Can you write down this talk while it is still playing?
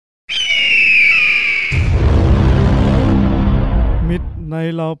มิดใน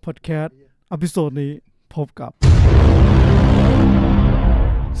เราพอดแคสต์อพิโซดนี้พบกับ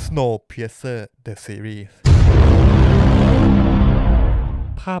Snowpiercer The Series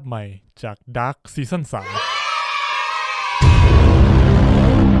ภาพใหม่จาก Dark Season 3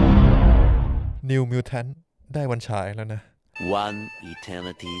 New Mutant ได้วันฉายแล้วนะ One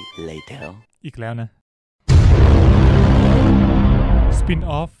eternity later อีกแล้วนะ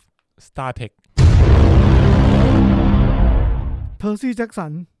Spin-off Star Trek เพอร์ซี่แจ็คสั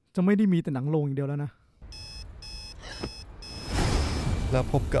นจะไม่ได้มีแต่หนังโรงอย่างเดียวแล้วนะแล้ว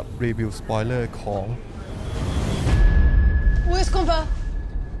พบกับรีวิวสปอยเลอร์ของ Où est-ce qu'on va?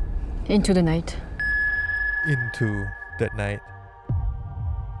 Into the night. Into the Night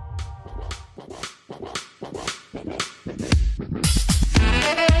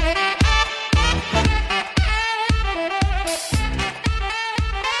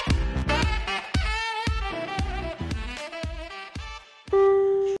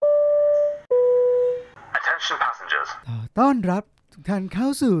Attention passengers. ต้อนรับทุกท่านเข้า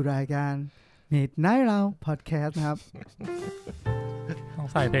สู่รายการ Midnight เราพอดแคสต์นะครับ ต้อง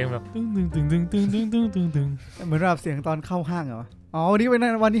ใส่เพลงแบบตึ้งตึ้งตึ้งตึ้งตึ้งตึ้งตึ้งตึ้งตึ้ง เหมือนแบบเสียงตอนเข้าห้างเหรออ๋อวันนี้เป็น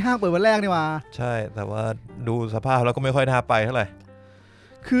วันที่ห้างเปิดวันแรกนี่หว่า ใช่แต่ว่าดูสภาพแล้วก็ไม่ค่อยน่าไปเท่าไหร่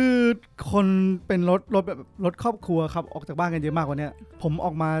คือคนเป็นรถครอบครัวครับออกจากบ้านกันเยอะมากกว่านี้ผมอ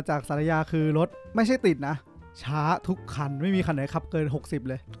อกมาจากสารยาคือรถไม่ใช่ติดนะช้าทุกคันไม่มีคันไหนขับเกิน60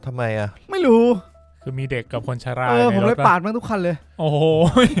เลย ทำไมอ่ะ ไม่รู้ คือมีเด็กกับคนชรา ผมเลย ในรถ ปาดมันทุกคันเลย โอ้โห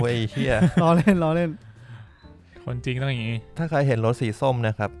โอ้ยเฮีย ล้อเล่น คนจริงต้องอย่างนี้ ถ้าใครเห็นรถสีส้มน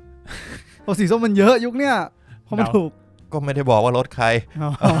ะครับ โอ้สีส้มมันเยอะยุคเนี้ยเพราะมันถูก ก็ไม่ได้บอกว่ารถใคร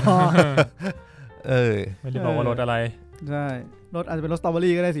เออ ไม่ได้บอกว่ารถอะไร ใช่รถอาจจะเป็นรถสตรอเบอ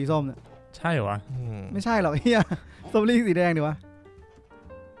รี่ก็ได้สีส้มเนี่ย ใช่เหรอวะ ไม่ใช่หรอกเฮียสตรอเบอรี่สีแดงดีวะ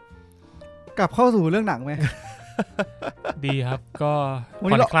กลับเข้าสู่เรื่องหนังไหม ดีครับก็ วัน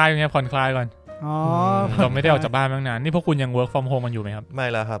นี้ ผ่อนคลายไงผ่อนคลายก่อน อ๋อ เราไม่ได้ออกจากบ้านมาตั้งนานนี่พวกคุณยัง work from home กันอยู่ไหมครับ ไม่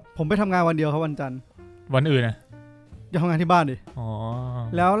แล้วครับ ผมไปทำงานวันเดียวครับวันจันทร์ วันอื่นนะ อย่าทำงานที่บ้านดิ อ๋อ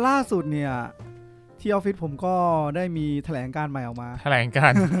แล้วล่าสุดเนี่ยที่ออฟฟิศผมก็ได้มีแถลงการณ์ใหม่ออกมา แถลงกา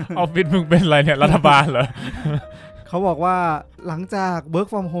รณ์ ออฟฟิศมึงเป็นอะไรเนี่ยรัฐบาลเหรอ เขาบอกว่าหลังจาก work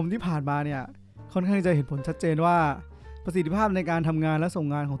from home ที่ผ่านมาเนี่ยค่อนข้างจะเห็นผลชัดเจนว่าประสิทธิภาพในการทำงานและส่ง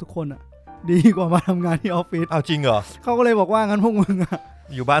งานของทุกคนอ่ะดีกว่ามาทำงานที่ออฟฟิศ อ้าวจริงเหรอ เขาก็เลยบอกว่างั้นพวกมึงอ่ะ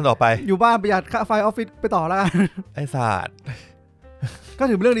อยู่บ้านต่อไป อยู่บ้านประหยัดค่าไฟออฟฟิศไปต่อแล้วกัน ไอ้ศาสตร์ ก็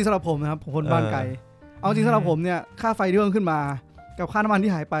ถือเป็นเรื่องดีสำหรับผมนะครับผมคนบ้านไกลเอาจริงสำหรับผมเนี่ยค่าไฟที่เพิ่มขึ้นมากับค่าน้ำมัน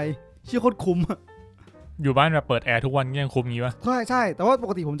ที่หายไปเชี่ยโคตรคุ้ม อยู่บ้านแบบเปิดแอร์ทุกวันยังคุมงี้วะ ใช่แต่ว่าป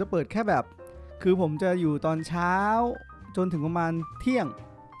กติผมจะเปิดแค่แบบคือผมจะอยู่ตอนเช้าจนถึงประมาณเที่ยง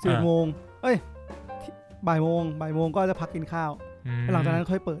10 โมงบ่ายโมงก็จะพักกินข้าวแล้วหลังจากนั้น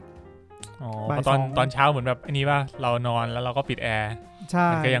ค่อยเปิด อ๋อ บ่าย ตอน 2 เช้าเหมือนแบบอันนี้ว่าเรานอนแล้วเราก็ปิดแอร์ ใช่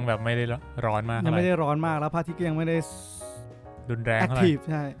มันก็ยังแบบไม่ได้ร้อนมาก ยังไม่ได้ร้อนมากแล้วพระอาทิตย์ก็ยังไม่ได้ รุนแรง แอค เท่าไหร่ ทีฟ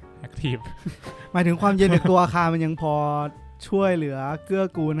ใช่ แอคทีฟ หมายถึงความเย็นในตัวอาคารมันยังพอช่วยเหลือเกื้อ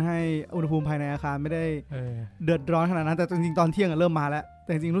กูลให้อุณหภูมิภายในอาคารไม่ได้เดือดร้อนขนาดนั้นแต่จริงๆตอนเที่ยงเริ่มมาแล้วแ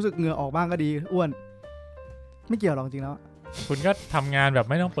ต่จริงๆรู้สึกเหงื่อออกบ้างก็ดีอ้วนไม่เกี่ยวหรอกจริงแล้ว คุณก็ทำงานแบบ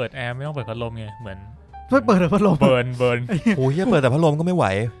ไม่ต้องเปิดแอร์ไม่ต้องเปิดพัดลมไงเหมือน ช่วยเปิดพัดลม เบิร์น โอ้ยเฮียเปิดแต่พัดลมก็ไม่ไหว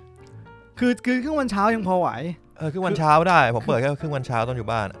คือครึ่งวันเช้ายังพอไหว ครึ่งวันเช้าได้ผมเปิดแค่ครึ่งวันเช้าตอนอยู่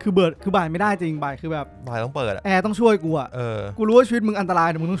บ้าน คือบ่ายไม่ได้จริงบ่ายคือแบบ บ่ายต้องเปิดอ่ะ แอร์ต้องช่วยกูอ่ะ กูรู้ว่าชีวิตมึงอันตราย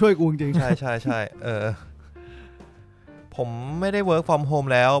แต่มึงต้องช่วยกูจริง ใช่ผมไม่ได้ work from home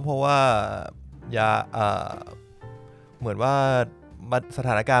แล้วเพราะว่าเหมือนว่าสถ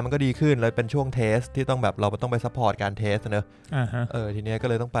านการณ์มันก็ดีขึ้นแล้วเป็นช่วงเทสที่ต้องแบบเราต้องไปซัพพอร์ตการเทสเนอะทีนี้ก็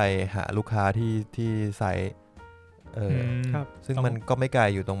เลยต้องไปหาลูกค้าที่ไซต์ครับ ซึ่งมันก็ไม่ไกล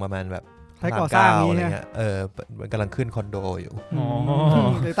อยู่ตรงประมาณแบบไซต์ก่อสร้างนี้ อะไร เนี่ย เงี้ยมันกำลังขึ้นคอนโดอยู่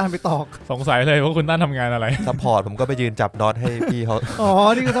เลยต้านไปตอก สงสัยเลยว่าคุณตั้นทำงานอะไร ซัพพอร์ตผมก็ไปยืนจับน็อตให้พี่เขา อ๋อ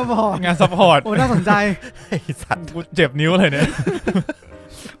นี่คือซัพพอร์ต งานซัพพอร์ต โอ้น่าสนใจ ไอ้สัตว์ กูเจ็บนิ้วเลยเนี่ย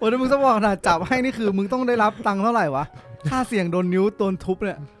โอ้ถ้ามึงซัพพอร์ตขนาดจับให้นี่คือมึงต้องได้รับตังค์เท่าไหร่วะค่าเสี่ยงโดนนิ้วโดนทุบเ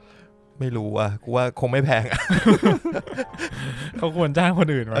นี่ย ไม่รู้อ่ะกูว่าคงไม่แพงอ่ะ เขาควรจ้างคน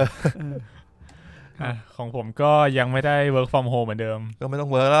อื่นมาของผมก็ยังไม่ได้ work from home เหมือนเดิม ก็ไม่ต้อง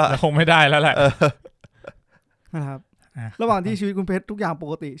เวิร์กแล้ว คงไม่ได้แล้วแหละ นะครับระหว่างที่ชีวิตคุณเพชรทุกอย่างป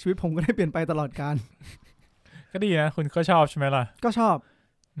กติชีวิตผมก็ได้เปลี่ยนไปตลอดกาล ก็ดีนะคุณก็ชอบใช่ไหมล่ะ ก็ชอบ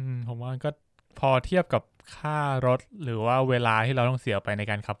ผมว่าก็พอเทียบกับค่ารถหรือว่าเวลาที่เราต้องเสียไปใน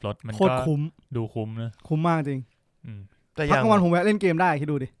การขับรถมัน โคต ก็ รคุ้ม ดูคุ้มนะ คุ้มมากจริง แต่ พักกลางวันผมแวะเล่นเกมได้คิด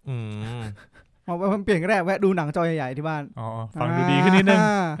ดูดิ เอาไปเปลี่ยนก็ได้แวะดูหนังจอใหญ่ๆที่บ้าน อ๋อฟังดูดีขึ้นนิดนึง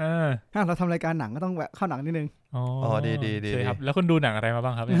ถ้าเราทำรายการหนังก็ต้องแวะเข้าหนังนิดนึง อ๋อดีครับแล้วคุณดูหนังอะไรมาบ้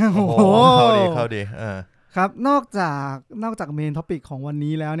างครับเนี่ย โอ้โห เข้าดี ครับนอกจากเมนท็อปิกของวัน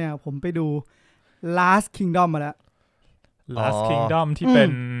นี้แล้วเนี่ยผมไปดู Last Kingdom มาแล้ว Last Kingdom ที่เป็น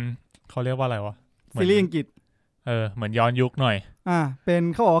เขาเรียกว่าอะไรวะซีรีส์อังกฤษเหมือนย้อนยุคหน่อยเป็น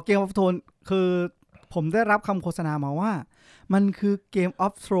เขาบอกว่า Game of Thrones คือผมได้รับคำโฆษณามาว่ามันคือ Game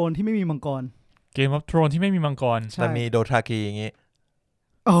of Thrones ที่ไม่มีมังกร Game of Thrones ที่ไม่มีมังกรแต่มีโดทราคีอย่างงี้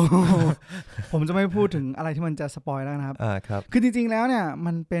ผมจะไม่พูดถึงอะไรที่มันจะสปอยแล้วนะครับครับคือจริงๆแล้วเนี่ย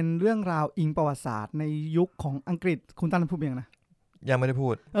มันเป็นเรื่องราวอิงประวัติศาสตร์ในยุคของอังกฤษคุณตั้นพูดยังนะยังไม่ได้พู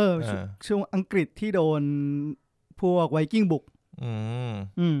ดช่วงอังกฤษที่โดนพวกไวกิ้งบุก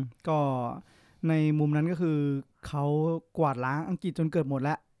ก็ในมุมนั้นก็คือเขากวาดล้างอังกฤษจนเกิดหมดแ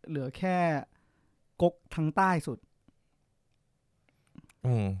ล้วเหลือแค่ก๊กทางใต้สุด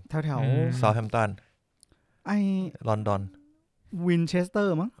แถวๆเซาท์แฮมป์ตันลอนดอนวินเชสเตอ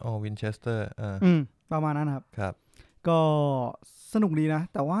ร์มั้งวินเชสเตอร์ประมาณนั้นครับก็สนุกดีนะ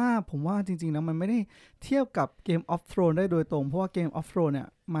แต่ว่าผมว่าจริงๆแล้วมันไม่ได้เทียบกับ Game of Thrones ได้โดยตรงเพราะว่า Game of Thrones เนี่ย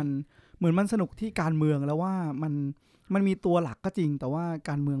มันเหมือนมันสนุกที่การเมืองแล้วว่ามันมีตัวหลักก็จริงแต่ว่า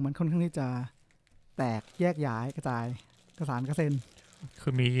การเมืองมันค่อนข้างที่จะแตกแยกย้ายกระจายกระสานกระเซ็นคื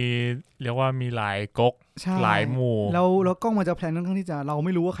อมีเรียกว่ามีหลายก๊กหลายหมู่แล้วกล้องมันจะแพลนค่อนข้างที่จะเราไ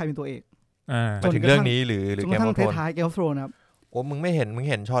ม่รู้ว่าใครเป็นตัวเอกมาถึงเรื่องนี้หรือ Game of Thrones ท้าย Game of Thrones ครับโอ้มึง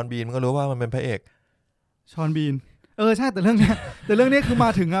เห็นชอนบีนมึงก็รู้ว่ามันเป็นพระเอกชอนบีนใช่แต่เรื่องนี้คือมา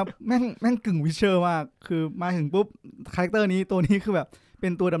ถึงครับแม่งกึ่งวิเชอร์มากคือมาถึงปุ๊บคาแรคเตอร์นี้ตัวนี้คือแบบเป็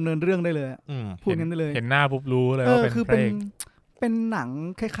นตัวดำเนินเรื่องได้เลยพูดงั้นได้เลยเห็นหน้าปุ๊บรู้เลยว่าเป็นพระเอกเป็นหนัง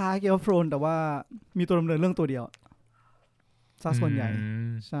คล้ายๆ Game of Thrones แต่ว่ามีตัวดำเนินเรื่องตัวเดียวซะส่วนใหญ่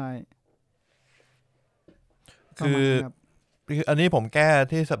ใช่คืออันนี้ผมแก้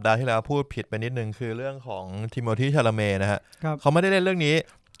ที่สัปดาห์ที่แล้วพูดผิดไปนิดนึงคือเรื่องของทิโมธี ชาลาเมนะฮะเขาไม่ได้เล่นเรื่องนี้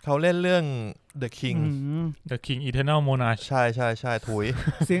เขาเล่นเรื่อง The King Eternal Monarch ใช่ถุย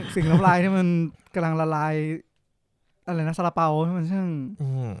สิ่งน้ำลายที่มันกำลังละลายอะไรนะซาลาเปาที่มันช่าง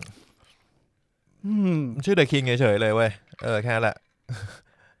ชื่อ The King เฉยๆเลยเว้ยแค่นั้นแหละ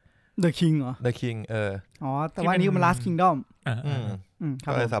The King เหรอ The King แต่ว่านี้มัน Last Kingdom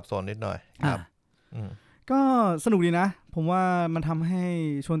ก็เลยสับสนนิดหน่อยครับก็สนุกดีนะผมว่ามันทำให้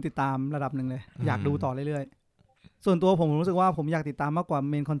ชวนติดตามระดับหนึ่งเลยอยากดูต่อเรื่อยๆส่วนตัวผมรู้สึกว่าผมอยากติดตามมากกว่า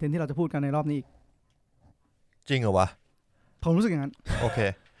เมนคอนเทนต์ที่เราจะพูดกันในรอบนี้อีกจริงเหรอวะผมรู้สึกอย่างนั้นโอเค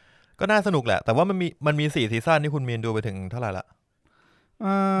ก็น่าสนุกแหละแต่ว่ามันมี4ซีซั่นที่คุณมีนดูไปถึงเท่าไหร่ละ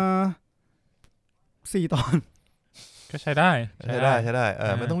4 ตอนก็ใช้ได้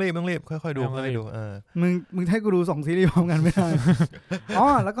ไม่ต้องรีบค่อยๆดูมึงให้กูดู2ซีรีส์พร้อมกันไม่ได้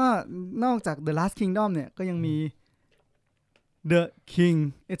แล้วก็นอกจาก The Last Kingdom เนี่ยก็ยังมี The King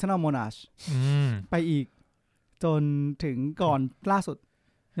Eternal Monarch ไปอีกจนถึงก่อนล่าสุด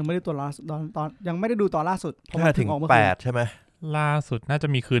ยังไม่ได้ตัวล่าสุดตอนยังไม่ได้ดูตอนล่าสุดเพราะมันถึง8ใช่ไหมล่าสุดน่าจะ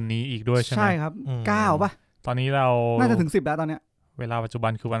มีคืนนี้อีกด้วยใช่ไหมใช่ครับ9ป่ะตอนนี้เราน่าจะถึง10แล้วตอนเนี้ยเวลาปัจจุบั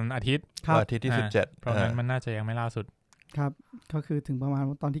นคือวันอาทิตย์ที่17เพราะงั้นมันน่าจะยังไม่ล่าสุดครับก็คือถึงประมาณ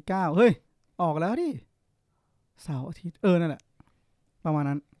ตอนที่9เฮ้ยออกแล้วดิเสาร์อาทิตย์นั่นแหละประมาณ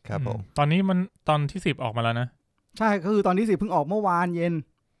นั้นครับผมตอนนี้มันตอนที่10ออกมาแล้วนะใช่ก็คือตอนที่10เพิ่งออกเมื่อวานเย็น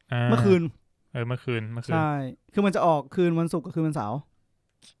เมื่อคืนเมื่อคืนใช่คือมันจะออกคืนวันศุกร์กับคืนวันเสาร์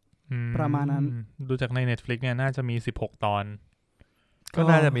ประมาณนั้นดูจากใน Netflix เนี่ยน่าจะมี16ตอนก็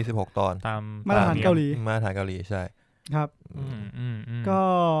น่าจะมี16ตอนตามมาตรฐานเกาหลีใช่ครับ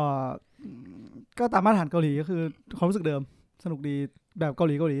ก็ตามมาตรฐานเกาหลีก็คือความรู้สึกเดิมสนุกดีแบบเกา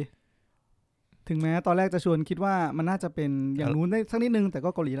หลีถึงแม้ตอนแรกจะชวนคิดว่ามันน่าจะเป็นอย่างนู้นได้สักนิดนึงแต่ก็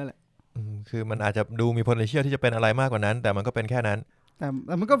เกาหลีแล้วแหละคือมันอาจจะดูมี potential ที่จะเป็นอะไรมากกว่านั้นแต่มันก็เป็นแค่นั้นแต่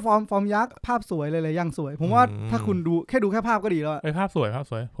มันก็ฟอร์มยักษ์ภาพสวยเลยยังสวยผมว่าถ้าคุณดูแค่ภาพก็ดีแล้วภาพสวย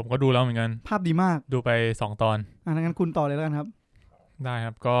ผมก็ดูแล้วเหมือนกันภาพดีมากดูไป2ตอนงั้นคุณต่อเลยแล้วกันครับได้ค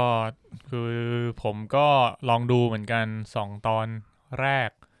รับก็คือผมก็ลองดูเหมือนกัน2ตอนแรก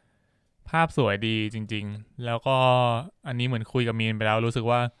ภาพสวยดีจริงๆแล้วก็อันนี้เหมือนคุยกับมีนไปแล้วรู้สึก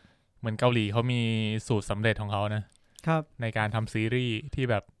ว่าเหมือนเกาหลีเขามีสูตรสำเร็จของเขานะครับในการทำซีรีส์ที่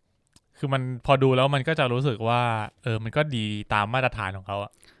แบบคือมันพอดูแล้วมันก็จะรู้สึกว่ามันก็ดีตามมาตรฐานของเขาอ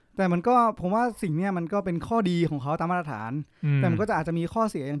ะแต่มันก็ผมว่าสิ่งนี้มันก็เป็นข้อดีของเขาตามมาตรฐานแต่มันก็จะอาจจะมีข้อ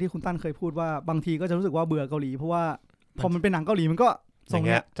เสียอย่างที่คุณตั้นเคยพูดว่าบางทีก็จะรู้สึกว่าเบื่อเกาหลีเพราะว่าพอมันเป็นหนังเกาหลีมันก็ทรงเ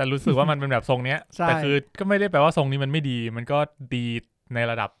นี้ยจะรู้สึกว่ามันเป็นแบบทรงเนี้ยแต่คือก็ไม่ได้แปลว่าทรงนี้มันไม่ดีมันก็ดีใน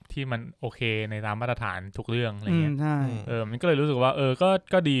ระดับที่มันโอเคในตามมาตรฐานทุกเรื่องอะไรเงี้ยใช่มันก็เลยรู้สึกว่า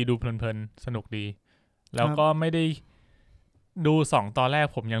ก็ดีดูเพลินๆสนุกดีแล้วก็ไม่ได้ดู2ตอนแรก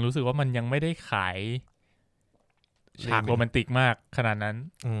ผมยังรู้สึกว่ามันยังไม่ได้ขายฉากโรแมนติกมากขนาดนั้น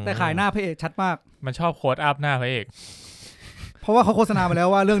แต่ขายหน้าพระเอกชัดมากมันชอบโค้ดอัพหน้าพระเอกเพราะว่าเขาโฆษณามาแล้ว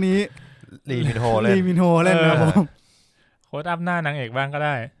ว่าเรื่องนี้ลีมินโฮเล่นนะผมโค้ดอัพหน้านางเอกบ้างก็ไ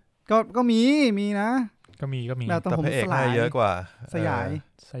ด้ก็มีนะ ก็มีแต่พระเอกน่าเยอะกว่าสยา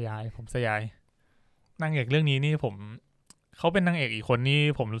ยผมสยายนางเอกเรื่องนี้นี่ผมเขาเป็นนางเอกอีกคนนี่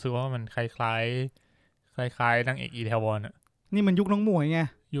ผมรู้สึกว่ามันคล้ายนางเอกอีเทวอนอ่ะนี่มันยุคน้องหมวยไง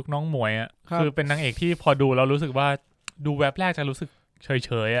ยุคน้องหมวยอ่ะคือเป็นนางเอกที่พอดูแล้วรู้สึกว่าดูแวบแรกจะรู้สึกเฉ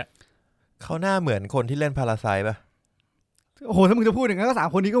ยๆอ่ะเขาหน้าเหมือนคนที่เล่นพาราไซต์ป่ะโอ้โหถ้ามึงจะพูดอย่างนั้นก็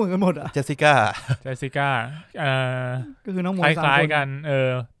3คนนี้ก็เหมือนกันหมดอ่ะเจสสิก้าก็คือน้องหมวยคล้ายๆกัน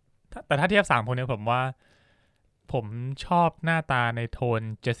แต่ถ้าเทียบ3คนนี้ผมว่าผมชอบหน้าตาในโทน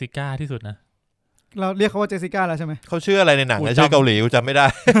เจสสิก้าที่สุดนะเราเรียกเขาว่าเจสสิก้าแล้วใช่ไหมเขาชื่ออะไรในหนังชื่อเกาหลีกูจำไม่ได้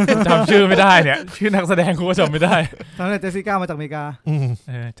จำชื่อไม่ได้เนี่ยชื่อนักแสดงกูก็จำไม่ได้ตอนนั้นเจสสิก้ามาจากอเมริกา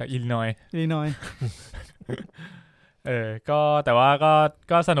จากอิลลินอยส์ก็แต่ว่า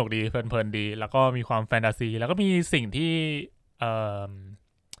ก็สนุกดีเพลินๆดีแล้วก็มีความแฟนตาซีแล้วก็มีสิ่งที่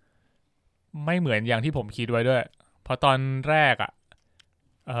ไม่เหมือนอย่างที่ผมคิดไว้ด้วยเพราะตอนแรกอ่ะ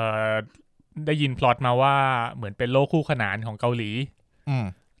ได้ยินพล็อตมาว่าเหมือนเป็นโลกคู่ขนานของเกาหลี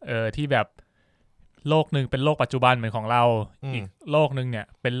ที่แบบโลกนึงเป็นโลกปัจจุบันเหมือนของเราอีกโลกนึงเนี่ย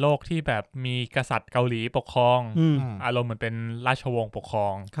เป็นโลกที่แบบมีกษัตริย์เกาหลีปกครองอารมณ์เหมือนเป็นราชวงศ์ปกครอ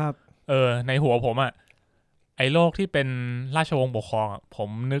งครับในหัวผมอ่ะไอ้โลกที่เป็นราชวงศ์ปกครองอ่ะ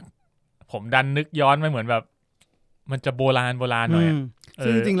ผมดันนึกย้อนไปเหมือนแบบมันจะโบราณหน่อยซึ่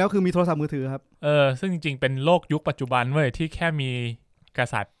งจริงๆแล้วคือมีโทรศัพท์มือถือครับซึ่งจริงๆเป็นโลกยุคปัจจุบันเว้ยที่แค่มีก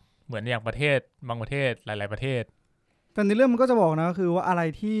ษัตริย์เหมือนอย่างประเทศบางประเทศหลายๆประเทศแต่ในเรื่องมันก็จะบอกนะคือว่าอะไร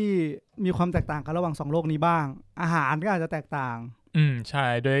ที่มีความแตกต่างกันระหว่าง2โลกนี้บ้างอาหารก็อาจจะแตกต่างใช่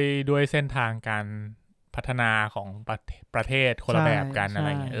ด้วยเส้นทางการพัฒนาของประเทศคนละแบบกันอะไร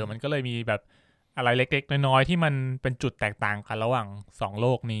เงี้ยมันก็เลยมีแบบอะไรเล็กๆน้อยๆที่มันเป็นจุดแตกต่างกันระหว่าง2โล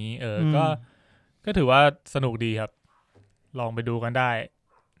กนี้ก็ถือว่าสนุกดีครับลองไปดูกันได้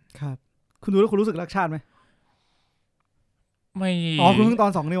ครับคุณดูแล้วคุณรู้สึกรักชาติไหมไม่คุณเพิ่งตอ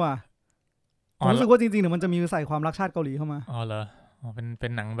น2นี่ว่ะผมรู้สึกว่าจริงๆเนี่ยมันจะมีใส่ความรักชาติเกาหลีเข้ามาเหรอเป็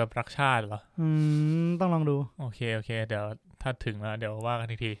นหนังแบบรักชาติเหรอต้องลองดูโอเคเดี๋ยวถ้าถึงแล้วเดี๋ยวว่ากัน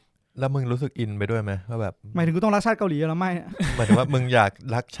ที แล้วมึงรู้สึกอินไปด้วยไหมว่าแบบหมายถึงกูต้องรักชาติเกาหลีแล้วไม่หมายถึงว่ามึงอยาก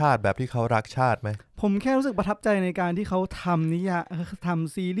รักชาติแบบที่เขารักชาติไหมผมแค่รู้สึกประทับใจในการที่เขาทำนิยายท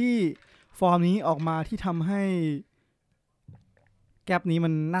ำซีรีส์ฟอร์มนี้ออกมาที่ทำให้แกปนี้มั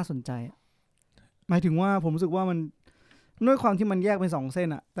นน่าสนใจหมายถึงว่าผมรู้สึกว่ามันด้วยความที่มันแยกเป็น2เส้น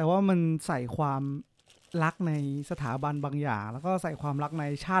อะแต่ว่ามันใส่ความรักในสถาบันบางอย่างแล้วก็ใส่ความรักใน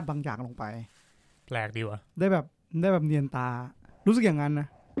ชาติบางอย่างลงไปแปลกดีว่ะได้แบบเนียนตารู้สึกอย่างนั้นนะ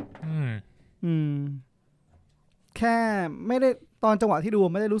แค่ไม่ได้ตอนจังหวะที่ดู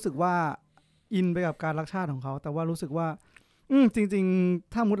ไม่ได้รู้สึกว่าอินไปกับการรักชาติของเขาแต่ว่ารู้สึกว่าจริง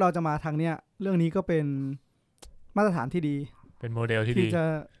ๆถ้ามุดเราจะมาทางเนี้ยเรื่องนี้ก็เป็นมาตรฐานที่ดีเป็นโมเดลที่จะ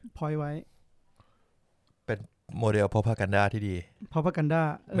พอยไว้เป็นโมเดลพอพากันดาที่ดีพอพากันดา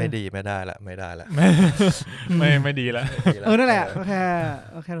ไม่ได้ละไม่ดีละนั่นแหละก็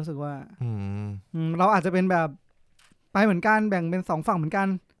แค่รู้สึกว่าเราอาจจะเป็นแบบไปเหมือนกันแบ่งเป็น2ฝั่งเหมือนกัน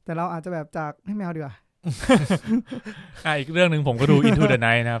แต่เราอาจจะแบบจากให้แมวดีกว่าอีกเรื่องนึงผมก็ดู Into the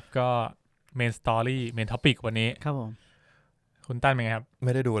Night นะครับก็ Main Story Main Topic วันนี้ครับผมคุณตั้นเป็นไงครับไ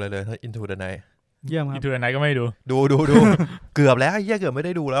ม่ได้ดูอะไรเลยถ้า Into the Night เยี่ยมครับ Into the Night ก็ไม่ดู เกือบแล้วเกือบไม่ไ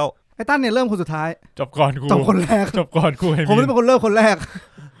ด้ดูแล้วไอ้ตั้นเนี่ยเริ่มคนสุดท้ายจบก่อนกูจบคนแรกผมเป็นคนเริ่มคนแรก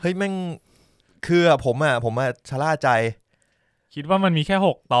เฮ้ยแม่งคือผมชะล่าใจคิดว่ามันมีแค่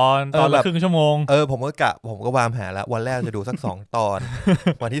6ตอนละครึ่งชั่วโมงผมก็วางแผนแล้ววันแรกจะดูสัก2ตอน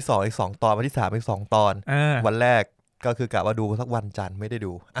วันที่2อีก2ตอนวันที่3อีก2ตอนวันแรกก็คือกะว่าดูสักวันจันทร์ไม่ได้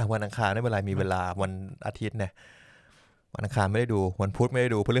ดูวันอังคารไม่เป็นไรมีเวลาวันอาทิตย์เนี่ยวันอังคารไม่ได้ดูวันพุธไม่ได้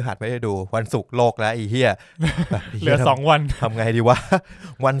ดูพฤหัสไม่ได้ดูวันศุกร์โลกแล้วไอ้เหี้ยเหลือ2วันทำไงดีวะ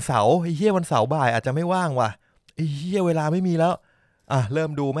วันเสาร์ไอ้เหี้ยวันเสาร์บ่ายอาจจะไม่ว่างว่ะไอ้เหี้ยเวลาไม่มีแล้วเริ่ม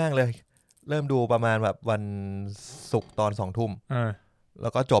ดูแม่งเลยเริ่มดูประมาณแบบวันศุกร์ตอน 20:00 นแล้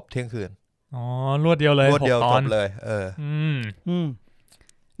วก็จบเที่ยงคืนรวดเดียวเลยรวดเดียวจบเลย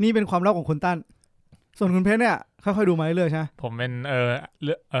นี่เป็นความลับของคุณตั้นส่วนคุณเพชรเนี่ยค่อยๆดูมาเรื่อยๆใช่ไหมผมเป็น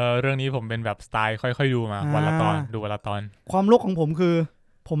เรื่องนี้ผมเป็นแบบสไตล์ค่อยๆดูมาวันละตอนดูวันละตอนความโลกของผมคือ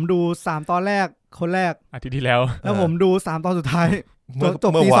ผมดู3ตอนแรกคนแรกอาทิตย์ที่แล้วผมดู3ตอนสุดท้ายจ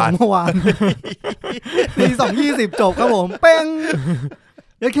บตี 2เมื่อวานตี 2:20 จบครับผมเป้ง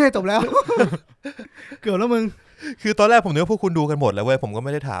โอเคจบแล้วเกือบแล้วมึงคือตอนแรกผมนึกว่าพวกคุณดูกันหมดแล้วเว้ยผมก็ไ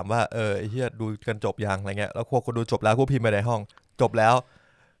ม่ได้ถามว่าไอ้เหี้ยดูกันจบยังอะไรเงี้ยแล้วพวกคนดูจบแล้วพวกพิมพ์ไปในห้องจบแล้ว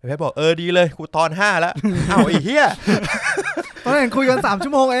เพชรบอกดีเลยกูตอน5แล้วไอ้เหี้ยตอนนั้นคุยกัน3ชั่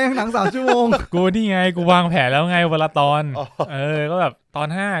วโมงเองหนัง3ชั่วโมงกูนี่ไงกูวางแผนแล้วไงวันละตอนก็แบบตอน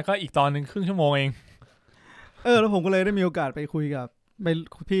5ก็อีกตอนนึงครึ่งชั่วโมงเองแล้วผมก็เลยได้มีโอกาสไปคุยกับ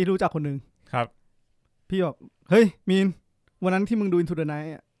พี่รู้จักคนนึงครับพี่บอกเฮ้ยมีนวันนั้นที่มึงดู Into the Night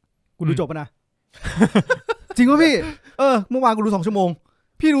กูดูจบป่ะนะ จริงป่ะพี่เมื่อวานกูดู2 ชั่วโมง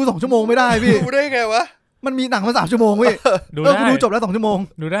พี่ดู2 ชั่วโมงไม่ได้พี่ดูได้ไงวะมันมีหนังมา3 ชั่วโมงพี่ดูได้กูดูจบแล้ว2 ชั่วโมง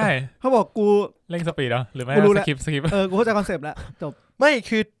ดูได้เขาบอกกูเร่งสปีดเหรอหรือไม่สกิปกูเข้าใจคอนเซปต์แล้วจบไม่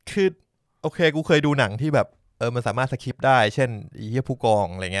คือโอเคกูเคยดูหนังที่แบบมันสามารถสคิปได้เช่นอีเหี้ยผู้กอง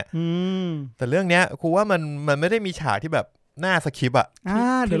อะไรเงี้ยแต่เรื่องเนี้ยกูว่ามันไม่ได้มีฉากที่แบบหน้าสคิป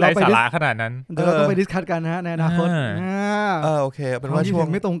เดี๋ยวเราไปสาระขนาดนั้นเดี๋ยวเราต้องไปดิสคัสกันนะฮะในอนาคตโอเคเป็นว่าช่วง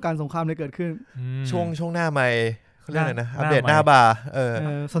ไม่ตรงกันสงครามเลยเกิดขึ้นช่วงหน้าใหม่เขาเรียกอะไรนะอัปเดตหน้าบาร์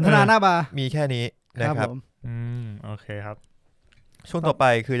สนทนาหน้าบาร์มีแค่นี้นะครับโอเคครับช่วงต่อไป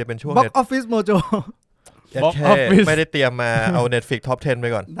คือจะเป็นช่วง Box Office Mojo ไม่ได้เตรียมมาเอา Netflix Top 10 ไป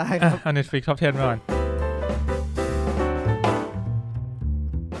ก่อนได้ครับเอา Netflix Top 10 ไปก่อน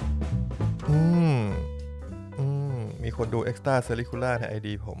มีคนดู Extra Curricular ใน ID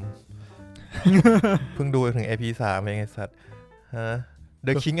ผม เพิ่งดูถึง EP 3 เองไอ้สัตว์ฮะ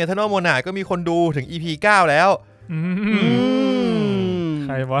The King Eternal Monarch ก็มีคนดูถึง EP 9 แล้วใค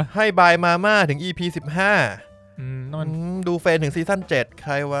รวะให้บายมาม่าถึง EP 15ดูเฟนถึงซีซั่น7ใค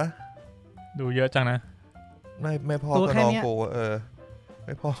รวะดูเยอะจังนะไม่พอกับน้องกูไ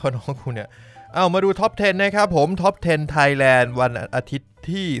ม่พอกับน้องกูเนี่ยเอามาดูท็อป 10 นะครับผมท็อป 10 Thailand วันอาทิตย์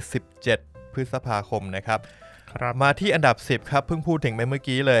ที่17 พฤษภาคมนะครับมาที่อันดับ10ครับเพิ่งพูดถึงไปเมื่อ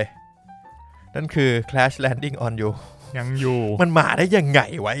กี้เลยนั่นคือ Crash Landing on You ยังอยู่มันมาได้ยังไง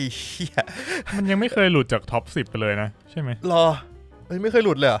วะไอ้เหี้ยมันยังไม่เคยหลุดจากท็อป10ไปเลยนะใช่ไหมรอมันไม่เคยห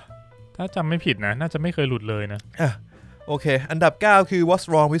ลุดเลยเหรอถ้าจำไม่ผิดนะน่าจะไม่เคยหลุดเลยนะโอเคอันดับ9คือ What's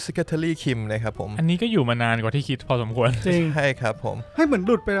Wrong with Secretary Kim นะครับผมอันนี้ก็อยู่มานานกว่าที่คิดพอสมควรจริงใช่ครับผมให้เหมือนห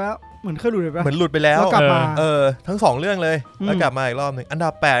ลุดไปแล้วเหมือนเคยหลุดไปแล้วเหมือนหลุดไปแล้วกลับมาทั้ง2เรื่องเลยแล้วกลับมาอีกรอบนึงอันดั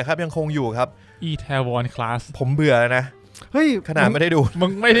บ8ครับยังคงอยู่ครับ Itaewon Class ผมเบื่อแล้วนะเฮ้ยขนาดไม่ได้ดูมึ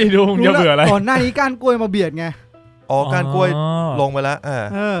งไม่ได้ดูมึงจะเบื่ออะไรก่อนหน้านี้ก้านกล้วยมาเบียดไงการกล้วยลงไปแล้ว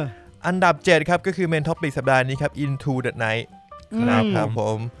อันดับ7ครับก็คือเมนท็อปปิกสัปดาห์นี้ครับ Into the Night ครับผ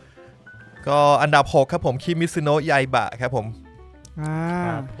มก็อันดับ6ครับผมคิมิซุโนะยายบะครับผม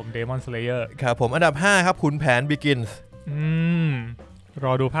ผม Demon Slayer ครับผมอันดับ5ครับขุนแผน Begins ร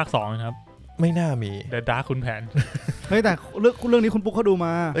อดูภาค2ครับไม่น่ามี The Dark ขุนแผนเฮ้ยแต่เรื่องนี้คุณปุ๊กเขาดูม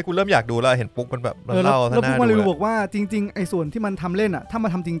าเฮ้ยกูเริ่มอยากดูแล้วเห็นปุ๊กมันแบบเล่าแล้วปุ๊กมารีวิวบอกว่าจริงๆไอ้ส่วนที่มันทำเล่นอ่ะถ้ามา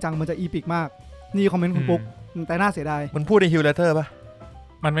ทำจริงจังมันจะอีพิกมากนี่คอมเมนต์คุณปุ๊กแต่น่าเสียดายมันพูดในฮิวเลเตอร์ป่ะ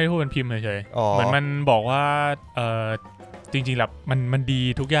มันไม่ได้พูดเป็นพิมพ์เฉยๆเหมือนมันบอกว่าจริงๆแล้วมันดี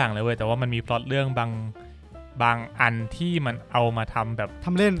ทุกอย่างเลยเว้ยแต่ว่ามันมีพล็อตเรื่องบางอันที่มันเอามาทำแบบท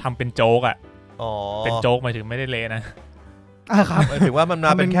ำเล่นทำเป็นโจ๊กอ่ะเป็นโจ๊กหมายถึงไม่ได้เละนะครับหมายถึงว่ามันม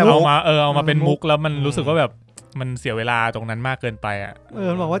าเป็นแค่เอามาเป็นมุกแล้วมันรู้สึกว่าแบบมันเสียเวลาตรงนั้นมากเกินไปอ่ะ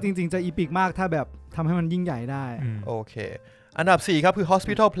บอกว่าจริงๆจะอีพิกมากถ้าแบบทำให้มันยิ่งใหญ่ได้โอเคอันดับ4ครับคือ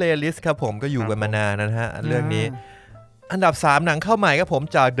Hospital Playlist ครับผมก็อยู่กันมานานนะฮะเรื่องนี้อันดับ3หนังเข้าใหม่ครับผม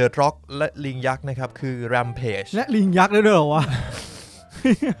จาก The Rock และลิงยักษ์นะครับคือ Rampage และลิงยักษ์ด้วยเหรอวะ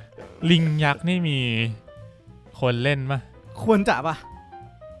ลิงยักษ์นี่มีคนเล่นป่ะควรจะป่ะ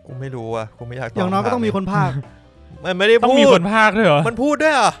กูไม่รู้อ่ะกูไม่อยากอย่างน้อยก็ต้องมีคนพากย์มันไม่ได้พูดต้องมีคนพากย์ด้วยเหรอมันพูดด้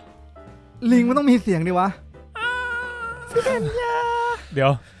วยอ่ะลิงมันต้องมีเสียงดิวะเดี๋ย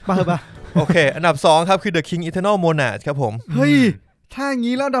วป่ะโอเคอันดับ2ครับคือ The King Eternal Monarch ครับผมเฮ้ยถ้าอย่าง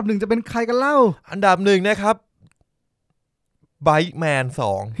งี้แล้วอันดับ1จะเป็นใครกันเล่าอันดับ1นะครับ Bikeman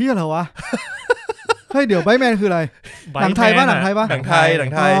 2เหี้ยเหรอวะเฮ้ยเดี๋ยว Bikeman คืออะไรหนังไทยป่ะหนังไท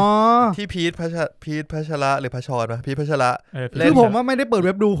ยที่พีทพัชระหรือพัชรป่ะพีทพัชระคือผมว่าไม่ได้เปิดเ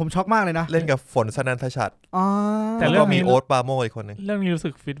ว็บดูผมช็อกมากเลยนะเล่นกับฝนสนันทชัดแต่เรื่องมีโอ๊ตปาโมอีกคนนึงเรื่องนี้รู้สึ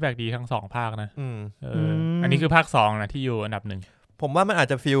กฟีดแบ็กดีทั้ง2ภาคนะอันนี้คือภาค2นะที่อยู่อันดับ1ผมว่ามันอาจ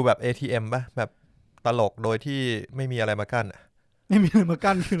จะฟีลแบบ ATM ป่ะแบบตลกโดยที่ไม่มีอะไรมากั้นไม่มีอะไรมา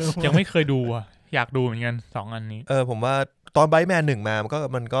กั้นคือยังไม่เคยดูอ่ะอยากดูเหมือนกัน2อันนี้ผมว่าตอนไบท์แมน1มามั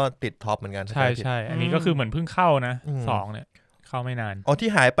นก็ติดท็อปเหมือนกันใช่อันนี้ก็คือเหมือนเพิ่งเข้านะ2เนี่ยเข้าไม่นานที่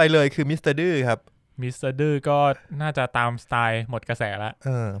หายไปเลยคือมิสเตอร์ดื้อครับมิสเตอร์ดื้อก็น่าจะตามสไตล์หมดกระแสแล้ว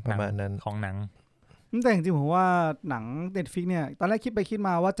ประมาณนั้นของหนังแต่จริงๆผมว่าหนัง Netflix เนี่ยตอนแรกคิดไปคิดม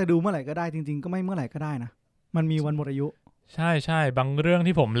าว่าจะดูเมื่อไหร่ก็ได้จริงๆก็ไม่เมื่อไหร่ก็ได้นะมันมีวันหมดอายุใช่บางเรื่อง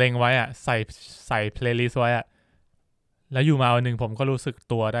ที่ผมเล็งไว้อ่ะใส่เพลย์ลิสต์ไว้อ่ะแล้วอยู่มาวันหนึ่งผมก็รู้สึก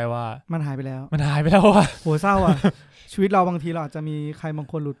ตัวได้ว่ามันหายไปแล้วว่ะโหเศร้าอ่ะชีวิตเราบางทีเราอาจจะมีใครบาง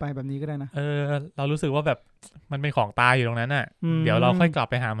คนหลุดไปแบบนี้ก็ได้นะเรารู้สึกว่าแบบมันเป็นของตายอยู่ตรงนั้นน่ะเดี๋ยวเราค่อยกลับ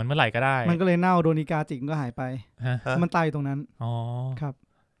ไปหามันเมื่อไหร่ก็ได้มันก็เลยเน่าโดนิกาจิกก็หายไปมันตายอยู่ตรงนั้นครับ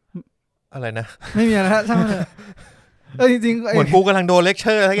อะไรนะไม่มีอะไรแล้วช่างมันเถอะจริงๆเหมือนกูกำลังโดนเลคเช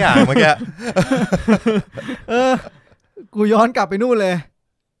อร์ทุกอย่างเมื่อกี้กูย้อนกลับไปนู่นเลย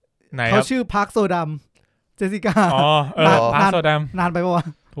เขาชื่อพาร์คโซดัมเจสสิก้าพาร์คโซดัมนานไปปะวะ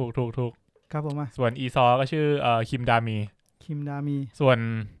ถูกครับผมส่วนอีซอก็ชื่อคิมดามีส่วน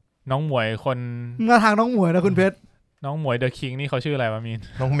น้องหมวยคนมาทางน้องหมวยนะคุณเพชรน้องหมวยเดอะคิงนี่เขาชื่ออะไรวะมีน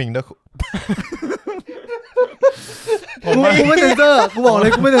น้องหมิงเดอะกูไม่เซนเซอร์กูบอกเล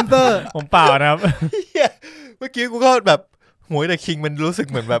ยกูไม่เซนเซอร์ผมเปล่านะครับเมื่อกี้กูก็แบบหมวยเดอะคิงมันรู้สึก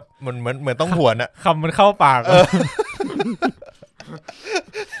เหมือนแบบเหมือนต้องหวนอะคำมันเข้าปาก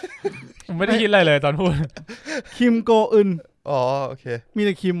ผมไม่ได้คิดอะไรเลยตอนพูดคิมโกอึนอ๋อโอเคมีแ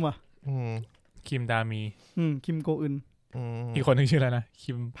ต่คิมว่ะคิมดามีคิมโกอึนอีกคนนึงชื่ออะไรนะ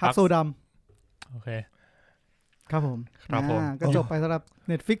คิมพักโซดัมโอเคครับผมก็จบไปสำหรับ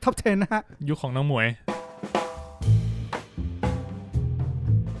Netflix Top 10นะฮะยุคของน้องหมวย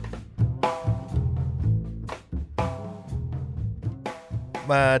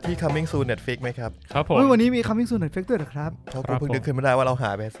มาที่ Coming Soon Netflix ไหมครับครับผมวันนี้มี Coming Soon Netflix ด้วยเหรอครับเพราะผมเพิ่งนึกขึ้นไม่ได้ว่าเราห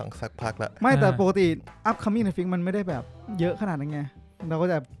ายไปสักพักแล้วไม่แต่ปกติ Upcoming Netflix มันไม่ได้แบบเยอะขนาดนั้นไงเราก็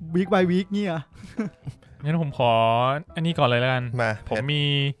จะ week by week เงี้ยงั้นผมขออันนี้ก่อนเลยแล้วกันผมมี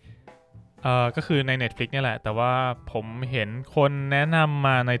ก็คือใน Netflix เนี่ยแหละแต่ว่าผมเห็นคนแนะนำม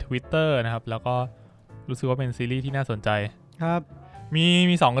าใน Twitter นะครับแล้วก็รู้สึกว่าเป็นซีรีส์ที่น่าสนใจครับ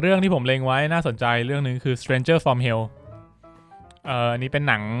มี2เรื่องที่ผมเล็งไว้น่าสนใจเรื่องนึงคือ Stranger from Hell อันนี้เป็น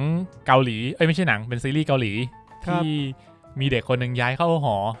หนังเกาหลีไม่ใช่หนังเป็นซีรีส์เกาหลีที่มีเด็กคนนึงย้ายเข้าห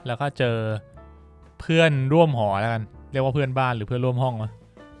อแล้วก็เจอเพื่อนร่วมหอแล้วกันเรียกว่าเพื่อนบ้านหรือเพื่อนร่วมห้องวะ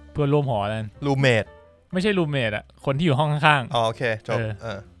เพื่อนร่วมหอแล้วกันรูมเมทไม่ใช่รูมเมทอะคนที่อยู่ห้องข้างๆอ๋อโอเคจบ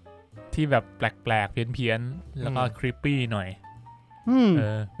ที่แบบแปลกๆเพี้ยนๆแล้วก็คริปปี้หน่อย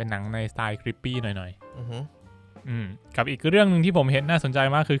เป็นหนังในสไตล์คริปปี้หน่อยๆกับอีกเรื่องนึงที่ผมเห็นน่าสนใจ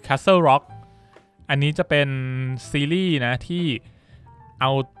มากคือ Castle Rock อันนี้จะเป็นซีรีส์นะที่เอ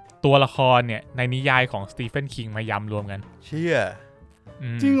าตัวละครเนี่ยในนิยายของสตีเฟนคิงมายำรวมกันเชี่ย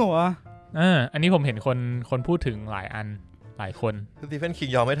จริงเหรออันนี้ผมเห็นคนพูดถึงหลายคนสตีเฟนคิง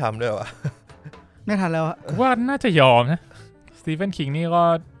ยอมไม่ทำด้วยวะไม่ทันแล้วว่าน่าจะยอมนะสตีเฟนคิงนี่ก็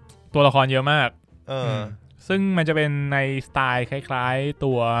ตัวละครเยอะมากซึ่งมันจะเป็นในสไตล์คล้ายๆ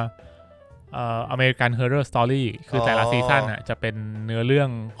ตัวAmerican Horror Story คือแต่ละซีซั่นจะเป็นเนื้อเรื่อง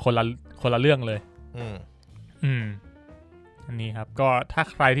คนละเรื่องเลยอันนี้ครับก็ถ้า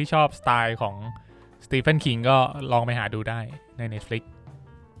ใครที่ชอบสไตล์ของสตีเฟนคิงก็ลองไปหาดูได้ใน Netflix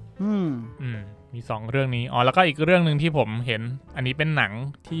มี2เรื่องนี้แล้วก็อีกเรื่องนึงที่ผมเห็นอันนี้เป็นหนัง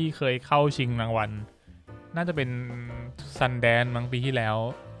ที่เคยเข้าชิงรางวัลน่าจะเป็น Sundance มั้งปีที่แล้ว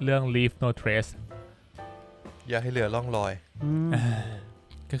เรื่อง Leave No Trace อย่าให้เหลือร่องรอย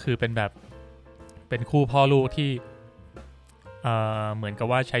ก็คือเป็นแบบเป็นคู่พ่อลูกที่เหมือนกับ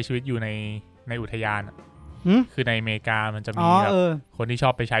ว่าใช้ชีวิตอยู่ในอุทยานคือในอเมริกามันจะมีแบบคนที่ชอ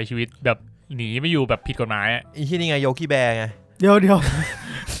บไปใช้ชีวิตแบบหนีไปอยู่แบบผิดกฎหมายอีที่นี่ไงโยกี้แบร์ไงเดี๋ยว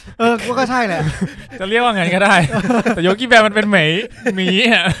ก็ใช่แหละจะเรียกว่าไงก็ได้แต่โยกี้แบร์มันเป็นหมี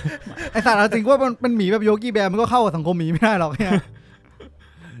ไอสัตว์เอาจริงว่ามันเป็นหมีแบบโยกี้แบร์มันก็เข้ากับสังคมหมีไม่ได้หรอกเนี่ย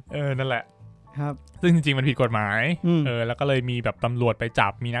นั่นแหละครับซึ่งจริงๆมันผิดกฎหมายแล้วก็เลยมีแบบตำรวจไปจั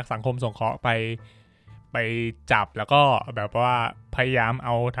บมีนักสังคมสงเคราะห์ไปจับแล้วก็แบบว่าพยายามเอ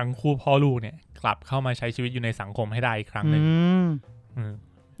าทั้งคู่พ่อลูกเนี่ยกลับเข้ามาใช้ชีวิตอยู่ในสังคมให้ได้อีกครั้งนึง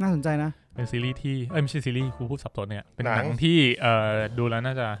น่าสนใจนะเป็นซีรีส์ที่ไม่ใช่ซีรีส์ครูพูดสับสนเนี่ยเป็นหนังที่ดูแล้ว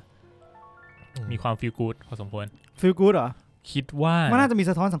น่าจะมีความฟีลกู๊ดพอสมควรฟีลกู๊ดเหรอคิดว่ามันน่าจะมี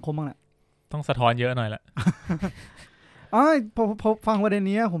สะท้อนสังคมบ้างแหละต้องสะท้อนเยอะหน่อยแหละพอฟังประเด็น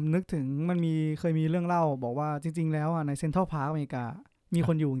นี้ผมนึกถึงมันเคยมีเรื่องเล่าบอกว่าจริงๆแล้วในเซ็นทรัลพาร์คอเมริกามีค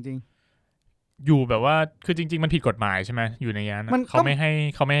นอยู่จริงอยู่แบบว่าคือจริงๆมันผิดกฎหมายใช่ไหมอยู่ในยานเขาไม่ใ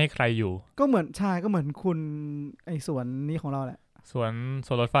ห้ใครอยู่ก็เหมือนใช่ก็เหมือนคุณไอ้สวนนี้ของเราแหละสวน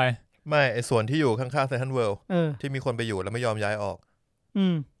รถไฟไม่ไอ้สวนที่อยู่ข้างๆเซ็นทรัลเวิลด์ที่มีคนไปอยู่แล้วไม่ยอมย้ายออก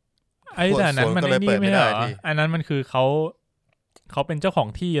ไอ้แต่นั้นมันไม่ได้อันนั้นมันคือเขาเป็นเจ้าของ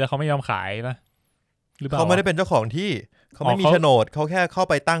ที่แล้วเขาไม่ยอมขายป่ะหรือเปล่าเขาไม่ได้เป็นเจ้าของที่เขาไม่มีโฉนดเขาแค่เข้า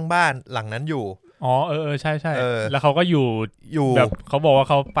ไปตั้งบ้านหลังนั้นอยู่ใช่แล้วเขาก็อยู่แบบเขาบอกว่า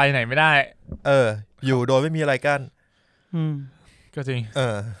เขาไปไหนไม่ได้อยู่โดยไม่มีอะไรกั้นก็จริง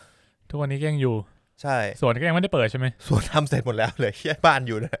ทุกวันนี้ก็ยังอยู่ใช่สวนก็ยังไม่ได้เปิดใช่ไหมสวนทำเสร็จหมดแล้วเลยแค่บ้านอ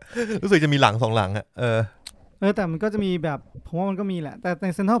ยู่นะรู้สึกจะมีหลัง2หลังแต่มันก็จะมีแบบผมว่ามันก็มีแหละแต่ใน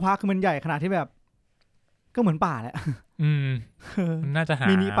เซ็นทรัลพาร์คคือมันใหญ่ขนาดที่แบบก็เหมือนป่าแหละน่าจะหา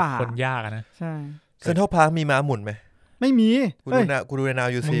คนยากนะใช่เซ็นทรัลพาร์คมีม้าหมุนไหมไม่มีกูดูในนาว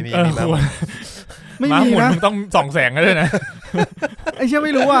ยูซีมีม้าหมุนไม่มีนะมึงต้องส่องแสงกันด้วยนะไอ้เชี่ยไ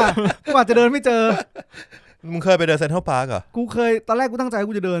ม่รู้กว่าจะเดินไม่เจอมึงเคยไปเดินเซ็นทรัลพาร์คเหรอกูเคยตอนแรกกูตั้งใจ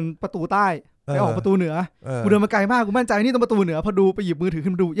กูจะเดินประตูใต้ไปออกประตูเหนือกูเดินมาไกลมากกูมั่นใจนี่ตรงประตูเหนือพอดูไปหยิบมือถือขึ้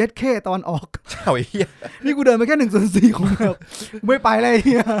นมาดูเย็ดเข้ตอนออกเจ้าไอ้เหี้ยนี่กูเดินมาแค่1/4ของแบบไม่ไปเลยเ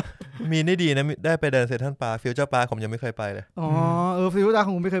หี้ยมีนี่ดีนะได้ไปเดินเซ็นทรัลพาร์คฟิวเจอร์พาร์คผมยังไม่เคยไปเลยฟิวเจอร์พาร์ค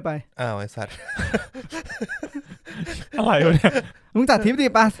ผมไม่เคยไปไอ้สัตว์ อะไรวะเนี่ยมึงจัดทริปดิ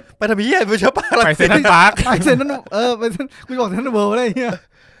ป่ะไปทำยี่ไปเชอปาร์คไปเซ็นทรัลพาร์คไปเซ็นทรัลไปกูบอกเซ็นทรัลเวิลด์อะไรเงี้ย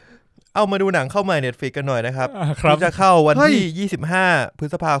เอามาดูหนังเข้าใหม่ Netflix กันหน่อยนะครับที่จะเข้าวันที่25พฤ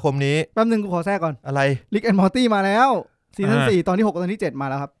ษภาคมนี้แป๊บนึงกูขอแทรกก่อนอะไร Rick and Morty มาแล้วซีซั่น4ตอนที่6กับตอนที่7มา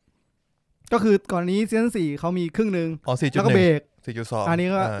แล้วครับก็คือก่อนนี้ซีซั่น4เขามีครึ่งนึงแล้วก็เบรก 4.2 อันนี้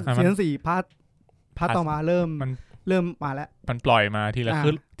ก็ซีซั่น4พาร์ทต่อมาเริ่มมาแล้วมันปล่อยมาทีละค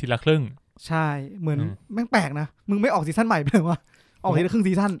รึ่งใช่เหมือนแม่งแปลกนะมึงไม่ออกซีซั่นใหม่ไปเลยวะออกทีละครึ่ง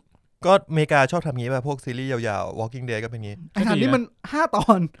ซีซั่นก็อเมริกาชอบทำงี้ป่ะพวกซีรีส์ยาวๆ Walking Dead ก็เป็นงี้ไอ้ทันนี่มัน5 ตอ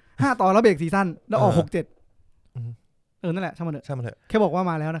นแล้วเบรกซีซั่นแล้วออก6-7นั่นแหละช่างมันเถอะแค่บอกว่า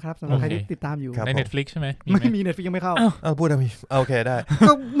มาแล้วนะครับสำหรับใครที่ติดตามอยู่ใน Netflix ใช่ไหมไม่มี Netflix ยังไม่เข้าพูดทำไมโอเคได้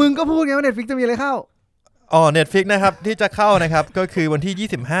ก็มึงก็พูดไงว่า Netflix จะมีอะไรเข้าNetflix นะครับที่จะเข้านะครับก็คือวันที่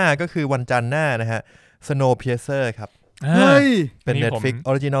25ก็คือวันจันทร์หน้านะฮะ Snowpiercer ครับเฮ้ยเป็น Netflix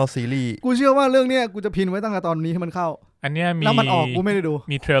Original Series กูเชื่อว่าเรื่องเนี้ยกูจะพินไว้ตั้งแต่ตอนนี้ที่มันเข้าอันเนี้ยมีแล้วมันออกกูไม่ได้ดู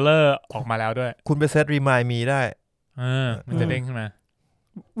มีเทรลเลอร์ออกมาแล้วด้วยคุณไปเซต Remind Me ได้มันจะเด้งขึ้นมา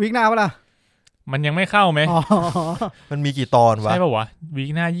วีคหน้าป่ะล่ะมันยังไม่เข้าไหมมันมีกี่ตอนวะใช่ป่ะวะวี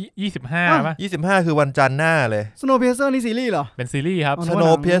คหน้า25ป่ะ25คือวันจันทร์หน้าเลย Snowpiercer นี่ซีรีส์เหรอเป็นซีรีส์ครับ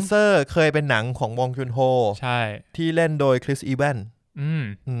Snowpiercer เคยเป็นหนังของบองจุนโฮใช่ที่เล่นโดยคริสอีแวน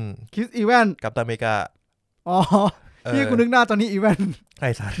คริสอีแวนกัปตันอเมริกานี่กูนึกหน้าตอนนี้อีแวนไอ้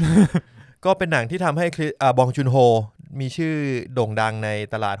สัสก็เป็นหนังที่ทำให้บองจุนโฮมีชื่อโด่งดังใน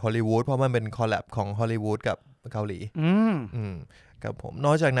ตลาดฮอลลีวูดเพราะมันเป็นคอลแลบของฮอลลีวูดกับเกาหลีครับผมน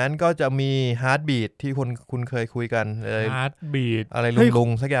อกจากนั้นก็จะมี Heartbeat ที่คุณเคยคุยกันHeartbeat อะไรลุง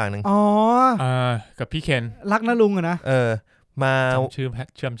สักอย่างนึงกับพี่เคนรักนะลุงอะนะมา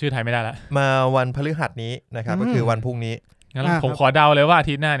ชื่อไทยไม่ได้ละมาวันพฤหัสนี้นะครับก็คือวันพรุ่งนี้งั้นผมขอเดาเลยว่าอา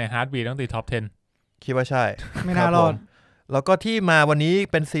ทิตย์หน้าเนี่ย Heartbeat ต้องติดท็อป 10คิดว่าใช่ไม่น่ารอดแล้วก็ที่มาวันนี้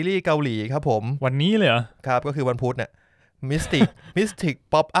เป็นซีรีส์เกาหลีครับผมวันนี้เลยเหรอครับก็คือวันพุธเนี่ยMystic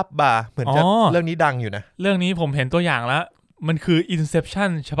Pop Up Bar เหมือนจะเรื่องนี้ดังอยู่นะเรื่องนี้ผมเห็นตัวอย่างแล้วมันคือ Inception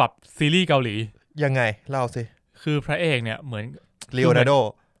ฉบับซีรีส์เกาหลียังไงเล่าสิคือพระเอกเนี่ยเหมือนลีโอนาร์โด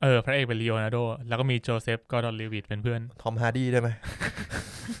พระเอกเป็นลีโอนาร์โดแล้วก็มีโจเซฟกอร์ดอนลีวิตเป็นเพื่อนทอมฮาร์ดี้ได้ไหม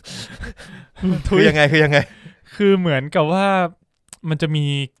คือยังไงคือเหมือนกับว่ามันจะมี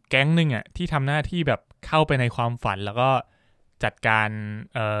แก๊งนึงอ่ะที่ทำหน้าที่แบบเข้าไปในความฝันแล้วก็จัดการ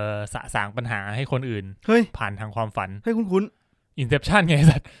สะสางปัญหาให้คนอื่นผ่านทางความฝันเฮ้ยคุ้นๆ Inception ไง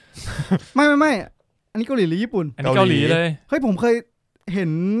สัตว์ไม่อันนี้เกาหลีหรือญี่ปุ่นอันนี้เกาหลีเลยเฮ้ยผมเคยเห็น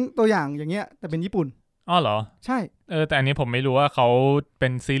ตัวอย่างอย่างเงี้ยแต่เป็นญี่ปุ่นเหรอใช่แต่อันนี้ผมไม่รู้ว่าเขาเป็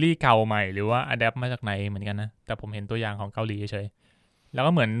นซีรีส์เก่าใหม่หรือว่าอะแดปมาจากไหนเหมือนกันนะแต่ผมเห็นตัวอย่างของเกาหลีเฉยแล้ว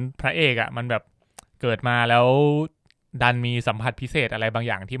ก็เหมือนพระเอกอ่ะมันแบบเกิดมาแล้วดันมีสัมผัสพิเศษอะไรบางอ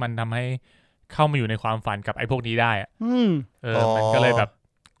ย่างที่มันทำให้เข้ามาอยู่ในความฝันกับไอ้พวกนี้ได้มันก็เลยแบบ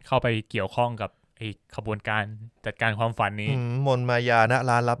เข้าไปเกี่ยวข้องกับไอ้ขบวนการจัดการความฝันนี้มนมายาณ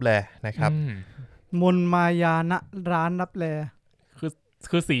ร้านลับแลนะครับมนมายาณร้านลับแล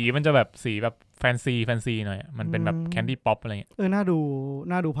คือสีมันจะแบบสีแบบแฟนซีหน่อยมันเป็นแบบแคนดี้ป๊อปอะไรเงี้ยน่า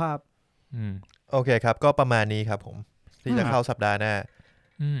ดูภาพโอเคครับก็ประมาณนี้ครับผมที่จะเข้าสัปดาห์หน้า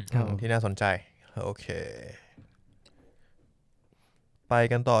ที่น่าสนใจโอเคไป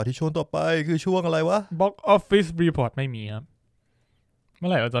กันต่อที่ช่วงต่อไปคือช่วงอะไรวะ Box Office Report ไม่มีครับเมื่อ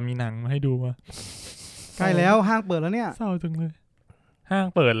ไหร่เราจะมีหนังมาให้ดูวะใกล้แล้วห้างเปิดแล้วเนี่ยเศร้าจังเลยห้าง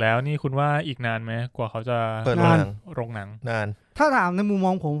เปิดแล้วนี่คุณว่าอีกนานไหมกว่าเขาจะเปิดโรงหนังนานถ้าถามในมุมม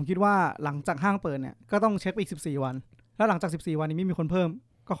องผมคิดว่าหลังจากห้างเปิดเนี่ยก็ต้องเช็คไปอีก14วันแล้วหลังจาก14วันนี้ไม่มีคนเพิ่ม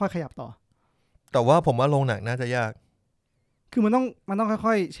ก็ค่อยขยับต่อแต่ว่าผมว่าโรงหนังน่าจะยากคือมันต้อง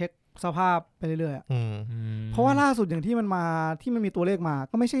ค่อยๆเช็คสภาพไปเรื่อยๆเพราะว่าล่าสุดอย่างที่มันมีตัวเลขมา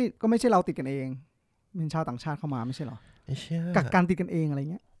ก็ไม่ใช่เราติดกันเองเป็นชาวต่างชาติเข้ามาไม่ใช่หรอกักกันติดกันเองอะไร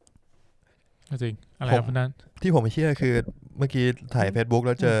เงี้ยจริงอะไรครับนั้นที่ผมไม่เชื่อคือเมื่อกี้ถ่าย Facebook แ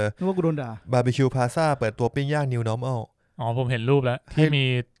ล้วเจอนึกว่ากูโดนด่าบาร์บีคิวพาซ่าเปิดตัวปิ้งย่าง New Normal ผมเห็นรูปแล้วที่มี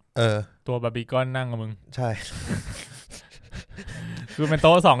ตัวบาร์บีคอนนั่งกับมึงใช่คือเป็นโ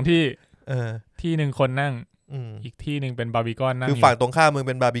ต๊ะ2ที่ที่นึงคนนั่งอีกที่นึงเป็นบาร์บีคอนนั่งคือฝั่งตรงข้ามมึงเ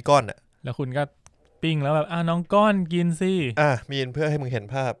ป็นบาร์บีคอนอ่ะแล้วคุณก็ปิ้งแล้วแบบน้องก้อนกินสิมีเพื่อให้มึงเห็น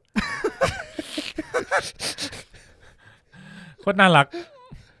ภาพโคตรน่ารัก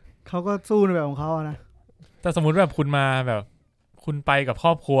เขาก็สู้ในแบบของเขานะแต่สมมุติแบบคุณมาแบบคุณไปกับคร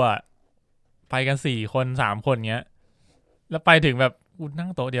อบครัวไปกัน4คน3คนเงี้ยแล้วไปถึงแบบคุณนั่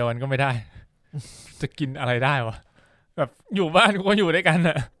งโต๊ะเดียวกันก็ไม่ได้จะกินอะไรได้วะแบบอยู่บ้านก็อยู่ด้วยกัน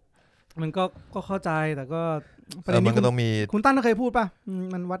อ่ะมันก็เข้าใจแต่ก็มันก็ต้องมีคุณตั้นเคยพูดป่ะ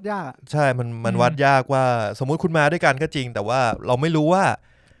มันวัดยากใช่มันวัดยากว่าสมมุติคุณมาด้วยกันก็จริงแต่ว่าเราไม่รู้ว่า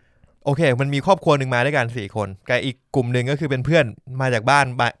โอเคมันมีครอบครัวนึงมาด้วยกัน4คนกับอีกกลุ่มนึงก็คือเป็นเพื่อนมาจากบ้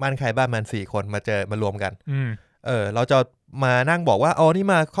านใครบ้านมัน4คนมาเจอมารวมกัน เราจะมานั่งบอกว่าอ๋อนี่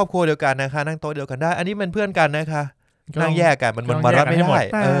มาครอบครัวเดียวกันนะคะนั่งโต๊ะเดียวกันได้อันนี้เป็นเพื่อนกันนะคะนั่งแยกกันมันมารับไม่ได้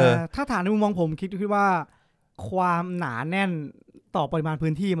แต่ถ้าถามในมุมมองผมคิดว่าความหนาแน่นต่อปริมาณ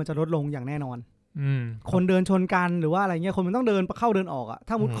พื้นที่มันจะลดลงอย่างแน่นอนคนเดินชนกันหรือว่าอะไรเงี้ยคนมันต้องเดินเข้าเดินออกอ่ะ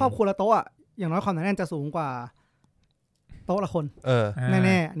ถ้ามุดครอบครัวละโต๊ะอย่างน้อยความหนาแน่นจะสูงกว่าโต๊ะละคนแ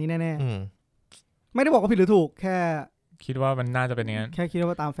น่ๆอันนี้แน่ๆไม่ได้บอกว่าผิดหรือถูกแค่คิดว่ามันน่าจะเป็นอย่างนั้นแค่คิด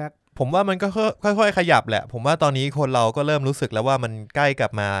ว่าตามแฟกต์ผมว่ามันก็ค่อยๆขยับแหละผมว่าตอนนี้คนเราก็เริ่มรู้สึกแล้วว่ามันใกล้กลั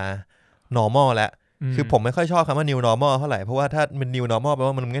บมา normal แล้วคือผมไม่ค่อยชอบคำว่า new normal เท่าไหร่เพราะว่าถ้ามัน new normal แปล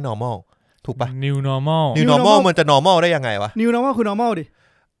ว่ามันไม่ normal ถูกปะ new normal มันจะ normal ได้ยังไงวะ new normal คือ normal ดิ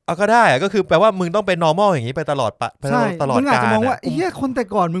ก็ได้ก็คือแปลว่ามึงต้องเป็น normal อย่างนี้ไปตลอดตลอดกาลมึงอาจจะมองว่าไอ้เหี้ยคนแต่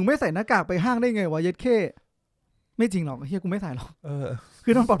ก่อนมึงไม่ใส่หน้ากากไปห้างได้ไงวะเย็ดเข้ไม่จริงหรอกไอ้เหี้ยกูไม่ใส่หรอกคื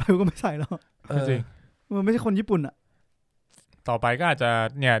อต้องปลอดภัยกูก็ไม่ใส่หรอกจริงมันไม่ใช่คนญี่ปุ่นอ่ะต่อไปก็อาจจะ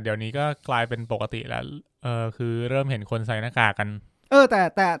เนี่ยเดี๋ยวนี้ก็กลายเป็นปกติแล้วคือเริ่มเห็นคนใส่หน้ากากกัน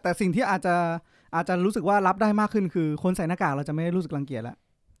แต่สิ่งที่อาจจะรู้สึกว่ารับได้มากขึ้นคือคนใส่หน้ากากเราจะไม่ได้รู้สึกรังเกียจแล้ว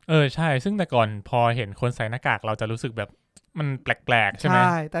ใช่ซึ่งแต่ก่อนพอเห็นคนใส่หน้ากากเราจะรู้สึกแบบมันแปลกๆใช่ไหมใ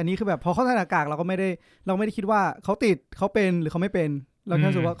ช่แต่นี้คือแบบพอเขาใส่หน้ากากเราไม่ได้คิดว่าเขาติดเขาเป็นหรือเขาไม่เป็นเราแค่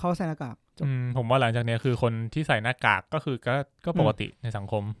รู้สึกว่าเขาใส่หน้ากากผมว่าหลังจากนี้คือคนที่ใส่หน้ากากก็คือก็ปกติในสัง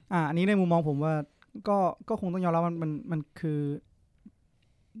คมอันนี้ในมุมมองผมว่าก็คงต้องยอมรับมันคือ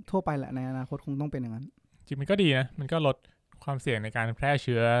ทั่วไปแหละในอนาคตคงต้องเป็นอย่างนั้นจริงมันก็ดีนะมันก็ลดความเสี่ยงในการแพร่เ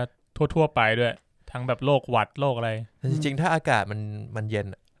ชื้อทั่วไปด้วยทั้งแบบโรคหวัดโรคอะไรจริงๆถ้าอากาศมันเย็น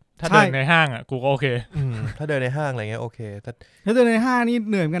ถ้าเดินในห้างกูก็โอเคถ้าเดินในห้างอะไรเงี้ยโอเคถ้าเดินในห้างนี่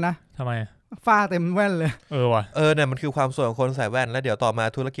เหนื่อยเหมือนกันนะทำไมฝ้าเต็มแว่นเลยว่ะเนี่ยมันคือความส่วนของคนใส่แว่นแล้วเดี๋ยวต่อมา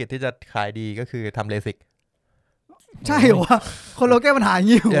ธุรกิจที่จะขายดีก็คือทำเลสิกใช่เหรอวะคนเราแก้ปัญหาอย่าง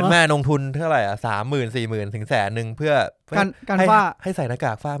นี้เดือนแม่ลงทุนเท่าไหร่30,000 40,000 ถึง100,000เพื่อการฝ้าให้ใส่หน้าก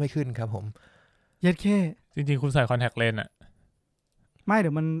ากฝ้าไม่ขึ้นครับผมเย็ดแค่จริงๆคุณใส่คอนแทคเลนส์อ่ะไม่เ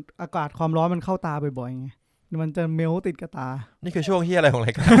ดี๋ยวมันอากาศความร้อนมันเข้าตาบ่อยๆไงมันจะเมลติดกับตานี่คือช่วงเฮียอะไรของร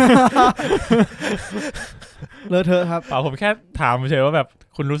ายการเลอะเทอะครับผมแค่ถามเฉยว่าแบบ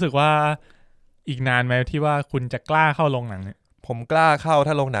คุณรู้สึกว่าอีกนานไหมที่ว่าคุณจะกล้าเข้าโรงหนังเนี่ยผมกล้าเข้า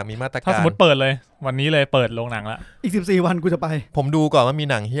ถ้าโรงหนังมีมาตรการถ้าสมมติเปิดเลยวันนี้เลยเปิดโรงหนังละอีก14 วันกูจะไปผมดูก่อนว่ามี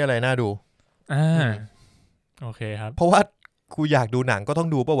หนังเฮียอะไรน่าดูโอเคครับเพราะว่ากูอยากดูหนังก็ต้อง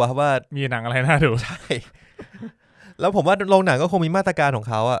ดูป่ะวะว่ามีหนังอะไรน่าดูใช่แล้วผมว่าโรงหนังก็คงมีมาตรการของ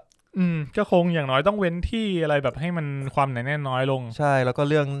เขาก็คงอย่างน้อยต้องเว้นที่อะไรแบบให้มันความหนาแน่นน้อยลงใช่แล้วก็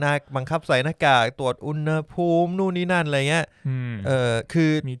เรื่องบังคับใส่หน้ากากตรวจอุณหภูมินู่นนี่นั่นอะไรเงี้ยคื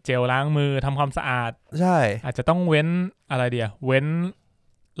อมีเจลล้างมือทำความสะอาดใช่อาจจะต้องเว้นอะไรเดียวเว้น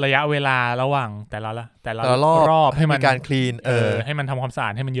ระยะเวลาระหว่างแต่ละรอบให้มันการคลีนให้มันทำความสะอา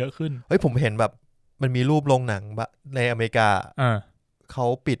ดให้มันเยอะขึ้นเฮ้ยผมเห็นแบบมันมีรูปโรงหนังในอเมริกาเขา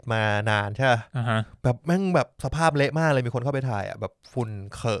ปิดมานานใช่ไหมแบบแม่งแบบสภาพเละมากเลยมีคนเข้าไปถ่ายแบบฝุ่น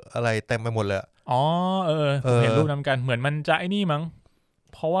เขอะอะไรเต็มไปหมดเลยเห็นรูปนั้นกันเหมือนมันจะไอ้นี่มั้ง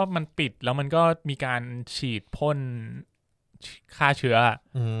เพราะว่ามันปิดแล้วมันก็มีการฉีดพ่นฆ่าเชื้อ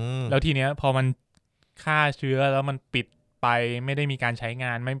แล้วทีเนี้ยพอมันฆ่าเชื้อแล้วมันปิดไปไม่ได้มีการใช้ง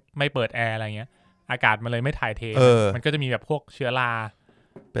านไม่เปิดแอร์อะไรเงี้ยอากาศมันเลยไม่ถ่ายเทมันก็จะมีแบบพวกเชื้อรา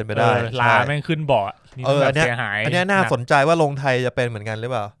เป็นไปได้ลาแม่งขึ้นเบาะนี่แบบเสียหายอันนี้น่าสนใจว่าลงไทยจะเป็นเหมือนกันหรือ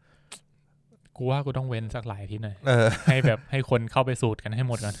เปล่ากูว่ากูต้องเว้นสักหลายทีหน่อยให้แบบให้คนเข้าไปสูตรกันให้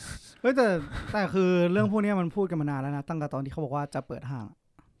หมดก่อนแต่คือเรื่องพวกนี้มันพูดกันมานานแล้วนะตั้งแต่ตอนที่เขาบอกว่าจะเปิดห้าง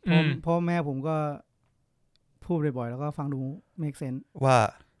พ่อแม่ผมก็พูดบ่อยๆแล้วก็ฟังดู make sense ว่า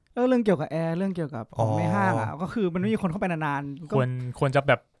เรื่องเกี่ยวกับแอร์เรื่องเกี่ยวกับของในห้างก็คือมันไม่มีคนเข้าไปนานๆควรจะ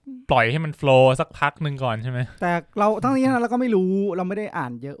แบบปล่อยให้มันโฟลว์สักพักนึงก่อนใช่ไหมแต่เราทั้งนี้นะเราก็ไม่รู้เราไม่ได้อ่า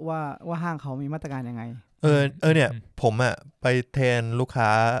นเยอะว่าห้างเขามีมาตรการยังไงเนี่ยผมไปเทรนลูกค้า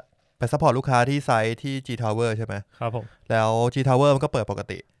ไปซัพพอร์ตลูกค้าที่ไซต์ที่ G Tower ใช่ไหมครับผมแล้ว G Tower มันก็เปิดปก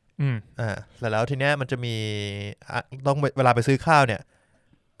ติแล้วทีเนี้ยมันจะมีต้องเวลาไปซื้อข้าวเนี่ย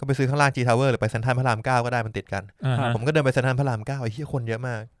ก็ไปซื้อข้างล่าง G Tower หรือไปเซ็นทรัลพระราม 9ก็ได้มันติดกันผมก็เดินไปเซ็นทรัลพระราม 9ไอ้เหี้ยคนเยอะม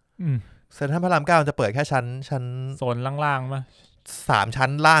ากเซ็นทรัลพระราม 9จะเปิดแค่ชั้นโซนล่างๆป่ะ3ชั้น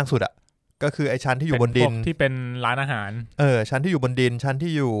ล่างสุดก็คือไอ้ชั้นที่อยู่บนดินที่เป็นร้านอาหารชั้นที่อยู่บนดินชั้น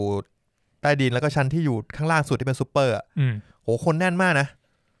ที่อยู่ใต้ดินแล้วก็ชั้นที่อยู่ข้างล่างสุดที่เป็นซุปเปอร์โหคนแน่นมากนะ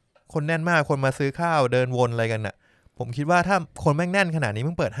คนแน่นมากคนมาซื้อข้าวเดินวนอะไรกันน่ะผมคิดว่าถ้าคนแม่งแน่นขนาดนี้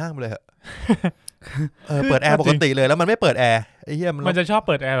มึงเปิดห้างไปเลยเหรอเปิดแอร์ปกติเลยแล้วมันไม่เปิดแอร์ไอ้เหี้ยมันจะชอบเ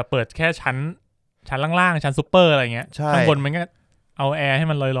ปิดแอร์แบบเปิดแค่ชั้นล่างๆชั้นซุปเปอร์อะไรเงี้ยข้างบนมันก็เอาแอร์ให้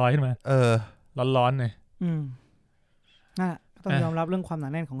มันลอยๆขึ้นมาร้อนๆเลยน่ะต้องยอมรับเรื่องความหนา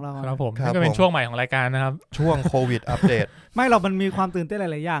แน่นของเราครับผมนี่ก็เป็นช่วงใหม่ของรายการนะครับช่วงโควิดอัปเดตไม่มันมีความตื่นเต้นห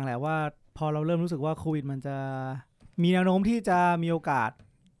ลายๆอย่างแหละว่าพอเราเริ่มรู้สึกว่าโควิดมันจะมีแนวโน้มที่จะมีโอกาส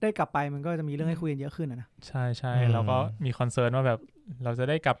ได้กลับไปมันก็จะมีเรื่องให้คุยกันเยอะขึ้นนะใช่ใช่แล้วก็มีคอนเซิร์นว่าแบบเราจะ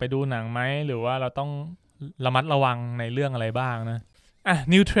ได้กลับไปดูหนังไหมหรือว่าเราต้องระมัดระวังในเรื่องอะไรบ้างนะ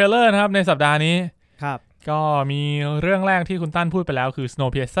นิวเทรลเลอร์นะครับในสัปดาห์นี้ครับก็มีเรื่องแรกที่คุณตั้นพูดไปแล้วคือ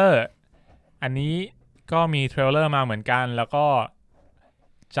Snowpiercer อันนี้ก็มีเทรลเลอร์มาเหมือนกันแล้วก็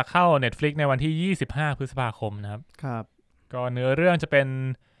จะเข้า Netflix ในวันที่25พฤษภาคมนะครับครับก็เนื้อเรื่องจะเป็น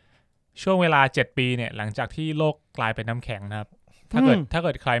ช่วงเวลา7ปีเนี่ยหลังจากที่โลกกลายเป็นน้ำแข็งนะครับถ้าเ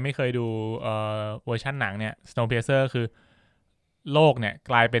กิดใครไม่เคยดูเวอร์ชันหนังเนี่ย Snowpiercer คือโลกเนี่ย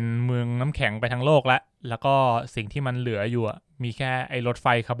กลายเป็นเมืองน้ำแข็งไปทั้งโลกแล้วก็สิ่งที่มันเหลืออยู่มีแค่ไอ้รถไฟ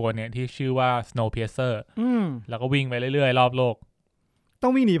ขบวนเนี่ยที่ชื่อว่า Snowpiercer แล้วก็วิ่งไปเรื่อยๆรอบโลกต้อ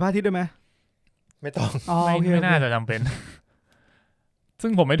งวิ่งหนีพระอาทิตย์ด้วยไหมไม่ต้องไม่น่าจะจำเป็นซึ่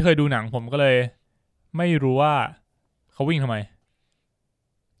งผมไม่เคยดูหนังผมก็เลยไม่รู้ว่าเขาวิ่งทำไม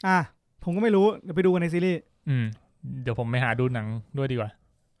ผมก็ไม่รู้เดี๋ยวไปดูกันในซีรีส์เดี๋ยวผมไปหาดูหนังด้วยดีกว่า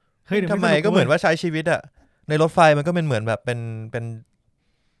ทำไมก็เหมือนว่าใช้ชีวิตอะในรถไฟมันก็เป็นเหมือนแบบเ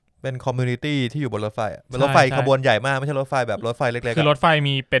ป็นคอมมูนิตี้ที่อยู่บนรถไฟเป็นรถไฟขบวนใหญ่มากไม่ใช่รถไฟแบบรถไฟเล็กๆคือรถไฟ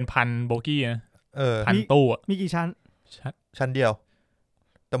มีเป็นพันโบกี้นะพันตู้มีกี่ชั้นเดียว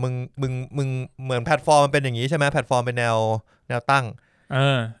แต่มึงเหมือนแพลตฟอร์มมันเป็นอย่างนี้ใช่ไหมแพลตฟอร์มเป็นแนวตั้ง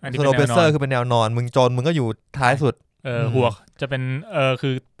อันนี้เป็นแนวนอนคือเป็นแนวนอนมึงจนมึงก็อยู่ท้ายสุดหัวจะเป็นคื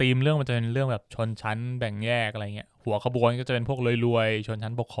อธีมเรื่องมันจะเป็นเรื่องแบบชนชั้นแบ่งแยกอะไรเงี้ยหัวขบวนก็จะเป็นพวกรวยๆชน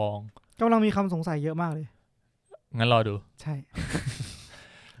ชั้นปกครองกำลังมีคำสงสัยเยอะมากเลยงั้นรอดูใช่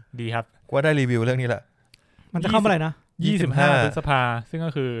ดีครับกูว่าได้รีวิวเรื่องนี้แหละมันจะเข้าเมื่อไหร่นะ25พฤษภาซึ่ง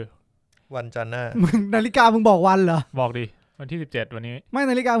ก็คือวันจันทร์หน้านาฬิกามึงบอกวันเหรอบอกดิวันที่17วันนี้ไม่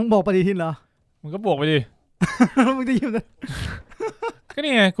นาฬิกามึงบอกปฏิทินเหรอมึงก็บวกไปดิมึงจะยิ้มก็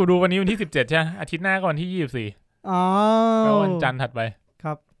นี่ไงกูดูวันนี้วันที่17ใช่อาทิตย์หน้าก็วันที่24แล้ววันจันทร์ถัดไปค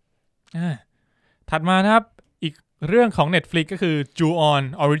รับถัดมานะครับอีกเรื่องของ Netflix ก็คือ Ju-on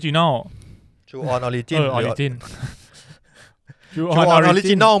Original Ju-on Origin Origin Ju-on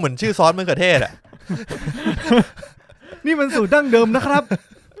Original เหมือนชื่อซอสมะเขือเทศอ่ะนี่มันสูตรดั้งเดิมนะครับ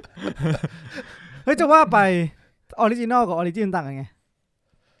เฮ้ยจะว่าไป Original กับ Origin ต่างกันไง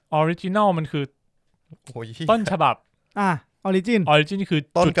Original มันคือต้นฉบับOrigin คือ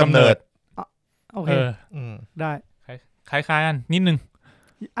ต้นกำเนิดโอเคได้คล้ายๆกันนิดนึง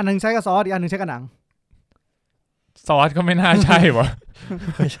อันนึงใช้กับซอสอีกอันนึงใช้กับหนังซอสก็ไม่น่าใช่วะ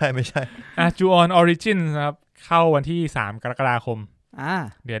ไม่ใช่Ju-on Origin นะครับเข้าวันที่3กรกฎาคม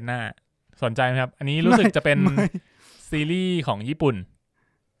เดือนหน้าสนใจไหมครับอันนี้รู้สึกจะเป็นซีรีส์ของญี่ปุ่น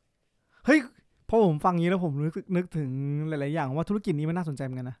เฮ้ยพอผมฟังงี้แล้วผมนึกถึงหลายๆอย่างว่าธุรกิจนี้มันน่าสนใจเห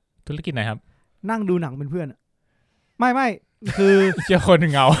มือนกันนะธุรกิจไหนครับนั่งดูหนังเป็นเพื่อนไม่คือเจ้าคน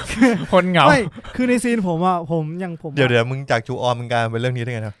เหงาไม่คือในซีนผมเดี๋ยวมึงจากจูออนมึงกลายเป็นเรื่องนี้ไ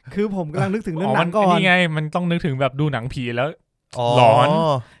ด้ไงครับคือผมกำลังนึกถึงเรื่องหนังก่อนนี่ไงมันต้องนึกถึงแบบดูหนังผีแล้วหลอน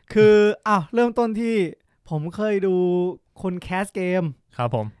คือเริ่มต้นที่ผมเคยดูคนแคสเกมครับ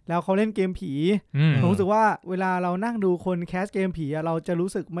ผมแล้วเขาเล่นเกมผีผมรู้สึกว่าเวลาเรานั่งดูคนแคสเกมผีเราจะรู้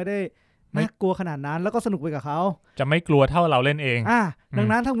สึกไม่ได้น่ากลัวขนาดนั้นแล้วก็สนุกไปกับเขาจะไม่กลัวเท่าเราเล่นเองดัง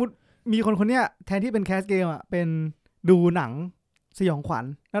นั้นถ้ามีคนเนี้ยแทนที่เป็นแคสเกมเป็นดูหนังสยองขวัญ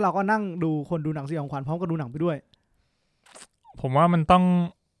แล้วเราก็นั่งดูคนดูหนังสยองขวัญพร้อมกับดูหนังไปด้วยผมว่ามันต้อง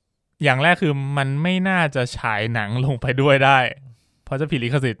อย่างแรกคือมันไม่น่าจะฉายหนังลงไปด้วยได้เพราะจะผิดลิ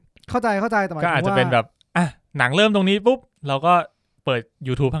ขสิทธิ์เข้าใจแต่หมายถึงว่าก็อาจจะเป็นแบบหนังเริ่มตรงนี้ปุ๊บเราก็เปิด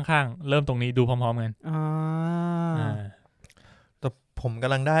YouTube ข้างๆเริ่มตรงนี้ดูพร้อมๆกันแต่ผมก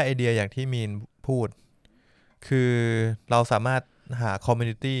ำลังได้ไอเดียอย่างที่มีนพูดคือเราสามารถหาคอมมู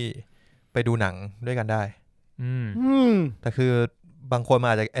นิตี้ไปดูหนังด้วยกันได้แต่คือบางคนมา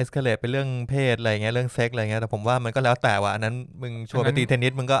อาจจะเอ็กซ์เคเลตเป็นเรื่องเพศอะไรเงี้ยเรื่องเซ็กอะไรเงี้ยแต่ผมว่ามันก็แล้วแต่ว่าอันนั้นมึงชวนไปตีเทนนิ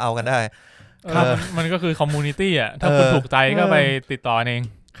สมึงก็เอากันได้มันก็คือคอมมูนิตี้ถ้าคุณถูกใจก็ไปติดต่อเอง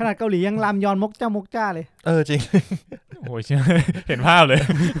ขนาดเกาหลียังรามยอนมกจ้าเลยจริงโอ้ยเห็นภาพเลย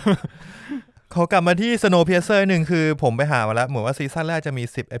เขากลับมาที่ Snowpiercer 1คือผมไปหามาแล้วเหมือนว่าซีซั่นแรกจะมี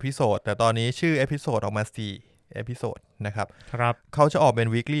10เอพิโซดแต่ตอนนี้ชื่อเอพิโซดออกมา4เอพิโซดนะครับเขาจะออกเป็น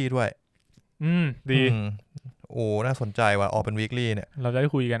weekly ด้วยดีโอ้น่าสนใจว่ะออกเป็น weekly เนี่ยเราจะได้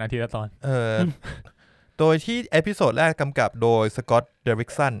คุยกันอาทิตย์ละตอนโดยที่เอพิโซดแรกกำกับโดยสกอตต์เดริ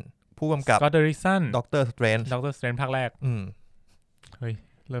กสันผู้กำกับด็อกเตอร์สเตรนจ์ภาคแรกเฮ้ย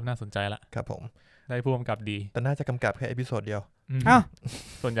เริ่มน่าสนใจละครับผมได้ผู้กำกับดีแต่น่าจะกำกับแค่เอพิโซดเดียว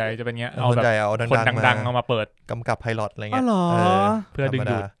ส่วนใหญ่จะเป็นเงี้ยเอาแบบคนดังๆเอามาเปิดกำกับไพลอตอะไรเงี้ยเพื่อดึง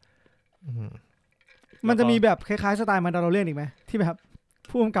ดูดมันจะมีแบบคล้ายๆสไตล์มันดาโลเรียนอีกไหมที่แบบ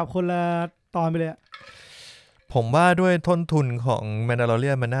ผู้กำกับคนละตอนไปเลยผมว่าด้วยต้นทุนของแมนดาโลเรี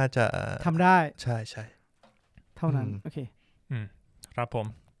ยนมันน่าจะทำได้ใช่เท่านั้นโอเคครับผม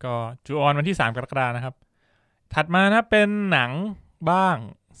ก็จูออนวันที่3กรกฎาคมนะครับถัดมานะเป็นหนังบ้าง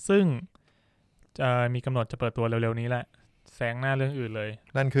ซึ่งจะมีกำหนดจะเปิดตัวเร็วๆนี้แหละแซงหน้าเรื่องอื่นเลย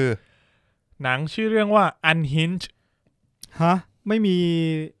นั่นคือหนังชื่อเรื่องว่า Unhinged ฮะไม่มี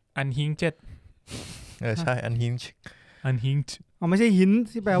Unhinged ใช่ Unhingedอ๋อไม่ใช่หิน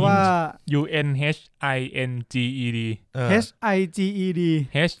ที่แปลว่า UNHINGED HIGED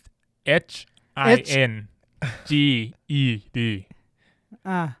HHINGED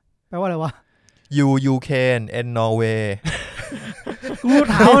แปลว่าอะไรวะ You can and Norway กู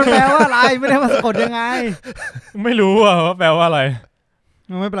ถามมันแปลว่าอะไรไม่ได้มาสะกดยังไงไม่รู้ว่าแปลว่าอะไร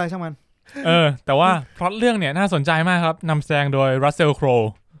ไม่เป็นไรช่างมันแต่ว่าพล็อตเรื่องเนี่ยน่าสนใจมากครับนำแสดงโดย Russell Crowe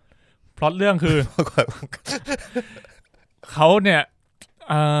พล็อตเรื่องคือ เขาเนี่ย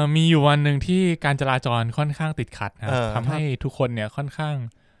มีอยู่วันหนึ่งที่การจราจรค่อนข้างติดขัดนะทำให้ทุกคนเนี่ยค่อนข้าง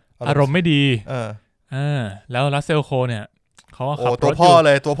อารมณ์ไม่ดีแล้ว Russell Crowe เนี่ยเขาขับรถตัวพ่อเ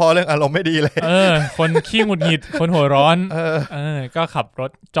ลยตัวพ่อเรื่องอารมณ์ไม่ดีเลยคนขี้หงุดหงิดคนหัวร้อนก็ขับร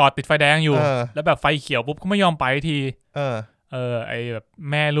ถจอดติดไฟแดงอยู่แล้วแบบไฟเขียวปุ๊บก็ไม่ยอมไปทีไอแบบ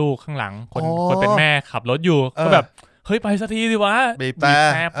แม่ลูกข้างหลังคนเป็นแม่ขับรถอยู่ก็แบบเฮ้ยไปสักทีสิวะบีบแต่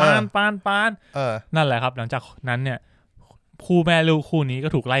ปานนั่นแหละครับหลังจากนั้นเนี่ยคู่แม่ลูกคู่นี้ก็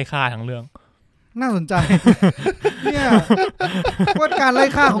ถูกไล่ฆ่าทั้งเรื่องน่าสนใจเนี่ยว่าการไล่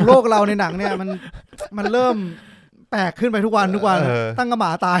ฆ่าของโลกเราในหนังเนี่ยมันเริ่มแปลกขึ้นไปทุกวันตั้งกระหม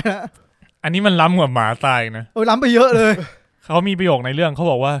าตายแล้วอันนี้มันล้ำกว่าหมาตายนะล้ำไปเยอะเลยเขามีประโยคในเรื่องเขา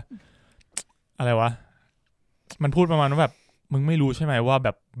บอกว่าอะไรวะมันพูดประมาณว่าแบบมึงไม่รู้ใช่ไหมว่าแบ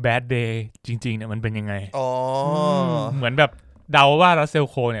บ bad day จริงๆเนี่ยมันเป็นยังไงเหมือนแบบเดาว่ารัสเซล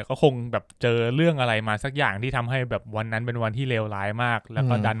โคเนี่ยก็คงแบบเจอเรื่องอะไรมาสักอย่างที่ทำให้แบบวันนั้นเป็นวันที่เลวร้ายมากแล้ว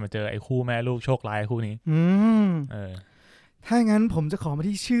ก็ดันมาเจอไอ้คู่แม่ลูกโชคร้ายคู่นี้ถ้างั้นผมจะขอมา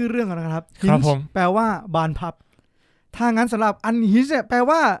ที่ชื่อเรื่องกันนะครับ Hinge แปลว่าบานพับถ้างั้นสำหรับ Unhinged เนี่ยแปล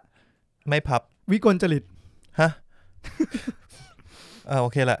ว่าไม่พับวิกลจริตฮะโอ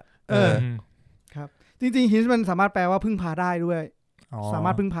เคแหละครับจริงๆ Hinge มันสามารถแปลว่าพึ่งพาได้ด้วยสามา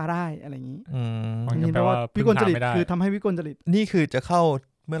รถพึ่งพาได้อะไรอย่างนี้อันนี้แปลว่าวิกลจริตคือทำให้วิกลจริตนี่คือจะเข้า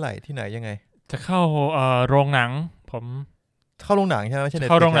เมื่อไหร่ที่ไหนยังไงจะเข้าโรงหนังผมเข้าโรงหนังใช่ไหมไม่ใช่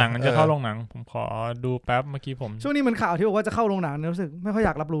เข้าโรงหนังจะเข้าโรงหนังผมขอดูแป๊บเมื่อกี้ผมช่วงนี้มันข่าวที่บอกว่าจะเข้าโรงหนังรู้สึกไม่ค่อยอย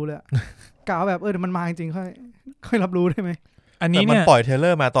ากรับรู้เลยกล่าวแบบเดี๋ยวมันมาจริงๆค่อยรับรู้ได้ไหมอันนี้เนี่ยมันปล่อยเทรลเลอ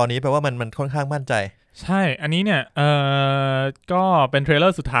ร์มาตอนนี้แปลว่ามันค่อนข้างมั่นใจใช่อันนี้เนี่ยก็เป็นเทรลเลอ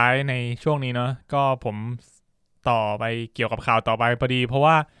ร์สุดท้ายในช่วงนี้เนาะก็ผมต่อไปเกี่ยวกับข่าวต่อไปพอดีเพราะ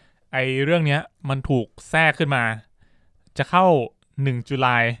ว่าไอ้เรื่องเนี้ยมันถูกแทรกขึ้นมาจะเข้า1ตุล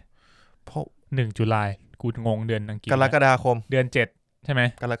าเพราะ1ตุลากูงงเดือนอังกฤษกรกฎาคมเดือน7ใช่ไหม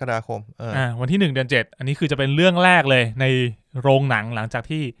กรกฎาคมวันที่1เดือน7อันนี้คือจะเป็นเรื่องแรกเลยในโรงหนังหลังจาก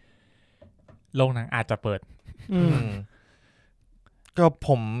ที่โรงหนังอาจจะเปิดก็ผ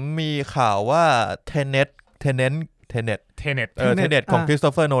มมีข่าวว่าเทเน็ตของคริสโต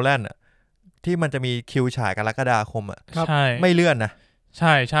เฟอร์โนแลนอ่ะที่มันจะมีคิวฉายกรกฎาคมอ่ะไม่เลื่อนนะใ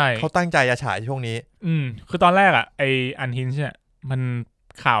ช่เขาตั้งใจจะฉายช่วงนี้คือตอนแรกอ่ะไออันฮินช์เนี่ยมัน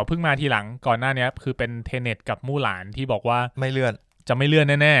ข่าวเพิ่งมาทีหลังก่อนหน้านี้คือเป็นเทเน็ตกับมู่หลานที่บอกว่าไม่เลื่อนจะไม่เลื่อ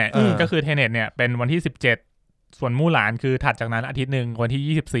นแน่ๆก็คือเทเน็ตเนี่ยเป็นวันที่17ส่วนมู่หลานคือถัดจากนั้นอาทิตย์นึงวัน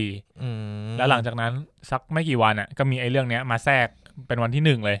ที่24แล้วหลังจากนั้นสักไม่กี่วันอ่ะก็มีไอเรื่องเนี้ยมาแทรกเป็นวันที่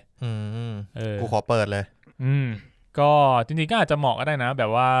1เลยกูขอเปิดเลยก็จริงๆก็อาจจะเหมาะก็ได้นะแบ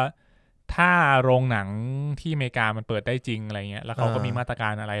บว่าถ้าโรงหนังที่อเมริกามันเปิดได้จริงอะไรเงี้ยแล้วเขาก็มีมาตรกา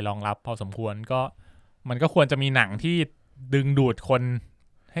รอะไรรองรับพอสมควรก็มันก็ควรจะมีหนังที่ดึงดูดคน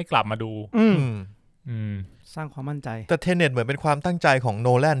ให้กลับมาดูสร้างความมั่นใจแต่เทเน็ตเหมือนเป็นความตั้งใจของโน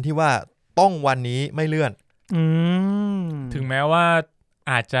แลนที่ว่าต้องวันนี้ไม่เลื่อนถึงแม้ว่า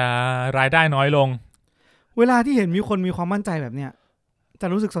อาจจะรายได้น้อยลงเวลาที่เห็นมีคนมีความมั่นใจแบบเนี้ยจะ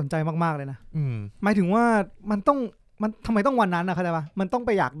รู้สึกสนใจมากๆเลยนะหมายถึงว่ามันทำไมต้องวันนั้นนะเข้าใจป่ะมันต้องไป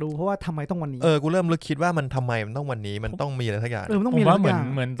อยากดูเพราะว่าทำไมต้องวันนี้กูเริ่มลึกคิดว่ามันทำไมมันต้องวันนี้มันต้องมีอะไรสักอย่างมันต้องมีอะไรสักอย่าง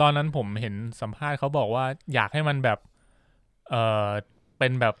เหมือนตอนนั้นผมเห็นสัมภาษณ์เขาบอกว่าอยากให้มันแบบเป็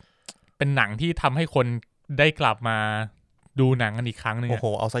นแบบเป็นหนังที่ทำให้คนได้กลับมาดูหนังกันอีกครั้งนึงโอ้โห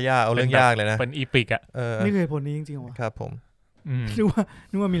เอาซะยากเอาเรื่องยากเลยนะเป็นอีพิกอ่ะนี่คือเหตุผลนี้จริงๆเหรอครับผมนึก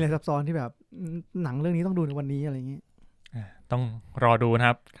ว่ามีอะไรซับซ้อนที่แบบหนังเรื่องนี้ต้องดูในวันนี้อะไรอย่างงี้ต้องรอดูนะค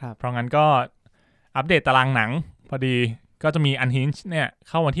รับเพราะงั้นก็อัปเดตตารางหนังพอดีก็จะมี Unhinged เนี่ย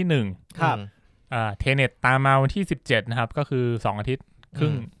เข้าวันที่1ครับเทเน็ตตามมาวันที่17นะครับก็คือ2อาทิตย์ครึ่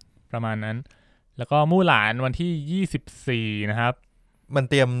งประมาณนั้นแล้วก็มู่หลานวันที่24นะครับมัน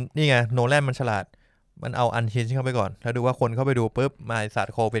เตรียมนี่ไงโนแลนมันฉลาดมันเอา Unhinged เข้าไปก่อนแล้วดูว่าคนเข้าไปดูปุ๊บมาศาสต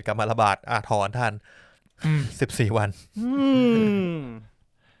ร์โควิดกลับมาระบาดถอนทัน14วัน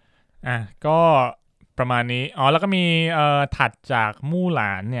ก็ประมาณนี้แล้วก็มีถัดจากมู่หล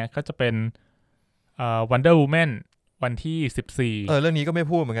านเนี่ยก็จะเป็นWonder Woman วันที่14เรื่องนี้ก็ไม่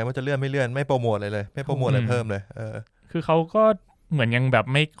พูดเหมือนกันว่าจะเลื่อนไม่เลื่อนไม่โปรโมทเลยไม่โปรโมทอะไรเพิ่มเลยคือเขาก็เหมือนยังแบบ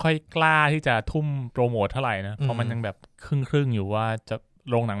ไม่ค่อยกล้าที่จะทุ่มโปรโมทเท่าไหร่นะเพราะมันยังแบบครึ่งอยู่ว่าจะ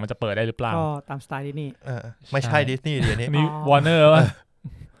โรงหนังมันจะเปิดได้หรือเปล่าก็ตามสไตล์ดิสนีย์ไม่ใช่ดิสนีย์เดี๋ยวนี้นี่วอร์เนอร์ว่ะ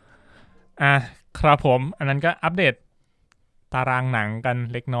ครับผมอันนั้นก็อัปเดตตารางหนังกัน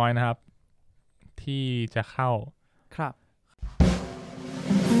เล็กน้อยนะครับที่จะเข้าครับ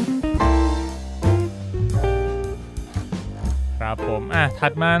ครับผมถั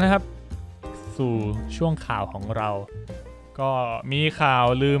ดมานะครับสู่ช่วงข่าวของเราก็มีข่าว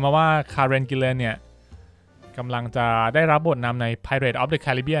ลือมาว่าคาร์เรน กิลเลนเนี่ยกำลังจะได้รับบทนำใน Pirates of the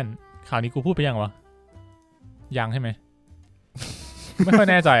Caribbean ข่าวนี้กูพูดไปยังวะยังใช่ไหม ไม่ค่อย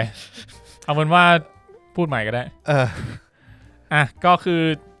แน่ใจเอาเป็นว่าพูดใหม่ก็ได้ก็คือ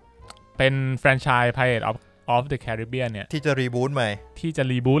เป็นแฟรนไชส์ Pirates of the Caribbean เนี่ยที่จะรีบูตใหม่ที่จะ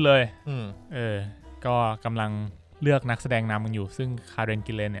รีบูตเลยก็กำลังเลือกนักแสดงนำกันอยู่ซึ่งคาร์เรน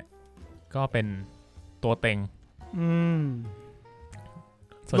กิลเลนเนี่ยก็เป็นตัวเต็ง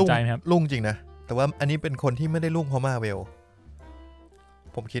สนใจไหมครับลุ่งจริงนะแต่ว่าอันนี้เป็นคนที่ไม่ได้ลุ่งเพราะมาเวล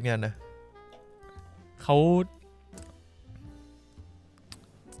ผมคิดงั้นนะ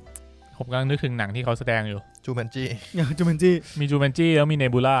ผมกำลังนึกถึงหนังที่เขาแสดงอยู่จูแมนจี้มีจูแมนจี้แล้วมีเน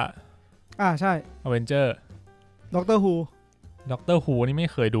บูล่าใช่อเวนเจอร์ด็อกเตอร์ฮูนี่ไม่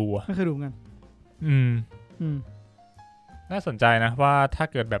เคยดูไม่เคยดูกันน่าสนใจนะว่าถ้า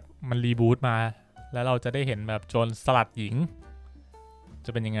เกิดแบบมันรีบูตมาแล้วเราจะได้เห็นแบบโจรสลัดหญิงจ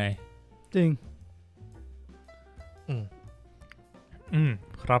ะเป็นยังไงจริง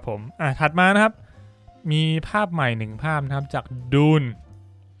ครับผมถัดมานะครับมีภาพใหม่1ภาพนะครับจากดูน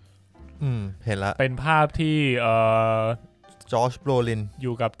เห็นละเป็นภาพที่จอร์จโบรลินอ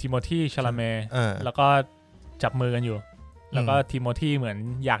ยู่กับทิโมธีชาลาเมแล้วก็จับมือกันอยู่แล้วก็ทิโมธีเหมือน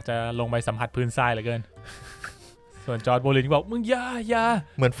อยากจะลงไปสัมผัสพื้นทรายเหลือเกินส่วนจอร์จโบรลินบอกมึงอย่า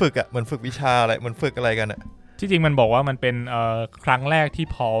เหมือนฝึกวิชาอะไรเหมือนฝึกอะไรกันอะที่จริงมันบอกว่ามันเป็นครั้งแรกที่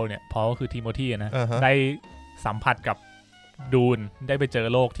พอลก็คือทิโมธีนะได้สัมผัสกับดูนได้ไปเจอ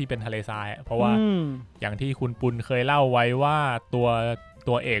โลกที่เป็นทะเลทรายเพราะว่าอย่างที่คุณปุณเคยเล่าไว้ว่า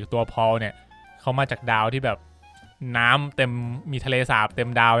ตัวเอกตัวพอลเนี่ยเขามาจากดาวที่แบบน้ำเต็มมีทะเลสาบเต็ม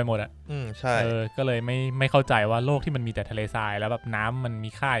ดาวไปหมดอ่ะใช่ก็เลยไม่เข้าใจว่าโลกที่มันมีแต่ทะเลทรายแล้วแบบน้ำมันมี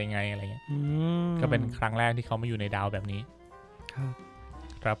ค่ายังไงอะไรเงี้ยก็เป็นครั้งแรกที่เขามาอยู่ในดาวแบบนี้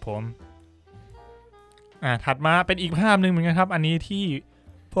ครับผมถัดมาเป็นอีกภาพนึงเหมือนกันครับอันนี้ที่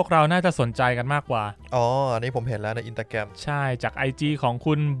พวกเราน่าจะสนใจกันมากกว่าอันนี้ผมเห็นแล้วใน Instagram ใช่จาก IG ของ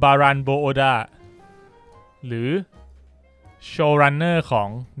คุณบารันโบโอดาหรือโชว์รันเนอร์ของ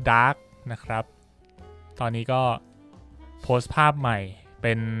Dark นะครับตอนนี้ก็โพสต์ภาพใหม่เ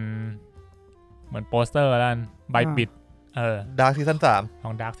ป็นเหมือนโปสเตอร์แล้วใบปิดDark ซีซั่น3ข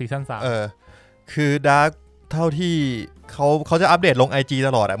อง Dark ซีซั่น3คือ Dark เท่าที่เขาจะอัปเดตลง IG ต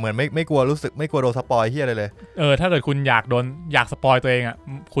ลอดอ่ะเหมือนไม่กลัวไม่กลัวโดนสปอยเหี้ยอะไรเลยถ้าเกิดคุณอยากสปอยตัวเองอ่ะ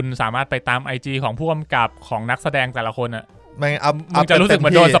คุณสามารถไปตาม IG ของผู้กำกับของนักแสดงแต่ละคนอ่ะมึงจะรู้สึกเหมื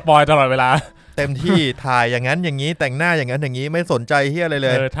อนโดนสปอยตลอดเวลาเต็มที่ถ่ายอย่างนั้นอย่างนี้แต่งหน้าอย่างนั้นอย่างนี้ไม่สนใจเหี้ยอะไรเล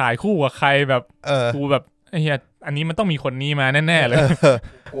ยถ่ายคู่กับใครแบบกูแบบไอ้เหี้ยอันนี้มันต้องมีคนนี้มาแน่ๆเลย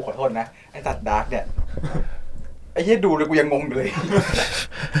กูขอโทษนะไอ้ตัดดาร์กเนี่ยไอ้เหี้ยดูเลยกูยังงงอยู่เลย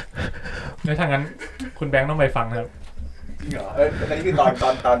ในทางนั้นคุณแบงค์ต้องไปฟังนะครับจริงเหรออันนี้คือตอ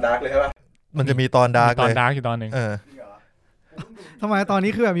นดาร์กเลยใช่ป่ะมันจะมีตอนดาร์กเลยตอนดาร์กอยู่ตอนนึงทำไมตอน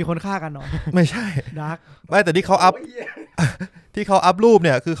นี้คือแบบมีคนฆ่ากันเนาะไม่ใช่ดาร์กไม่แต่ที่เขาอัพรูปเ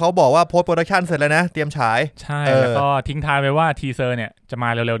นี่ยคือเขาบอกว่าโพสต์โปรดักชันเสร็จแล้วนะเตรียมฉายใช่แล้วก็ทิ้งท้ายไว้ว่าทีเซอร์เนี่ยจะมา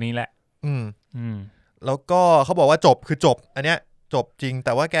เร็วๆนี้แหละแล้วก็เขาบอกว่าจบคือจบอันเนี้ยจบจริงแ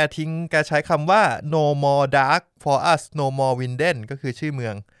ต่ว่าแกใช้คำว่า no more dark for us no more Winden ก็คือชื่อเมื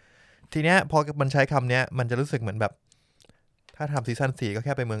องทีเนี้ยพอมันใช้คำเนี้ยมันจะรู้สึกเหมือนแบบถ้าทำซีซั่น4ก็แ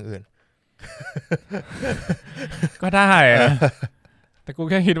ค่ไปเมืองอื่นก็ได้แต่กู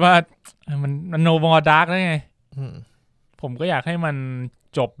แค่คิดว่ามัน no more dark ได้ไงผมก็อยากให้มัน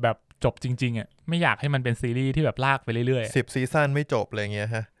จบแบบจบจริงๆอ่ะไม่อยากให้มันเป็นซีรีส์ที่แบบลากไปเรื่อยๆ10ซีซั่นไม่จบอะไรเงี้ย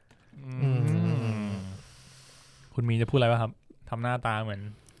ฮะคุณมีจะพูดอะไรป่ะครับทำหน้าตาเหมือน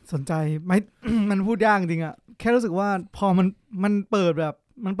สนใจไหม มันพูดยากจริงอ่ะแค่รู้สึกว่าพอมันเปิดแบบ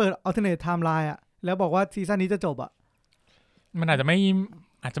มันเปิด alternate timeline อ่ะแล้วบอกว่าซีซั่นนี้จะจบอ่ะมันอาจจะไ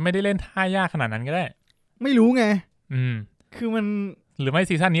ม่ได้เล่นท่ายากขนาดนั้นก็ได้ไม่รู้ไงคือมันหรือไม่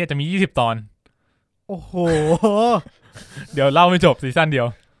ซีซั่นนี้อาจจะมี20ตอนโอ้โห เดี๋ยวเล่าไม่จบซีซั่นเดียว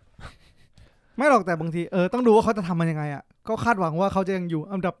ไม่หรอกแต่บางทีต้องดูว่าเขาจะทำมันยังไงอ่ะก็คาดหวังว่าเขาจะยังอยู่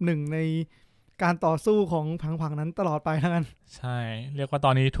อันดับ1ในการต่อสู้ของผังนั้นตลอดไปทั้งนั้นใช่เรียกว่าต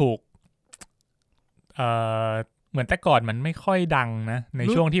อนนี้ถูกเหมือนแต่ก่อนมันไม่ค่อยดังนะใน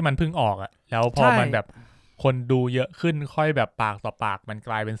ช่วงที่มันเพิ่งออกอ่ะแล้วพอมันแบบ คนดูเยอะขึ้นค่อยแบบปากต่อปากมันก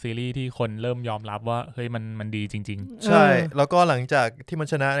ลายเป็นซีรีส์ที่คนเริ่มยอมรับว่าเฮ้ยมันดีจริงๆใช่แล้วก็หลังจากที่มัน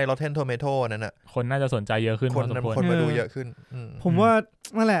ชนะใน Rotten Tomato นั่นน่ะคนน่าจะสนใจเยอะขึ้นคนมาดูเยอะขึ้นผมว่า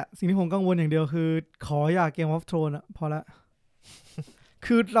นั่นแหละสิ่งที่ผมกังวลอย่างเดียวคือขออยาก Game of Thrones พอละ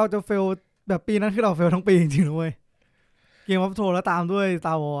คือเราจะเฟลแบบปีนั้นคือเราเฟลทั้งปีจริงๆนะเว้ย Game of Thrones แล้วตามด้วย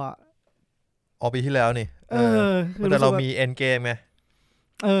Star Wars ปีที่แล้วนี่แต่เรามี End Game ไง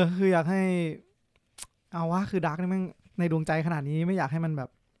คืออยากให้เอาวะคือ Dark นี่แม่งในดวงใจขนาดนี้ไม่อยากให้มันแบบ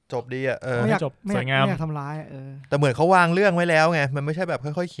จบดีไม่อยากจบสวยงามไม่อยากทำร้ายแต่เหมือนเขาวางเรื่องไว้แล้วไงมันไม่ใช่แบบ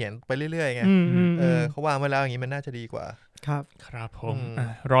ค่อยๆเขียนไปเรื่อยๆไงเขาวางไว้แล้วอย่างนี้มันน่าจะดีกว่าครับผม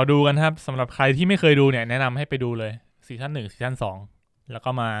รอดูกันครับสำหรับใครที่ไม่เคยดูเนี่ยแนะนำให้ไปดูเลยซีซั่น1ซีซั่น2แล้วก็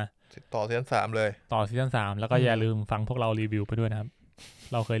มาต่อซีซั่น3เลยต่อซีซั่น3แล้วก็อย่าลืมฟังพวกเรารีวิวไปด้วยนะครับ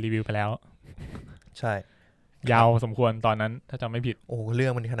เราเคยรีวิวไปแล้วใช่ยาวสมควรตอนนั้นถ้าจำไม่ผิดโอ้เรื่อ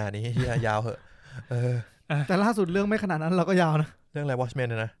งมันขนาดนี้ยาวเหอะแต่ล่าสุดเรื่องไม่ขนาดนั้นเราก็ยาวนะเรื่องอะไร Watchmen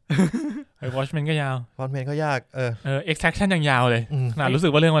นะWatchmen ก็ยาว Watchmen ก็ยากExtraction ยังยาวเลยขนาดรู้สึ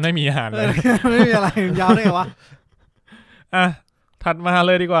กว่าเรื่องมันไม่มีอาหารเลยไม่มีอะไรยาวได้ไงวะถัดมาเ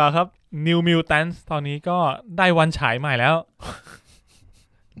ลยดีกว่าครับ New Mutants ตอนนี้ก็ได้วันฉายใหม่แล้ว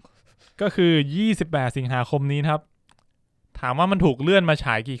ก็คือ28สิงหาคมนี้ครับถามว่ามันถูกเลื่อนมาฉ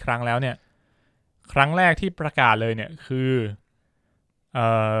ายกี่ครั้งแล้วเนี่ยครั้งแรกที่ประกาศเลยเนี่ยคือ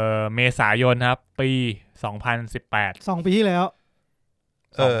เมษายนครับปี2018 2 ปีที่แล้ว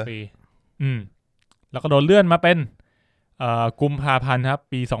2 ปีแล้วก็โดนเลื่อนมาเป็นกุมภาพันธ์ครับ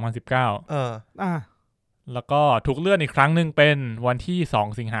ปี2019แล้วก็ถูกเลื่อนอีกครั้งนึงเป็นวันที่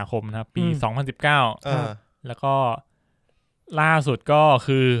2สิงหาคมนะครับปี2019แล้วก็ล่าสุดก็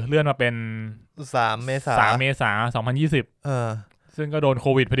คือเลื่อนมาเป็น3 เมษายน2020ซึ่งก็โดนโค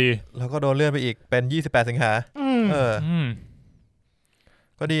วิดพอดีแล้วก็โดนเลื่อนไปอีกเป็น28สิงหา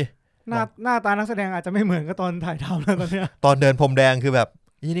ก็ดีหน้าตานักแสดงอาจจะไม่เหมือนกับตอนถ่ายทำแล้วตอนเนี้ยตอนเดินพรมแดงคือแบบ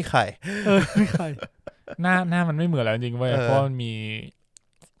นี่ไข่ไม่ไข่หน้ามันไม่เหมือนแล้วจริงๆเว้ยเพราะมันมี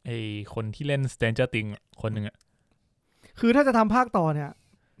ไอ้คนที่เล่น Stranger Things คนหนึ่งคือถ้าจะทำภาคต่อเนี่ย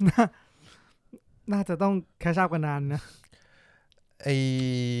น่าจะต้องแคชอัพกันนานนะไอ้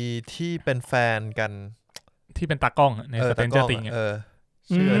ที่เป็นแฟนกันที่เป็นตากล้องใน Stranger Things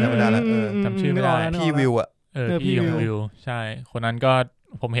ชื่ออะไรไม่ได้แล้วจำชื่อไม่ได้พี่วิวพี่วิวใช่คนนั้นก็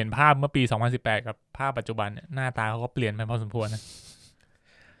ผมเห็นภาพเมื่อปี2018กับภาพปัจจุบันหน้าตาเขาก็เปลี่ยนไปพอสมควรนะ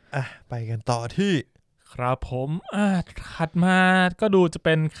ไปกันต่อที่ครับผมถัดมาก็ดูจะเ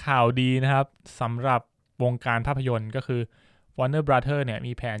ป็นข่าวดีนะครับสำหรับวงการภาพยนตร์ก็คือ Warner Brother เนี่ย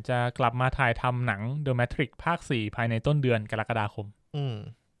มีแผนจะกลับมาถ่ายทำหนัง The Matrix ภาค4ภายในต้นเดือนกรกฎาคม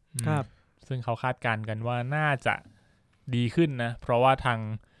ครับซึ่งเขาคาดการณ์กันว่าน่าจะดีขึ้นนะเพราะว่าทาง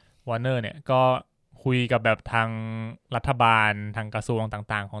Warner เนี่ยก็คุยกับแบบทางรัฐบาลทางกระทรวง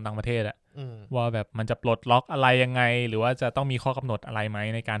ต่างๆของต่างประเทศว่าแบบมันจะปลดล็อกอะไรยังไงหรือว่าจะต้องมีข้อกำหนดอะไรไหม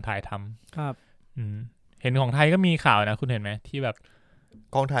ในการถ่ายทำครับเห็นของไทยก็มีข่าวนะคุณเห็นไหมที่แบบ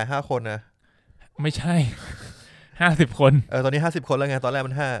กองถ่าย5 คนนะไม่ใช่50 คนตอนนี้50 คนแล้วไงตอนแรก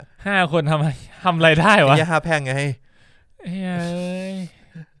มัน5 คนทำอะไรได้วะ5 แพร่งไง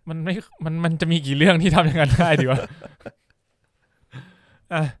มันจะมีกี่เรื่องที่ทำอย่างนั้นได้ดีวะ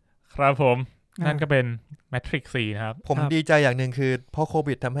ครับผมนั่นก็เป็น Matrix 4นะครับผมดีใจอย่างหนึ่งคือเพราะโค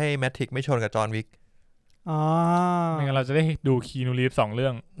วิดทำให้ Matrix ไม่ชนกับจอห์นวิกไม่งั้นเราจะได้ดูคีนูรีฟ2 เรื่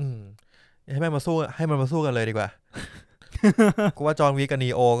องให้มันมาสู้กันเลยดีกว่ากูว่าจอห์นวิกกับนี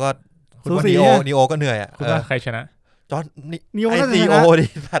โอก็คุณว่านีโอก็เหนื่อยคุณว่าใครชนะจอห์นนีโอน่าจะชนะ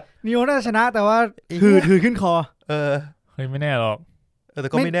นีโอน่าจะชนะแต่ว่าถือขึ้นคอเฮ้ยไม่แน่หรอกแต่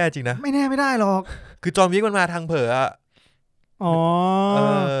ก็ไม่แน่จริงนะไม่แน่ไม่ได้หรอกคือจอห์นวิกมันมาทางเผลอ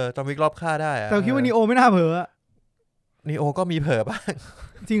จอห์นวิกรอบฆ่าได้แต่คิดว่านีโอไม่น่าเผลอนีโอก็มีเผลอบ้าง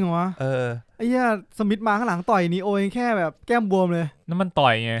จริงเหรอวะไอ้เหี้ยสมิธมาข้างหลังต่อยนีโอแค่แบบแก้มบวมเลยนั่นมันต่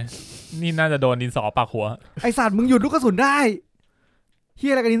อยไงนี่น่าจะโดนดินสอปากหัวไอสัตว์มึงหยุดลูกกระสุนได้เหี้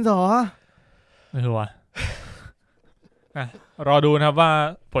ยอะไรกับดินสอไม่รู้ว่ะรอดูนะครับว่า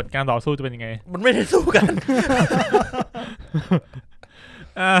ผลการต่อสู้จะเป็นยังไงมันไม่ได้สู้กัน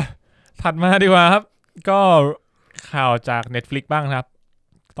ถัดมาดีกว่าครับก็ข่าวจาก Netflix บ้างครับ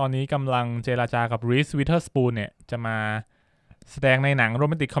ตอนนี้กำลังเจรจากับ Reese Witherspoon เนี่ยจะมาแสดงในหนังโรแ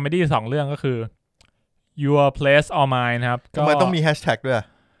มนติกคอมเมดี้2 เรื่องก็คือ Your Place or Mine นะครับทำไมต้องมีแฮชแท็กด้วย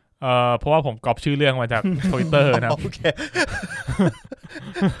เพราะว่าผมก๊อปชื่อเรื่องมาจาก Twitter นะครับโอเค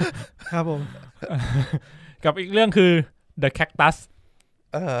ครับผม กับอีกเรื่องคือ The Cactus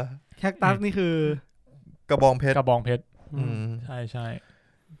Cactus นี่คือกระบองเพชรใช่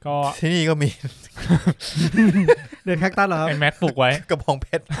ก็ที่นี่ก็มีเดินแคคตัสเหรอครับไอ้แม็กปลูกไว้กระบองเพ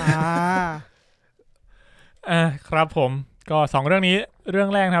ชรครับผม ก็2เรื่องนี้เรื่อง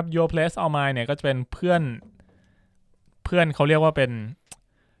แรกครับ Your Place or Mine เนี่ยก็จะเป็นเพื่อนเขาเรียกว่าเป็น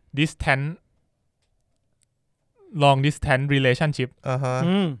distant long distance relationship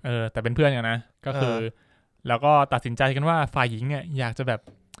แต่เป็นเพื่อนกันนะก็คือแล้วก็ตัดสินใจกันว่าฝ่ายหญิงเนี่ยอยากจะแบบ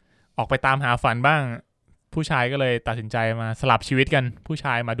ออกไปตามหาฝันบ้างผู้ชายก็เลยตัดสินใจมาสลับชีวิตกันผู้ช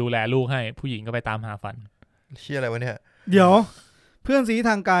ายมาดูแลลูกให้ผู้หญิงก็ไปตามหาฝันเชี่ยอะไรวะเนี่ยเดี๋ยวเพื่อนสีท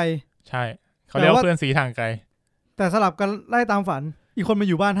างไกลใช่เขาเรียกว่าเพื่อนสีทางไกลแต่สลับกันไล่ตามฝันอีกคนมา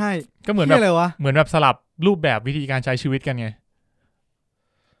อยู่บ้านให้ก็เหมือนแบบเหมือนแบบสลับรูปแบบวิธีการใช้ชีวิตกันไง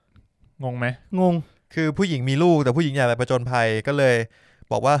งงไหมงงคือผู้หญิงมีลูกแต่ผู้หญิงอยากไปผจญภัยก็เลย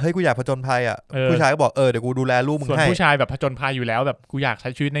บอกว่าเฮ้ยกูอยากผจญภัยอ่ะผู้ชายก็บอกเดี๋ยวกูดูแลลูกมึงให้ส่วนผู้ชายแบบผจญภัยอยู่แล้วแบบกูอยากใช้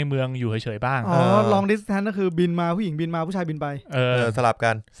ชีวิตในเมืองอยู่เฉยๆบ้างlong distance ก็คือบินมาผู้หญิงบินมาผู้ชายบินไปสลับ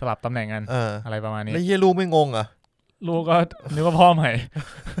กันสลับตำแหน่งกันอะไรประมาณนี้แล้วเหี้ยลูกไม่งงอ่ะลูกก็นึกว่าพ่อใหม่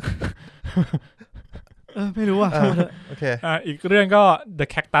ไม่รู้อ่ะโอเคอีกเรื่องก็ The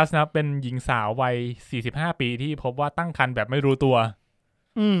Cactus นะเป็นหญิงสาววัย45ปีที่พบว่าตั้งครรภ์แบบไม่รู้ตัว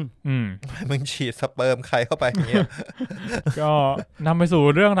มึงฉีดสเปิร์มใครเข้าไปอย่างเงี้ย ก็นำไปสู่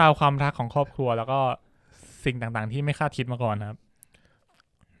เรื่องราวความรักของครอบครัวแล้วก็สิ่งต่างๆที่ไม่คาดคิดมาก่อนครับ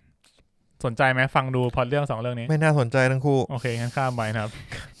สนใจไหมฟังดูพอเรื่อง2เรื่องนี้ไม่น่าสนใจทั้งคู่โอเคงั้นข้ามไปครับ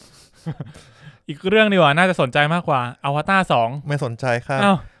อีกเรื่องดีกว่าน่าจะสนใจมากกว่าอวตาร2ไม่สนใจครับ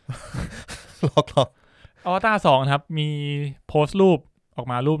หลอกอวตาร2ครับมีโพสต์รูปออก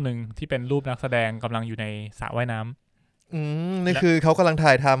มารูปหนึ่งที่เป็นรูปนักแสดงกำลังอยู่ในสระว่ายน้ำนี่คือเขากำลังถ่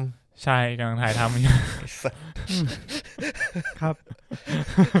ายทำใช่กำลังถ่ายทำครับ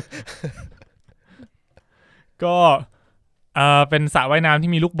ก็เป็นสระว่ายน้ำ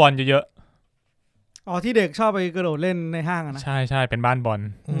ที่มีลูกบอลเยอะๆที่เด็กชอบไปกระโดดเล่นในห้างนะใช่ใช่เป็นบ้านบอล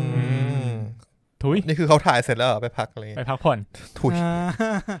ถุยนี่คือเขาถ่ายเสร็จแล้วไปพักอะไรไปพักผ่อนถุย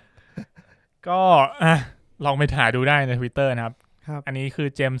ก็ลองไปหาดูได้ใน Twitter นะครับอันนี้คือ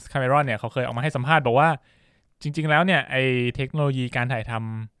เจมส์คาเมรอนเนี่ยเขาเคยออกมาให้สัมภาษณ์บอกว่าจริงๆแล้วเนี่ยไอเทคโนโลยีการถ่ายท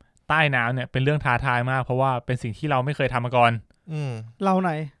ำใต้น้ำเนี่ยเป็นเรื่องท้าทายมากเพราะว่าเป็นสิ่งที่เราไม่เคยทำมาก่อนเราไห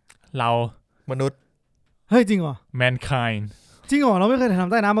นเรามนุษย์เฮ้ยจริงเหรอ mankind จริงเหรอเราไม่เคยถ่ายท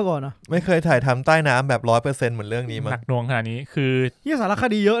ำใต้น้ำมาก่อนเหรอไม่เคยถ่ายทำใต้น้ำแบบ 100% เหมือนเรื่องนี้มั้งหนักหน่วงขนาดนี้คือยี่สารค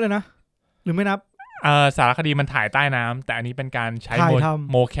ดีเยอะเลยนะหรือไม่นับสารคดีมันถ่ายใต้น้ำแต่อันนี้เป็นการใช้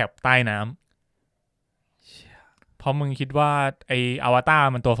โมแคปใต้น้ำเพราะมึงคิดว่าไออวตาร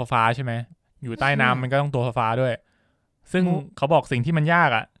มันตัวฟ้าใช่ไหมอยู่ใต้น้ำมันก็ต้องตัวฟ้าด้วยซึ่งเขาบอกสิ่งที่มันยาก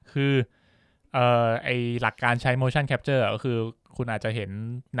อ่ะคือไอหลักการใช้ motion capture ก็คือคุณอาจจะเห็น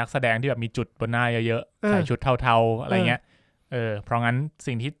นักแสดงที่แบบมีจุดบนหน้าเยอะๆใส่ชุดเทาๆอะไรเงี้ยเพราะงั้น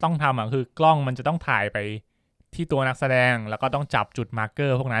สิ่งที่ต้องทำอ่ะคือกล้องมันจะต้องถ่ายไปที่ตัวนักแสดงแล้วก็ต้องจับจุดมาร์กเกอ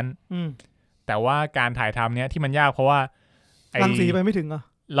ร์พวกนั้นแต่ว่าการถ่ายทำเนี้ยที่มันยากเพราะว่ารังสีไปไม่ถึงอ่ะ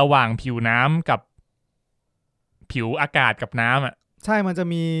ระหว่างผิวน้ำกับผิวอากาศกับน้ำอ่ะใช่มันจะ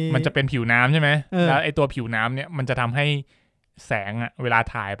เป็นผิวน้ำใช่ไหมแล้วไอตัวผิวน้ำเนี่ยมันจะทำให้แสงอ่ะเวลา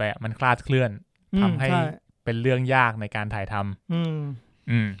ถ่ายไปอ่ะมันคลาดเคลื่อนทำให้เป็นเรื่องยากในการถ่ายท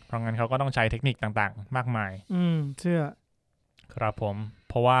ำเพราะงั้นเขาก็ต้องใช้เทคนิคต่างๆมากมายเชื่อครับผม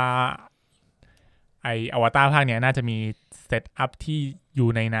เพราะว่าไออวตารภาคเนี้ยน่าจะมีเซตอัพที่อยู่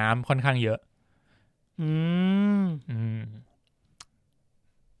ในน้ำค่อนข้างเยอะ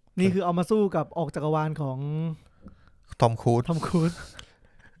นี่คือเอามาสู้กับออกจักรวาลของทอมครูซ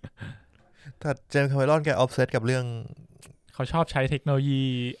ถ้าเจมส์คาเมรอนแกออฟเซตกับเรื่องเขาชอบใช้เทคโนโลยี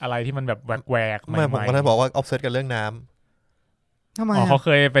อะไรที่มันแบบแหวกๆไม่ผมก็ได้บอกว่าออฟเซตกับเรื่องน้ำทำไมเขาเค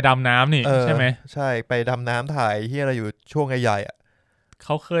ยไปดำน้ำนี่ใช่ไหมใช่ไปดำน้ำถ่ายที่อะไรอยู่ช่วงใหญ่ๆอ่ะเข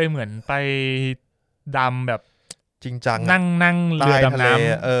าเคยเหมือนไปดำแบบจริงจังนั่งเรือดำน้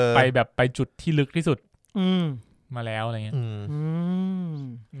ำไปแบบไปจุดที่ลึกที่สุดมาแล้วอะไรเงี้ย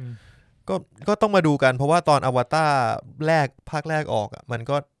ก็ต้องมาดูกันเพราะว่าตอนอวตารภาคแรกออกอ่ะมัน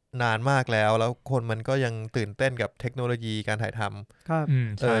ก็นานมากแล้วคนมันก็ยังตื่นเต้นกับเทคโนโลยีการถ่ายทำครับ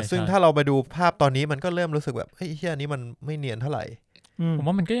ซึ่งถ้าเราไปดูภาพตอนนี้มันก็เริ่มรู้สึกแบบเฮ้ยอันนี้มันไม่เนียนเท่าไหร่ผม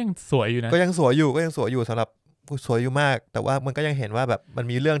ว่ามันก็ยังสวยอยู่นะก็ยังสวยอยู่สำหรับสวยอยู่มากแต่ว่ามันก็ยังเห็นว่าแบบมัน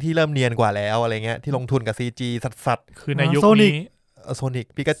มีเรื่องที่เริ่มเนียนกว่าแล้วอะไรเงี้ยที่ลงทุนกับ CG สัตว์คือในยุคนี้โซนิก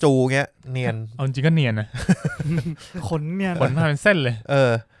ปิกาจูเงี้ยเนียนเอาจริงก็เนียนนะขนเนียนขนมาเป็นเส้นเลย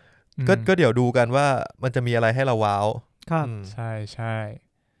ก็เดี๋ยวดูกันว่ามันจะมีอะไรให้เราว้าวครับใช่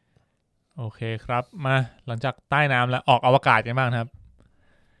โอเคครับมาหลังจากใต้น้ำแล้วออกอวกาศกันบ้างครับ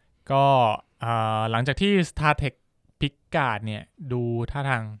ก็หลังจากที่ Star Trek Picard เนี่ยดูท่า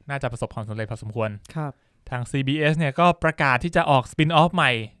ทางน่าจะประสบความสำเร็จพอสมควรครับทาง CBS เนี่ยก็ประกาศที่จะออกสปินออฟให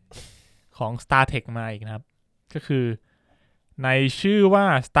ม่ของ Star Trek มาอีกนะครับก็คือในชื่อว่า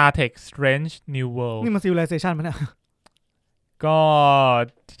Star Trek Strange New World นี่มัน Civilization มั้ยเนี่ยก็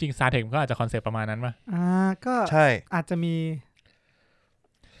จริง Star Trek ก็อาจจะคอนเซ็ปต์ประมาณนั้นป่ะก็ใช่อาจจะมี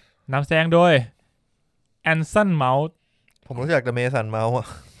นำแสดงโดยแอนซันเมาส์ผมรู้จักแต่เมสันเมาส์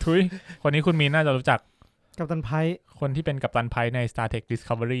ทุยคนนี้คุณมีน่าจะรู้จักกัปตันไพร์คนที่เป็นกัปตันไพร์ใน Star Trek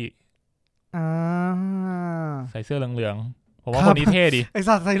Discovery ใส่เสื้อเหลืองๆผมว่าคนนี้เท่ดีไอ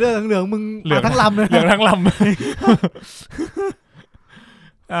สัตว์ใส่เสื้อเหลืองๆมึงมาทั้งลำเลยเหลืองทั้งลำ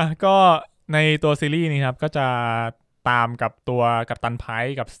ก็ในตัวซีรีส์นี้ครับก็จะตามกับตัวกัปตันไพ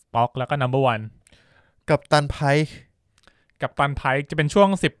ร์กับสป็อกแล้วก็ Number One กัปตันไพร์จะเป็นช่วง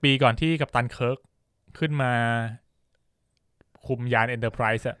10 ปีก่อนที่กัปตันเคิร์กขึ้นมาคุมยาน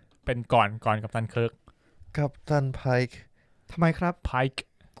Enterprise อะเป็นก่อนกัปตันเคิร์กกัปตันไพร์ทำไมครับไพร์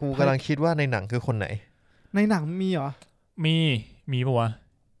กูกำลังคิดว่าในหนังคือคนไหนในหนังมีเหรอมีป่ะวะ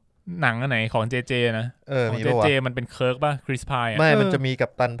หนังอันไหนของเจเจนะของเจเจมันเป็นเคิร์กป่ะคริสพายไม่มันจะมีกั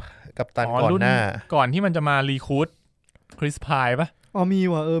ปตันก่อนหน้าก่อนที่มันจะมารีคูดคริสพายป่ะมี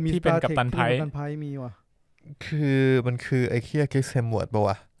ว่ะมีที่เป็นกัปตันไพร์มีว่ะคือมันคือไอ้เคียคริสเฮมวอร์ดป่ะ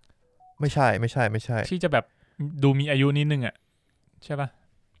วะไม่ใช่ที่จะแบบดูมีอายุนิดนึงอ่ะใช่ป่ะ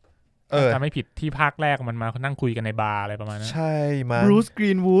ถ้าไม่ผิดที่ภาคแรกมันมานั่งคุยกันในบาร์อะไรประมาณนั้นใช่มั้ง บรูซกรี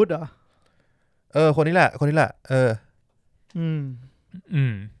นวูดเหรอคนนี้แหละ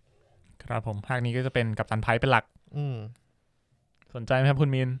ครับผมภาคนี้ก็จะเป็นกัปตันไพร์เป็นหลักสนใจไหมครับคุณ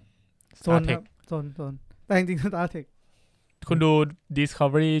มีน Star Trek โซนแต่จริงๆ Star Trek คุณดู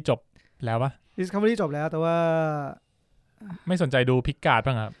Discovery จบแล้วปะ Discovery จบแล้วแต่ว่าไม่สนใจดูพิกการ์ด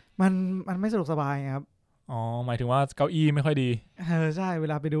บ้างครับมันไม่สะดวกสบายครับหมายถึงว่าเก้าอี้ไม่ค่อยดีใช่เว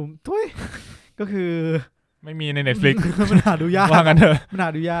ลาไปดูทุยก็คือไม่มีใน Netflix มันหาดูยากว่ากันเถอะมันหา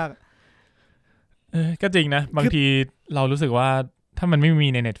ดูยากก็จริงนะบางทีเรารู้สึกว่าถ้ามันไม่มี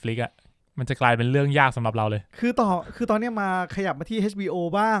ใน Netflix อ่ะมันจะกลายเป็นเรื่องยากสำหรับเราเลยคือตอนนี้มาขยับมาที่ HBO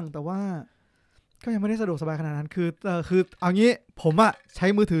บ้างแต่ว่าก็ยังไม่ได้สะดวกสบายขนาดนั้นคือเอางี้ผมอะใช้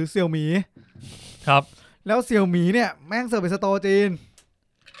มือถือ Xiaomi ครับแล้ว Xiaomi เนี่ยแม่งเสิร์ฟเป็นสโตร์จีน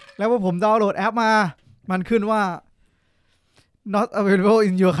แล้วพอผมดาวน์โหลดแอปมามันขึ้นว่า not available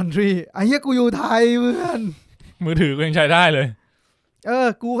in your country ไอ้เหี้ยกูอยู่ไทยเพื่อนมือถือก็ยังใช้ได้เลย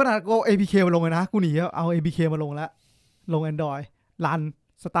กูขนาดกู APK มาลงเลยนะกูหนีเอา APK มาลงแล้วลง Android run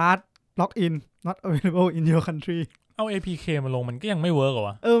start log in not available in your country เอา APK มาลงมันก็ยังไม่เวิร์กเหรอ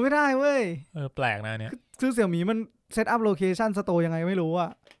วะไม่ได้เว้ยแปลกนะเนี่ยคือ Xiaomi มัน set up location store ยังไงไม่รู้อ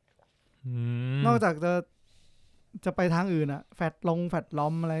ะนอกจากจะไปทางอื่นอะแฟลชล้อ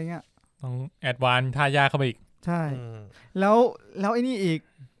มอะไรเงี้ยต้องแอดวานซ์ท่ายากเข้าไปอีกใช่แล้วไอ้นี่อีก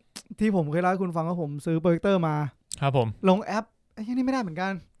ที่ผมเคยเล่าให้คุณฟังว่าผมซื้อโปรเจคเตอร์มาครับผมลงแอปไอ้นี่ไม่ได้เหมือนกั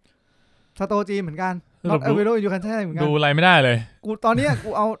นสโตร์จีนเหมือนกัน not available in your country เหมือนกันดูอะไรไม่ได้เลยกูตอนนี้กู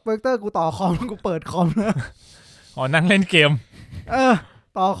เอาโปรเจคเตอร์กูต่อคอมกูเปิดคอมแล้วนั่งเล่นเกม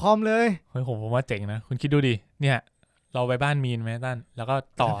ต่อคอมเลยเฮ้ยผมว่าเจ๋งนะคุณคิดดูดิเนี่ยเราไปบ้านมีนไหมตั้นแล้วก็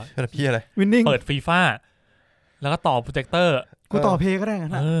ต่อพี่อะไรWinning เปิดฟีฟ่าแล้วก็ต่อโปรเจคเตอร์กูต่อเพย์ก็ได้งั้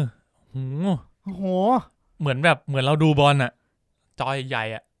นนะโหเหมือนเราดูบอลอะจอยใหญ่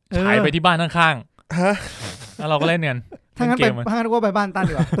อะฉายไปที่บ้านข้างๆแล้วเราก็เล่นกันถ้างั้นก็ไปบ้านตั้น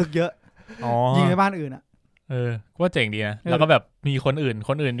ดีกว่าตึกเยอะยิงไปบ้านอื่นอะว่าเจ๋งดีนะแล้วก็แบบมีคน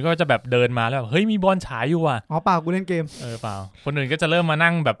อื่นก็จะแบบเดินมาแล้วแบบเฮ้ยมีบอลฉายอยู่ว่ะเปล่ากูเล่นเกมเปล่าคนอื่นก็จะเริ่มมา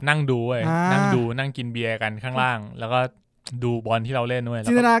นั่งดูเว้ยนั่งกินเบียร์กันข้างล่างแล้วก็ดูบอลที่เราเล่นด้วย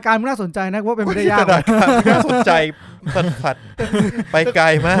จินตนาการมันน่าสนใจนะว่าเป็นไม่ได้ยากน่าสนใจผัดไปไกล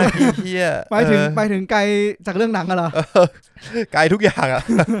มากเฮียไปถึงไกลจากเรื่องหนังกันเหรอไกลทุกอย่างอะ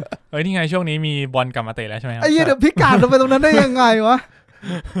นี่ไงช่วงนี้มีบอลกลับมาเตะแล้วใช่ไหมครับไอ้เหี้ยเดี๋ยวพิการลงไปตรงนั้นได้ยังไงวะ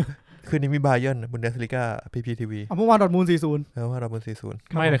คืนนี้มีบาเยิร์นบุนเดสลิก้า PPTV เมื่อวานดอร์ทมุนด์ 4-0 เมื่อวานดอร์ทมุนด์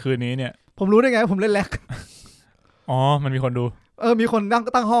 4-0 ไม่แต่คืนนี้เนี่ยผมรู้ได้ไงผมเล่นแล็กมันมีคนดูมีคน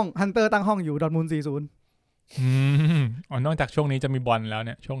ตั้งห้องฮันเตอร์ตั้งห้องอยู่ดอร์ทมุนด์ 4-0นอกจากช่วงนี้จะมีบอลแล้วเ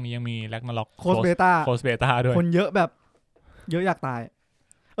นี่ยช่วงนี้ยังมีแร็กนาร็อกโค้ชเบต้าด้วยคนเยอะแบบเยอะอยากตาย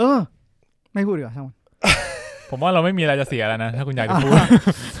ไม่พูดดีกว่าช่างมันผมว่าเราไม่มีอะไรจะเสียแล้วนะถ้าคุณอยากจะพูด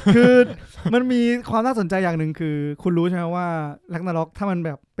คือมันมีความน่าสนใจอย่างหนึ่งคือคุณรู้ใช่ไหมว่าแร็กนาร็อกถ้ามันแ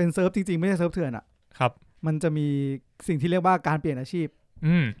บบเป็นเซิร์ฟจริงๆไม่ใช่เซิร์ฟเถื่อนอ่ะครับมันจะมีสิ่งที่เรียกว่าการเปลี่ยนอาชีพ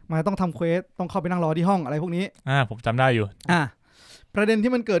มันต้องทำเควสต้องเข้าไปนั่งรอที่ห้องอะไรพวกนี้ผมจำได้อยู่ประเด็น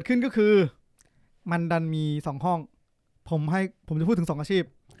ที่มันเกิดขึ้นก็คือมันดันมี2ห้องผมจะพูดถึง2อาชีพ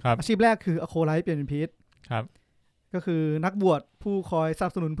อาชีพแรกคืออโคไลท์เปลี่ยนเป็นพีชครับก็คือนักบวชผู้คอยสนั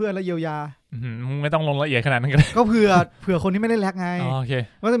บสนุนเพื่อนและเยียวยาไม่ต้องลงละเอียดขนาดนั้นก็เผื่อคนที่ไม่ได้แลกไงโอเค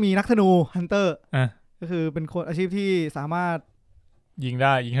ก็จะมีนักธนูฮันเตอร์ก็คือเป็นคนอาชีพที่สามารถยิงไ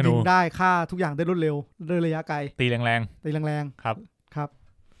ด้ยิงธนูยิงได้ฆ่าทุกอย่างได้รวดเร็วด้วยระยะไกลตีแรงครับ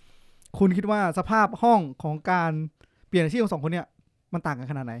คุณคิดว่าสภาพห้องของการเปลี่ยนอาชีพของ2คนเนี่ยมันต่างกัน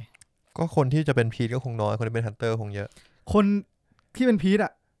ขนาดไหนก็คนที่จะเป็นพีทก็คงน้อยคนที่เป็นฮันเตอร์คงเยอะคนที่เป็นพีทอ่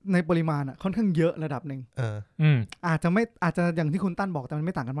ะ ในปริมาณค่อนข้างเยอะระดับหนึ่งอาจจะอย่างที่คุณตั้นบอกแต่มันไ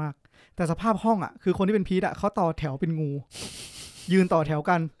ม่ต่างกันมากแต่สภาพห้องคือคนที่เป็นพีทเขาต่อแถวเป็นงูยืนต่อแถว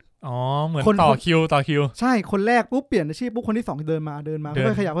กันอ๋อเหมือนต่อคิวใช่คนแรกปุ๊บเปลี่ยนอาชีพปุ๊บคนที่2เดินมา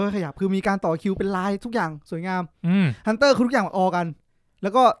ค่อยๆขยับคือมีการต่อคิวเป็นลายทุกอย่างสวยงามฮันเตอร์คือทุกอย่างออกันแล้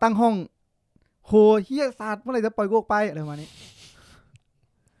วก็ตั้งห้องโหเฮียศาสตร์เมื่อไหร่จะปล่อยกูออกไปอะไรประมาณนี้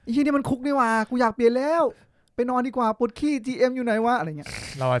ไอ้ที่นี่มันคุกนี่หว่ากูอยากเปลี่ยนแล้วไปนอนดีกว่าปวดขี้ GM อยู่ไหนวะอะไรเงี้ย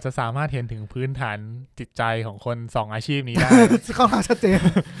เราอาจจะสามารถเห็นถึงพื้นฐานจิตใจของคน2อาชีพนี้ได้ เข้าทางชัดเจ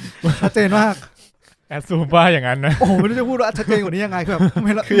นมากแอดซูมว่าอย่างนั้นนะโอ้โหไม่รู้จะพูดว่าชัดเจนกว่านี้ยังไง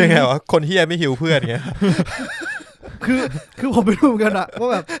คือยังไงวะคนเฮียไม่หิวเพื่อนเงี้ยคือผมไม่รู้เหมือนกันอะว่า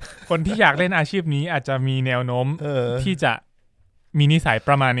แบบคนที่อยากเล่นอาชีพนี้อาจจะมีแนวโน้มที่จะมีนิสัยป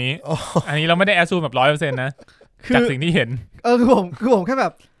ระมาณนี้อันนี้เราไม่ได้แอดซูมแบบ 100% นะจากสิ่งที่เห็นคือผมแค่แบ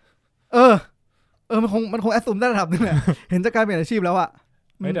บมันคงแอดซูมได้ระดับนึงแหละเห็นจากการเปลี่ยนอาชีพแล้วอะ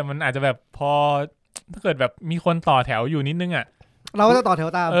แต่มันอาจจะแบบพอถ้าเกิดแบบมีคนต่อแถวอยู่นิดนึงอะเราก็จะต่อแถ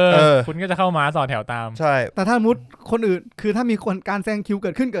วตามคุณก็จะเข้ามาต่อแถวตามใช่แต่ถ้ามุดคนอื่นคือถ้ามีคนการแซงคิวเ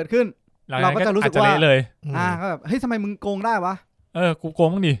กิดขึ้นเราก็จะรู้สึกว่าเลยก็แบบเฮ้ยทำไมมึงโกงได้วะกูโกง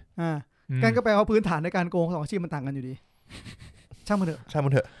มั้งดิกันก็แปลว่าพื้นฐานในการโกง2อาชีพมันต่างกันอยู่ดีช่างมันเถ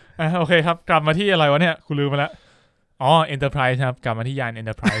อะโอเคครับกลับมาที่อะไรวะเนี่ยกูลืมไปแล้วอ๋อ Enterprise ครับกลับมาที่ยาน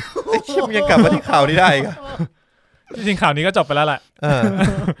Enterprise ไอ้คิมยังกลับมาที่ข่าวนี้ได้อีกจริงๆข่าวนี้ก็จบไปแล้วแหละ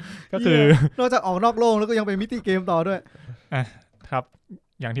ก็คือนอกจากออกนอกโลกแล้วก็ยังเป็นมิติเกมต่อด้วยครับ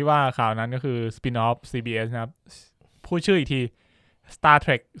อย่างที่ว่าข่าวนั้นก็คือ Spin-off CBS นะครับพูดชื่ออีกที Star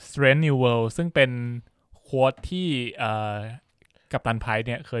Trek Strange New World ซึ่งเป็นโค้ดที่กัปตันไพร์เ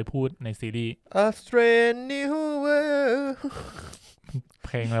นี่ยเคยพูดในซีรีส์ A Strange New World เพ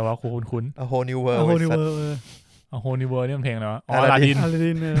ลงอะไรวะคุ้น A Whole New World A Whole New World A Whole New World นี่มันเพลงอะไรวะอลาดิน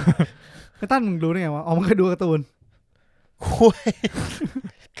ไอ้ตั้นมึงรู้ได้ไงวะมึงเคยดูการ์ตูน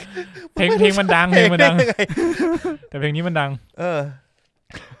เพลงมันดังแต่เพลงนี้มันดัง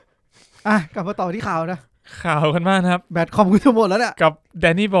กลับมาต่อที่ข่าวนะข่าวกันมากครับแบตคอมกูจะหมดแล้วเนี่ยกับแด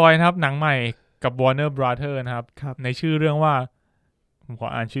นนี่บอยนะครับหนังใหม่กับ Warner Brother นะครับในชื่อเรื่องว่าผมขอ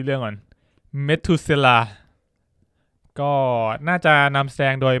อ่านชื่อเรื่องก่อน Methuselah ก็น่าจะนำแสด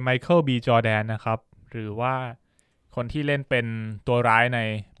งโดย Michael B. Jordan นะครับหรือว่าคนที่เล่นเป็นตัวร้ายใน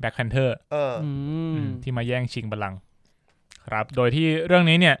Black Panther ที่มาแย่งชิงบัลลังก์ครับโดยที่เรื่อง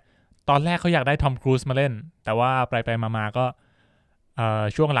นี้เนี่ยตอนแรกเขาอยากได้ทอมครูซมาเล่นแต่ว่าไปมาก็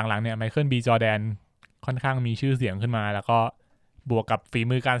ช่วงหลังๆเนี่ยไมเคิลบีจอร์แดนค่อนข้างมีชื่อเสียงขึ้นมาแล้วก็บวกกับฝี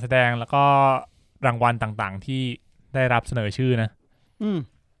มือการแสดงแล้วก็รางวัลต่างๆที่ได้รับเสนอชื่อนะ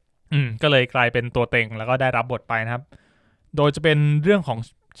ก็เลยกลายเป็นตัวเต็งแล้วก็ได้รับบทไปนะครับโดยจะเป็นเรื่องของ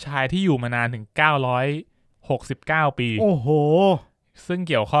ชายที่อยู่มานานถึง969ปีโอ้โหซึ่ง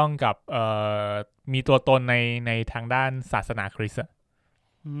เกี่ยวข้องกับมีตัวตนในทางด้านศาสนาคริสต์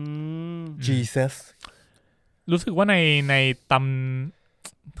Jesus รู้สึกว่าใน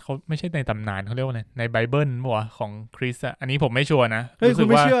เขาไม่ใช่ในตำนานเขาเรียกว่าในไบเบิลมั้วของคริสต์อันนี้ผมไม่ชัวร์นะเฮ้ยคุณ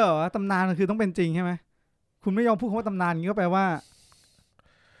ไม่เชื่อว่าตำนานคือต้องเป็นจริงใช่ไหมคุณไม่ยอมพูดคำว่าตำนานงี้ก็แปลว่า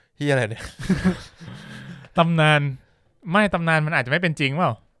เฮียอะไรเนี่ยตำนานมันอาจจะไม่เป็นจริงเปล่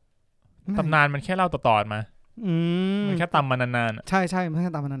าตำนานมันแค่เล่าต่อๆมามันแค่ตำมานานๆใช่มันแ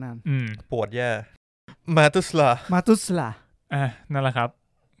ค่ตำมานานๆปวดแย่มาตุสลานั่นแหละครับ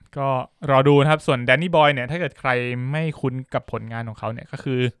ก็รอดูนะครับส่วนแดนนี่บอยเนี่ยถ้าเกิดใครไม่คุ้นกับผลงานของเขาเนี่ยก็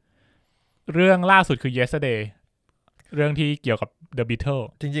คือเรื่องล่าสุดคือ Yesterday เรื่องที่เกี่ยวกับ The Beatles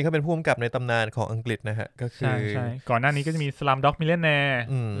จริงๆเขาเป็นผู้กำกับในตำนานของอังกฤษนะฮะก็คือใช่ก่อนหน้านี้ก็จะมี Slumdog Millionaire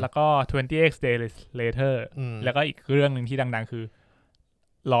แล้วก็ 20X Days Later แล้วก็อีกเรื่องนึงที่ดังๆคือ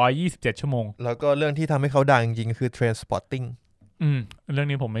127 ชั่วโมงแล้วก็เรื่องที่ทำให้เขาดังจริงๆคือ Trainspotting เรื่อง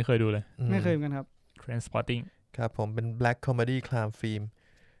นี้ผมไม่เคยดูเลยไม่เคยเหมือนกันครับ Trainspotting ครับผมเป็น Black Comedy Crime Film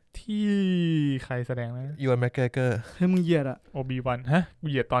ที่ใครแสดงนะยูแอนแม็กเกอร์ให้มึงเหยียดอะ Obi-Wan ฮะกู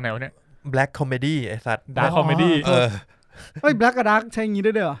เหยียดตอนไหนวะเนี่ย Black Comedy ไอ้สัตว์ Dark Comedy เฮ้ย Black กับ Dark ใช้งี้ไ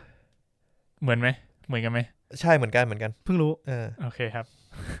ด้ด้วยเหรอเหมือนกันไหมใช่เหมือนกันเพิ่งรู้โอเคครับ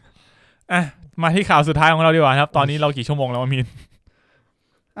มาที่ข่าวสุดท้ายของเราดีกว่าครับตอนนี้เรากี่ชั่วโมงแล้วมีน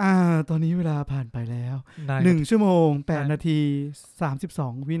ตอนนี้เวลาผ่านไปแล้ว1ชั่วโมง8นาที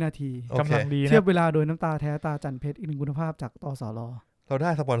32วินาทีกำลังดีนะเทียบเวลาโดยน้ำตาแท้ตาจันเพชรอีกหนึ่งคุณภาพจากตสร.เราไ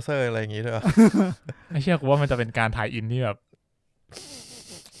ด้สปอนเซอร์อะไรอย่างงี้ด้วยไม่เชื่อกูว่ามันจะเป็นการถ่ายอินที่แ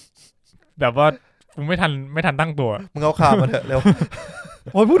บบว่ากูไม่ทันตั้งตัวมึงเอาข่าวมาเถอะเร็ว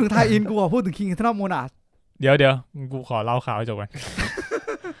โอ้ยพูดถึงถ่ายอินกูพูดถึงคิงทนอมโมนาสเดี๋ยวกูขอเล่าข่าวให้จบก่อน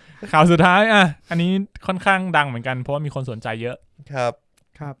ข่าวสุดท้ายอันนี้ค่อนข้างดังเหมือนกันเพราะว่ามีคนสนใจเยอะครับ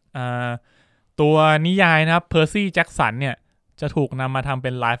ตัวนิยายนะครับเพอร์ซี่แจ็คสันเนี่ยจะถูกนำมาทำเป็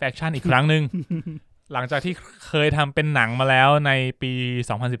นไลฟ์แอคชั่นอีกครั้งหนึ่ง หลังจากที่เคยทำเป็นหนังมาแล้วในปี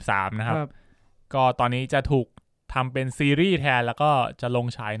 2013 นะครับก็ตอนนี้จะถูกทำเป็นซีรีส์แทนแล้วก็จะลง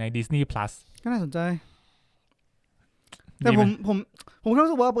ฉายใน Disney Plus ก็น่าสนใจแต่ผมรู้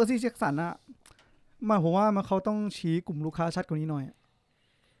สึกว่าเปอร์ซี่แจ็คสันอะผมว่าเขาต้องชี้กลุ่มลูกค้าชัดกว่านี้หน่อย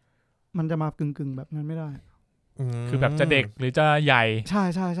มันจะมากึ่งแบบนั้นไม่ได้คือแบบจะเด็กหรือจะใหญ่ใช่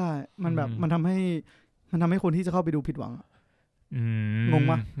ใช่ใช่มันแบบมันทำให้คนที่จะเข้าไปดูผิดหวังงง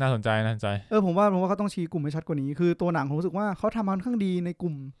ปะน่าสนใจผมว่าเขาต้องชี้กลุ่มให้ชัดกว่านี้คือตัวหนังผมรู้สึกว่าเขาทำมันค่อนข้างดีในก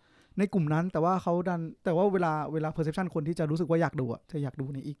ลุ่มนั้นแต่ว่าเวลา perception คนที่จะรู้สึกว่าอยากดูอะจะอยากดู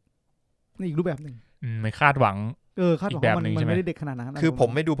ในอีกรูปแบบนึงไม่คาดหวังคาดหวังว่ามันไม่ได้เด็กขนาดนั้นคือผม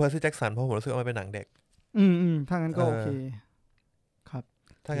ไม่ดูเพอร์ซี่แจ็คสันเพราะผมรู้สึกว่ามันเป็นหนังเด็กถ้างั้นก็โอเคครับ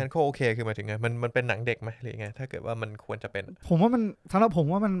ถ้างั้นก็โอเคคือหมายถึงไงมันเป็นหนังเด็กไหมหรือไงถ้าเกิดว่ามันควรจะเป็นผมว่ามันสำหรับผม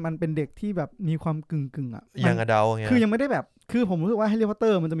ว่ามันเป็นเด็กที่แบบมีความกึ่งอ่ะอย่างอดัลต์เงี้ยคือยังไม่ได้แบบคือผมรู้สึกว่าแฮร์รี่พอตเตอ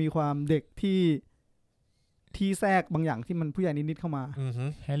ร์มันจะมีความเด็กที่แทรกบางอย่างที่มันผู้ใหญ่นิดๆเข้ามา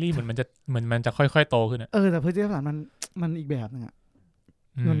แฮร์รี่เหมือนมันจะค่อยๆโตขึ้นแต่เพอร์ซี่แจ็คสันมันอีกแบบนึงอ่ะ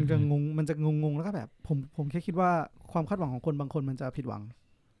มันจะงงแล้วก็แบบผมแค่คิดว่าความคาดหวังของคนบางคนมันจะผิดหวัง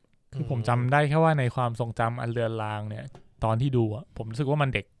คือผมจำได้แค่ว่าในความทรงจำอันเลือนลางเนี่ยตอนที่ดูอ่ะผมรู้สึกว่ามัน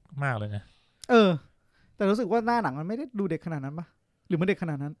เด็กมากเลยนะแต่รู้สึกว่าหน้าหนังมันไม่ได้ดูเด็กขนาดนั้นปะหรือมันเด็กข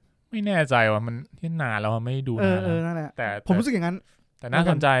นาดนั้นไม่แน่ใจว่ามันที่นานแล้วไม่ดูนานนั่นแหละแต่ผมรู้สึกอย่างนั้นแต่น่า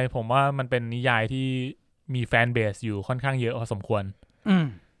สนใจผมว่ามันเป็นนิยายที่มีแฟนเบสอยู่ค่อนข้างเยอะพอสมควร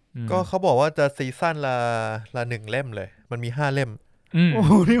ก็เขาบอกว่าจะซีซั่นละ1เล่มเลยมันมี5เล่มโอ้โ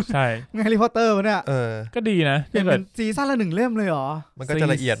หนี่ใช่แฮร์รี่พอตเตอร์มันเนี่ยก็ดีนะเป็นซีซั่นละ1เล่มเลยเหรอมันก็จะ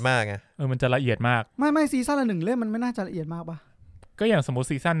ละเอียดมากไงมันจะละเอียดมากไม่ซีซั่นละ1เล่มมันไม่น่าจะละเอียดมากปะก็อย่างสมมติ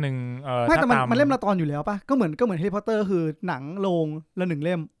ซีซั่นนึงไม่แต่มันเล่มละตอนอยู่แล้วปะก็เหมือนแฮร์รี่พอตเตอร์คือหนังโรงละ1เ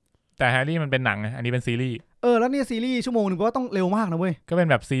ล่มแต่แฮร์รี่มันเป็นหนังอันนี้เป็นซีรีส์แล้วเนี่ยซีรีส์ชั่วโมงนึงก็ต้องเร็วมากนะเว้ยก็เป็น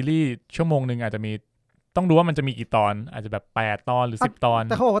แบบซีรีส์ชั่วโมงนึงอาจจะมีต้องดูว่ามันจะมีกี่ตอนอาจจะแบบ8ตอนหรือ10ตอน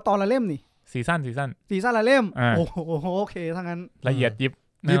แต่เขาบอกว่าตอนละเล่มนี่ซีซั่นละเล่มโอ้โหโอเคถ้างั้นละเอียดยิบ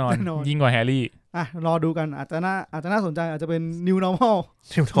แน่นอนยิ่งกว่าแฮร์รี่รอดูกันอาจจะน่าสนใจอาจจะเป็น New Normal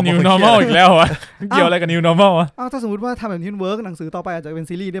อีกแล้ววะเกี่ยวอะไรกับ New Normal วะถ้าสมมติว่าทำแบบนี้เวิร์กหนังสือต่อไปอาจจะเป็น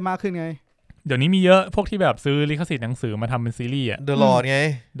ซีรีส์ได้มากขึ้นไงเดี๋ยวนี้มีเยอะพวกที่แบบซื้อลิขสิทธิ์หนังสือมาทำเป็นซีรีส์อ่ะ The Lord ไง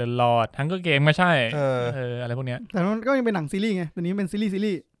The Lord ทั้งก็เกมไม่ใช่อะไรพวกเนี้ยแต่มันก็ยังเป็นหนังซีรีส์ไงตอนนี้เป็นซีรี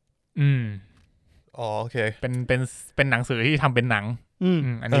ส์โอเคเป็นหนังสือที่ทำเป็นหนัง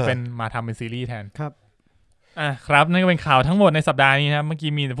อันนี้เป็นมาทำเป็นซีรีส์แทนครับครับนั่นก็เป็นข่าวทั้งหมดในสัปดาห์นี้นะครับเมื่อกี้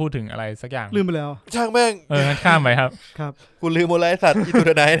มีจะพูดถึงอะไรสักอย่างลืมไปแล้วช่างแม่งงั้นข้ามไปครับครับกูลืมหมดเลยสัตว์อี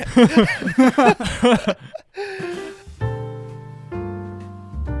ตัวไหนเนี่ย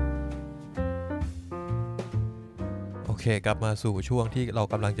โอเคกลับมาสู่ช่วงที่เรา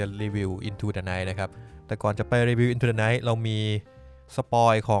กำลังจะรีวิว Into the Night นะครับแต่ก่อนจะไปรีวิว Into the Night เรามีสปอ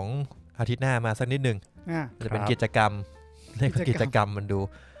ยของอาทิตย์หน้ามาสักนิดนึงจะเป็นกิจกรรมเรียกกิจกรรมมันดู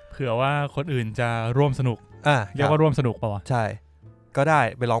เผื่อว่าคนอื่นจะร่วมสนุกเรียกว่าร่วมสนุกป่าวใช่ก็ได้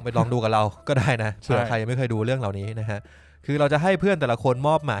ไปลองดูกับเราก็ได้นะเผื่อใครยังไม่เคยดูเรื่องเหล่านี้นะฮะคือเราจะให้เพื่อนแต่ละคนม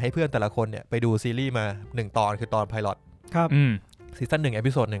อบหมายให้เพื่อนแต่ละคนเนี่ยไปดูซีรีส์มา1ตอนคือตอนไพลอตครับซีซั่น1เอ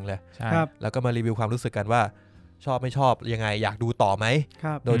พิโซด1เลยแล้วก็มารีวิวความรู้สึกกันว่าชอบไม่ชอบยังไงอยากดูต่อไหม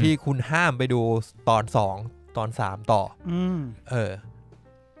โดยที่คุณห้ามไปดูตอน2ตอน3ต่อ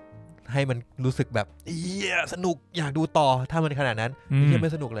ให้มันรู้สึกแบบสนุกอยากดูต่อถ้ามันขนาดนั้นไม่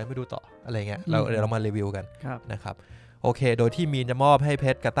สนุกเลยไม่ดูต่ออะไรเงี้ยเดี๋ยวเรามารีวิวกันนะครับโอเคโดยที่มีนจะมอบให้เพ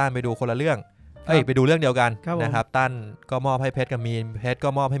ชรกับต้านไปดูคนละเรื่องไปดูเรื่องเดียวกันนะครับต้านก็มอบให้เพชรกับมีนเพชรก็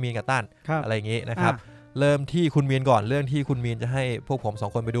มอบให้มีนกับต้านอะไรอย่างงี้นะครับเริ่มที่คุณมีนก่อนเรื่องที่คุณมีนจะให้พวกผม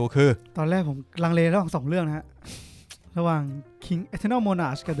2คนไปดูคือตอนแรกผมลังเลระหว่าง2เรื่องนะฮะระหว่าง King Eternal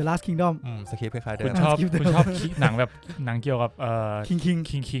Monarch กับ The Last Kingdom สคริปต์คล้ายๆเดิมคุณชอบหนังแบบหนังเกี่ยวกับ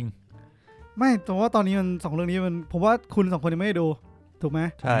Kingไม่แต่ว่าตอนนี้มัน2เรื่องนี้มันผมว่าคุณ2คนยังไม่ได้ดูถูกไหม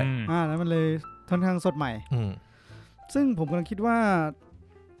ใช่แล้วมันเลยค่อนข้างสดใหม่ซึ่งผมกำลังคิดว่า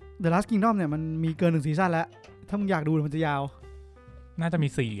The Last Kingdom เนี่ยมันมีเกิน1ซีซั่นแล้วถ้ามึงอยากดูมันจะยาวน่าจะมี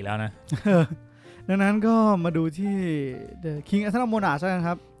4แล้วนะดังนั้นก็มาดูที่ The King Eternal Monarch ใช่ไหมค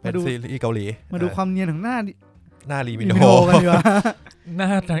รับมาดูซีรีส์เกาหลีมาดูความเนียนของหน้าลีมิโนกันดีกว่าหน้า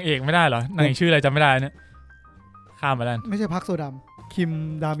นางเอกไม่ได้เหรอนางเอกชื่ออะไรจำไม่ได้เนี่ยข้ามไปแล้วไม่ใช่พักโซดัมคิม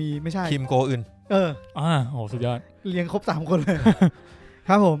ดามีไม่ใช่คิมโกอึนโหสุดยอดเรียงครบ3คนเลย ค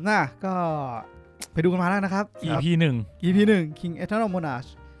รับผมก็ไปดูกันมาแล้วนะครับ EP 1 King Eternal Monarch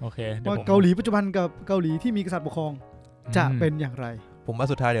โอเคว่าเกาหลีปัจจุบันกับเกาหลีที่มีกษัตริย์ปกครองจะเป็นอย่างไรผมว่า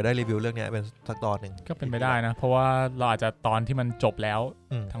สุดท้ายเดี๋ยวได้รีวิวเรื่องนี้เป็นสักตอนหนึ่งก็เป็นไปได้นะเพราะว่าเราอาจจะตอนที่มันจบแล้ว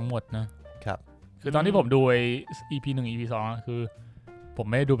ทั้งหมดนะครับคือตอนที่ผมดูEP 1 EP 2คือผม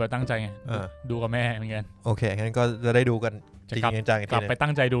ไม่ได้ดูแบบตั้งใจไงดูกับแม่เหมือนกันโอเคงั้นก็จะได้ดูกัน จะกลับไปตั้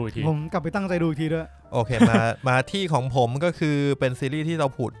งใจดูอีกทีผมกลับไปตั้งใจดูอีกทีด้วยโอเคมาที่ของผมก็คือเป็นซีรีส์ที่เรา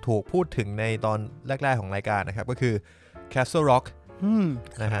ถูกพูดถึงในตอนแรกๆของรายการนะครับก็คือ Castle Rock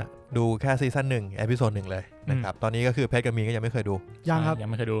นะฮะดูแค่ซีซั่น1เอพิโซด1เลยนะครับตอนนี้ก็คือเพชรกับมีนก็ยังไม่เคยดูยังครับยัง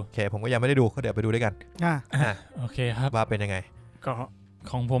ไม่เคยดูโอเคผมก็ยังไม่ได้ดูก็เดี๋ยวไปดูด้วยกันโอเคครับว่าเป็นยังไงก็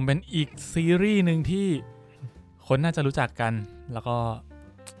ของผมเป็นอีกซีรีส์นึงที่คนน่าจะรู้จักกันแล้วก็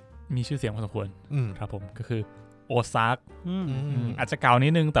มีชื่อเสียงพอสมควรครับผมก็คือโอซากอาจจะเก่านิ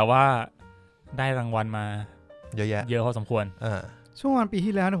ดนึงแต่ว่าได้รางวัลมาเยอะแยะเยอะพอสมควรช่วงวันปี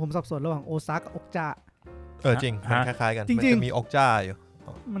ที่แล้วเนี่ยผมสับสนระหว่างโอซากกับอกจ้าจริงมันคล้ายๆกันมันจะมีอกจ้าอยู่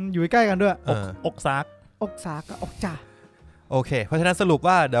มันอยู่ใกล้กันด้วยอกซากกับอกจ้าโอเคเพราะฉะนั้นสรุป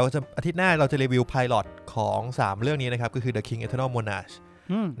ว่าเดี๋ยวอาทิตย์หน้าเราจะรีวิวไพลอตของ3เรื่องนี้นะครับก็คือ The King Eternal Monarch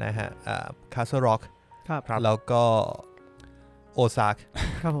นะฮะCastle Rock แล้วก็โอซาก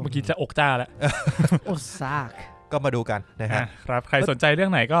เมื่อกี้จะอกจ้าแล้วโอซากก็มาดูกันนะฮะครับใครสนใจเรื่อ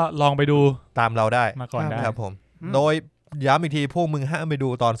งไหนก็ลองไปดูตามเราได้มาก่อนได้ครับผมโดยย้ำอีกทีพวกมึงห้ามไปดู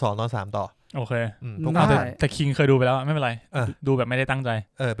ตอน2ตอน3ต่อโอเคแต่คิงเคยดูไปแล้วไม่เป็นไรดูแบบไม่ได้ตั้งใจ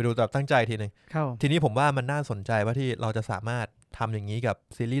ไปดูแบบตั้งใจทีนึงทีนี้ผมว่ามันน่าสนใจว่าที่เราจะสามารถทำอย่างนี้กับ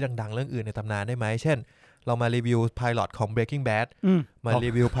ซีรีส์ดังๆเรื่องอื่นในตำนานได้ไหมเช่นเรามารีวิวไพลอตของ Breaking Bad มารี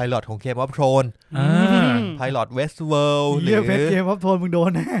วิวไพลอตของ Game of Thrones ไพลอต Westworld หรือ Game of Thrones มึงโด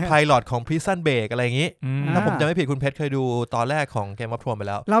นแน่ไพลอตของ Prison Break อะไรอย่างนี้ถ้าผมจะไม่ผิดคุณเพชรเคยดูตอนแรกของ Game of Thrones ไป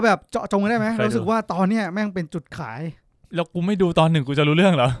แล้วเราแบบเจาะจงได้ไหมรู้สึกว่าตอนเนี้ยแม่งเป็นจุดขายแล้วกูไม่ดูตอน1กูจะรู้เรื่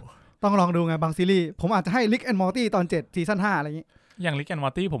องเหรอต้องลองดูไงบางซีรีส์ผมอาจจะให้ Rick and Morty ตอน7ซีซั่น5อะไรอย่างนี้อย่าง Rick and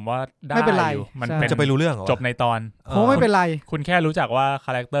Morty ผมว่าได้อยู่มันจะไปรู้เรื่องเหรอจบในตอนเพราะไม่เป็นไรคุณแค่รู้จักว่าค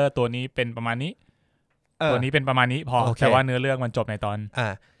าแรคเตอร์ตัวนี้เป็นประมาณนี้ตัวนี้เป็นประมาณนี้พอแต่ว่าเนื้อเรื่องมันจบในตอน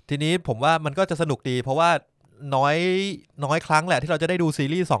ทีนี้ผมว่ามันก็จะสนุกดีเพราะว่าน้อยครั้งแหละที่เราจะได้ดูซี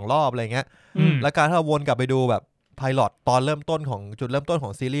รีส์2รอบอะไรเงี้ยแล้วการที่เราวนกลับไปดูแบบไพลอตตอนเริ่มต้นของจุดเริ่มต้นขอ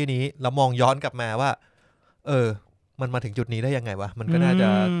งซีรีส์นี้แล้วมองย้อนกลับมาว่ามันมาถึงจุดนี้ได้ยังไงวะมันก็น่าจะ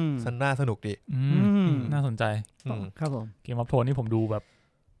น่าสนุกดีน่าสนใจครับผม Game of Thrones นี่ผมดูแบบ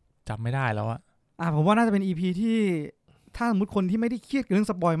จำไม่ได้แล้วอะผมว่าน่าจะเป็น EP ที่ถ้าสมมติคนที่ไม่ได้เครียดกับเรื่อง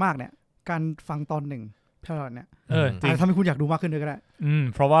สปอยมากเนี่ยการฟังตอน1เท่านั้นเนี่ยทำให้คุณอยากดูมากขึ้นด้วยก็ได้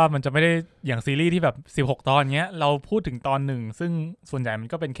เพราะว่ามันจะไม่ได้อย่างซีรีส์ที่แบบ16ตอนเงี้ยเราพูดถึงตอน1ซึ่งส่วนใหญ่มัน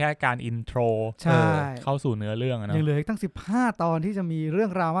ก็เป็นแค่การอินโทรเข้าสู่เนื้อเรื่องนะยังเหลืออีกตั้ง15ตอนที่จะมีเรื่อ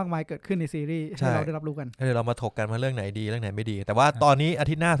งราวมากมายเกิดขึ้นในซีรีส์ให้เราได้รับรู้กันเรามาถกกันว่าเรื่องไหนดีเรื่องไหนไม่ดีแต่ว่าตอนนี้อา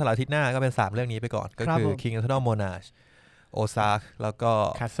ทิตย์หน้าสำหรับอาทิตย์หน้าก็เป็น3เรื่องนี้ไปก่อนก็คือ King Eternal Monarch Ozark แล้วก็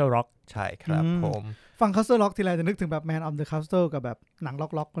Castle Rock ใช่ครับผมฟัง Castle Rock ทีไรจะนึกถึงแบบ Man of the Castle กับแบบหนัง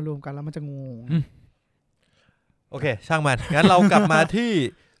ล็อกๆมารวมกันแล้วมันจะงงโอเคช่างมันงั้นเรากลับมาที่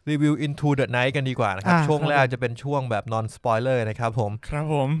รีวิว Into the Night กันดีกว่านะครับช่วงแรกจะเป็นช่วงแบบ non spoiler นะครับผมครับ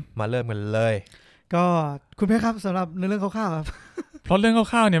ผมมาเริ่มกันเลยก็คุณเพชรครับสำหรับในเรื่องคร่าวๆครับเพราะเรื่องค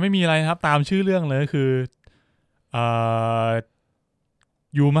ร่าวๆเนี่ยไม่มีอะไรครับตามชื่อเรื่องเลยคือ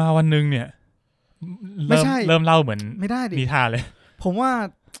อยู่มาวันนึงเนี่ยไม่ใช่เริ่มเล่าเหมือนไม่ได้ดินิทานเลยผมว่า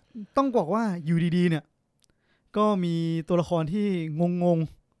ต้องบอกว่าอยู่ดีๆเนี่ยก็มีตัวละครที่งง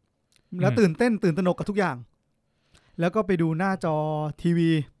ๆแล้วตื่นตระหนกกับทุกอย่างแล้วก็ไปดูหน้าจอทีวี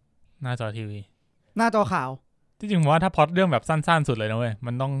หน้าจอข่าวที่จริงผมว่าถ้าพล็อตเรื่องแบบสั้นๆสุดเลยนะเว้ย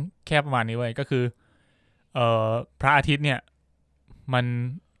มันต้องแค่ประมาณนี้เว้ยก็คือพระอาทิตย์เนี่ยมัน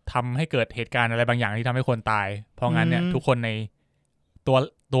ทำให้เกิดเหตุการณ์อะไรบางอย่างที่ทำให้คนตายเพราะงั้นเนี่ยทุกคนใน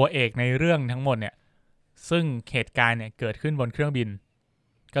ตัวเอกในเรื่องทั้งหมดเนี่ยซึ่งเหตุการณ์เนี่ยเกิดขึ้นบนเครื่องบิน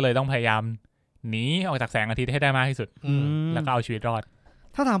ก็เลยต้องพยายามหนีออกจากแสงอาทิตย์ให้ได้มากที่สุดแล้วก็เอาชีวิตรอด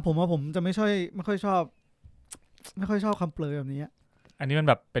ถ้าถามผมว่าผมจะไม่ค่อยชอบคำเปลยแบบนี้อันนี้มัน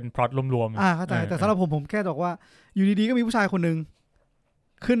แบบเป็นพล็อตรวมๆเข้าใจแต่สำหรับผมแค่บอกว่าอยู่ดีๆก็มีผู้ชายคนนึง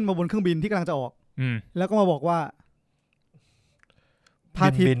ขึ้นมาบนเครื่องบินที่กำลังจะออกแล้วก็มาบอกว่าพระอ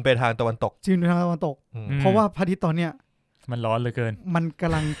าทิตย์บินไปทางตะวันตกบินไปทางตะวันตกเพราะว่าพระอาทิตย์ตอนเนี้ยมันร้อนเหลือเกินมันก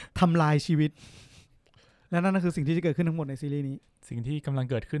ำลังทำลายชีวิตและนั่นก็คือสิ่งที่จะเกิดขึ้นทั้งหมดในซีรีส์นี้สิ่งที่กำลัง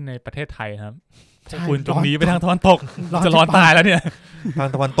เกิดขึ้นในประเทศไทยครับคุณตรงนี้ไปทางตะวันตกจะร้อนตายแล้วเนี่ยทาง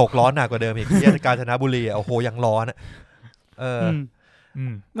ตะวันตกร้อนหนักกว่าเดิมอีกที่กาญจนบุรีโอ้โหยังร้อน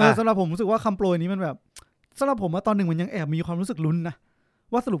สำหรับผมรู้สึกว่าคำโปรยนี้มันแบบสำหรับผมว่าตอนหนึ่งมันยังแอบมีความรู้สึกลุ้นนะ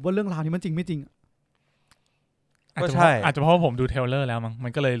ว่าสรุปว่าเรื่องราวนี้มันจริงไม่จริงก็ใช่อาจจะเพราะว่าผมดูเทรลเลอร์แล้วมั้งมั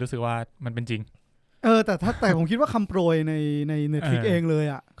นก็เลยรู้สึกว่ามันเป็นจริงแต่ผมคิดว่าคำโปรยในNetflixเองเลย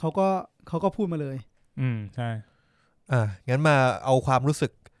อ่ะเขาก็พูดมาเลยใช่งั้นมาเอาความรู้สึ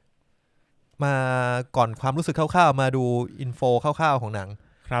กมาก่อนความรู้สึกคร่าวๆมาดูอินโฟคร่าวๆของหนัง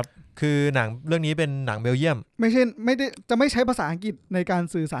ครับคือหนังเรื่องนี้เป็นหนังเบลเยียมไม่ได้จะไม่ใช้ภาษาอังกฤษในการ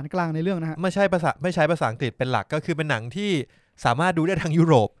สื่อสารกลางในเรื่องนะฮะไม่ใช้ภาษาอังกฤษเป็นหลักก็คือเป็นหนังที่สามารถดูได้ทั้งยุ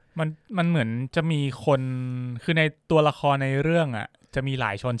โรป มันเหมือนจะมีคนคือในตัวละครในเรื่องอ่ะจะมีหล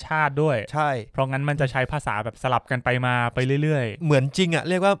ายชนชาติด้วยใช่เพราะงั้นมันจะใช้ภาษาแบบสลับกันไปมาไปเรื่อยๆเหมือนจริงอ่ะ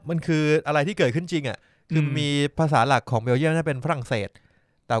เรียกว่ามันคืออะไรที่เกิดขึ้นจริงอ่ะคือมีภาษาหลักของเบลเยียมน่าเป็นฝรั่งเศส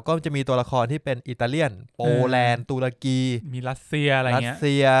แต่ก็จะมีตัวละครที่เป็นอิตาเลียนโปแลนด์ตุรกีมีรัสเซียอะไรเงี้ยรัสเ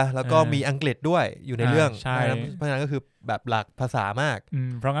ซียแล้วก็มีอังกฤษด้วยอยู่ในเรื่องเพราะฉะนั้นก็คือแบบหลักภาษามาก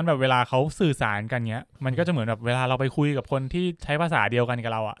เพราะงั้นแบบเวลาเขาสื่อสารกันเงี้ยมันก็จะเหมือนแบบเวลาเราไปคุยกับคนที่ใช้ภาษาเดียวกันกั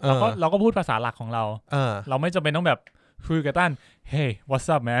บเราอ่ะเราก็พูดภาษาหลักของเราเราไม่จำเป็นต้องแบบคุยกับตั้น hey what's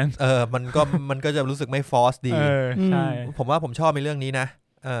up man มันก็จะรู้สึกไม่ฟอร์สดีใช่ผมว่าผมชอบในเรื่องนี้นะ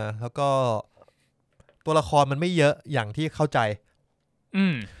แล้วก็ตัวละครมันไม่เยอะอย่างที่เข้าใจ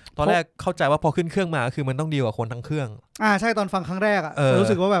ตอนแรกเข้าใจว่าพอขึ้นเครื่องมาคือมันต้องดีกว่าคนทั้งเครื่องใช่ตอนฟังครั้งแรกรู้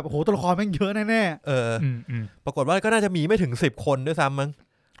สึกว่าแบบโหตัวละครแม่งเยอะแน่ๆปรากฏว่าก็น่าจะมีไม่ถึง10 คนด้วยซ้ำมั้ง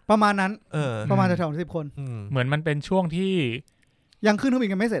ประมาณนั้นประมาณแถวๆ10 คนเหมือนมันเป็นช่วงที่ยังขึ้นเครื่องบิ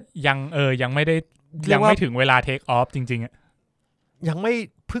นกันไม่เสร็จยังไม่ได้ยังไม่ถึงเวลาเทคออฟจริงๆอ่ะยังไม่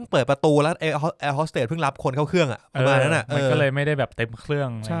เพิ่งเปิดประตูแล้วแอร์โฮสเตสเพิ่งรับคนเข้าเครื่องอ่ะประมาณนั้นอ่ะมันก็เลยไม่ได้แบบเต็มเครื่อง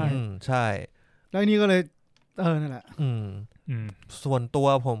ใช่ใช่แล้วนี่ก็เลยนั่นแหละส่วนตัว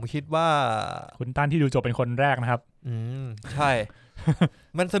ผมคิดว่าคุณตั้นที่ดูจบเป็นคนแรกนะครับใช่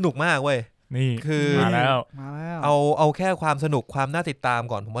มันสนุกมากเว้ยนี่คือมาแล้วเอาแค่ความสนุกความน่าติดตาม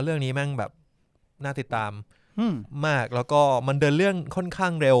ก่อนผมว่าเรื่องนี้แม่งแบบน่าติดตามมากแล้วก็มันเดินเรื่องค่อนข้า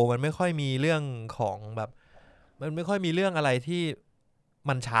งเร็วมันไม่ค่อยมีเรื่องของแบบมันไม่ค่อยมีเรื่องอะไรที่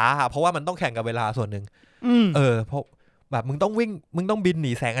มันช้าเพราะว่ามันต้องแข่งกับเวลาส่วนหนึ่งเพราะแบบมึงต้องวิ่งมึงต้องบินห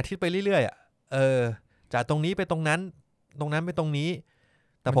นีแสงอาทิตย์ไปเรื่อยๆอ่ะจากตรงนี้ไปตรงนั้นไปตรงนี้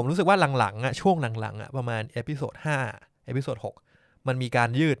แต่ผมรู้สึกว่าหลังๆอ่ะช่วงหลังๆอ่ะประมาณเอพิโซด5เอพิโซด6มันมีการ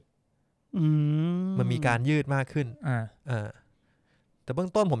ยืดมันมีการยืดมากขึ้นแต่เบื้อ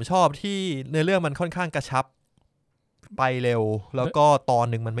งต้นผมชอบที่เนื้อเรื่องมันค่อนข้างกระชับไปเร็วแล้วก็ตอน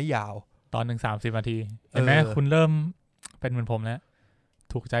หนึ่งมันไม่ยาวตอนหนึ่ง30 นาทีเห็นไหมคุณเริ่มเป็นเหมือนผมแล้ว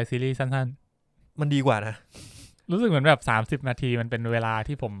ถูกใจซีรีส์สั้นๆมันดีกว่านะรู้สึกเหมือนแบบ30 นาทีมันเป็นเวลา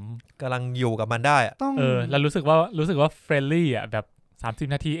ที่ผมกำลังอยู่กับมันได้แล้วรู้สึกว่าเฟรนลี่อ่ะแบบ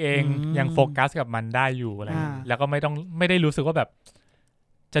30 นาทีเองยังโฟกัสกับมันได้อยู่อะไรแล้วก็ไม่ได้รู้สึกว่าแบบ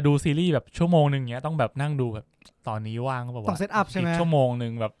จะดูซีรีส์แบบชั่วโมงนึงเงี้ยต้องแบบนั่งดูแบบตอนนี้ว่างก็แบบต้องเซตอัพใช่ไหมชั่วโมงนึ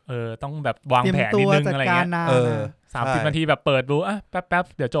งแบบต้องแบบวางแผนนิดนึงอะไรเงี้ย30 นาทีแบบเปิดดูแป๊บ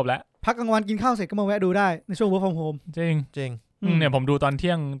เดี๋ยวจบแล้วพักกลางวันกินข้าวเสร็จก็มาแวะดูได้ในช่วง work from home จริงเนี่ยผมดูตอนเ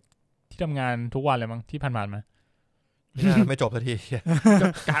ที่ยงที่ทำงานทุกวันเลยมั้งที่ผ่านมาไม่จบสักที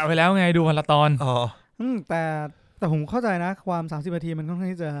กะไว้แล้วไงดูวันละตอนแต่ผมเข้าใจนะความ30 นาทีมันค่อนข้า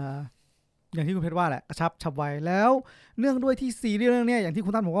งที่จะอย่างที่คุณเพชรว่าแหละกระชับฉับไวแล้วเนื่องด้วยที่ซีรีส์เรื่องนี้อย่างที่คุ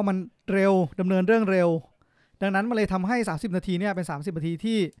ณตั้นบอกว่ามันเร็วดำเนินเรื่องเร็วดังนั้นมันเลยทำให้30 นาทีเนี่ยเป็น30 นาที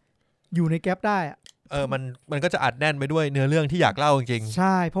ที่อยู่ในแก๊ปได้มันก็จะอัดแน่นไปด้วยเนื้อเรื่องที่อยากเล่าจริงๆใ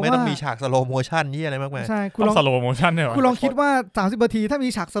ช่เพราะว่าไม่ต้องมีฉากสโลว์โมชั่นนี่อะไรมากมายใช่คุณลองสโลว์โมชั่นเนี่ยคุณลองคิดว่า30 นาทีถ้ามี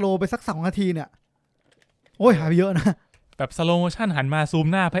ฉากสโลว์ไปสัก2 นาทีเนี่ยโอ้ยหายไปเยอะนะแบบสโลว์โมชั่นหันมาซูม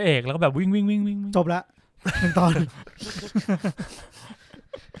หน้าพระเอกแล้วก็แบบวิ่งจบละ1 ตอน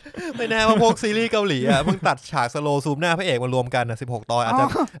ไม่แน่ว่าพวกซีรีส์เกาหลีอ่ะมึงตัดฉากสโลว์ซูมหน้าพระเอกมารวมกันนะ16 ตอนอ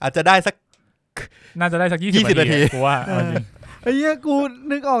าจจะได้สักน่าจะได้สัก20 นาทีกูว่าไอ้เหี้ยกู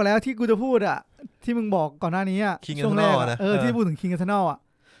นึกออกแล้วที่กูจะพูดอ่ะที่มึงบอกก่อนหน้านี้อ่ะช่วงแรกที่พูดถึง King Eternal อ่ะ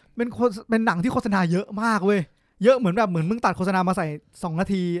เป็นหนังที่โฆษณาเยอะมากเว้ยเยอะเหมือนมึงตัดโฆษณามาใส่2 นา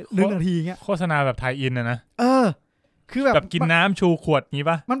ที1 นาทีเงี้ยโฆษณาแบบไทยอินนะคือแบบกินน้ำชูขวดงี้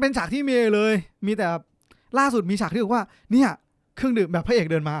ป่ะมันเป็นฉากที่มีแต่ล่าสุดมีฉากที่บอกว่าเนี่ยเครื่องดื่มแบบพระเอก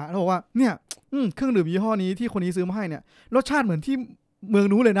เดินมาแล้วบอกว่าเนี่ยเครื่องดื่มยี่ห้อนี้ที่คนนี้ซื้อมาให้เนี่ยรสชาติเหมือนที่เมือง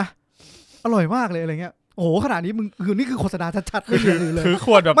นู้นเลยนะอร่อยมากเลยอะไรเงี้ยโอ้โหขนาดนี้มึงคือนี่คือโฆษณาชัดๆไม่มีเลยถือข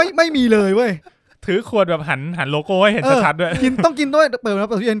วดแบบไม่มีเลยเว้ยถือขวดแบบหันโลโก้ให้เห็นชัดๆด้วยต้องกินด้วยเปิดแล้ว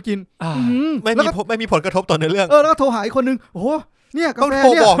เปิดตู้เย็นกินไม่มีผลกระทบต่อเนื้อเรื่องแล้วก็โทรหาอีกคนนึงโอ้โหเนี่ยกาแฟ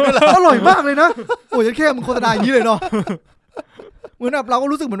เนี่ยอร่อยมากเลยนะโอ้ยแค่มึงโฆษณาอย่างนี้เลยเนาะเหมือนแบบเราก็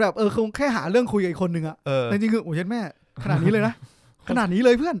รู้สึกเหมือนแบบคงแค่หาเรื่องคุยกับอีกคนนึงอ่ะจริงๆคือโอ้ยแม่ขนาดนี้เลยนะขนาดนี้เล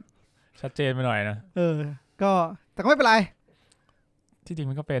ยเพื่อนชัดเจนไปหน่อยนะก็แต่ก็ไม่เป็นไรที่จริง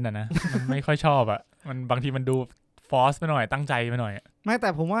มันก็เป็นนะมันไม่ค่อยชอบอ่ะมันบางทีมันดูฟอร์สไปหน่อยตั้งใจไปหน่อยไม่แต่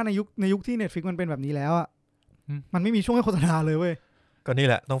ผมว่าในยุคที่ Netflix มันเป็นแบบนี้แล้วอ่ะมันไม่มีช่วงให้โฆษณาเลยเว้ยก็นี่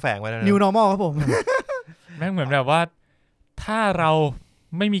แหละต้องแฝงไว้แล้ว New Normal ครับผมแม่งเหมือนแบบว่าถ้าเรา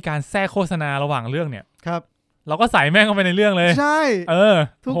ไม่มีการแทรกโฆษณาระหว่างเรื่องเนี่ยครับเราก็ใส่แม่งเข้าไปในเรื่องเลยใช่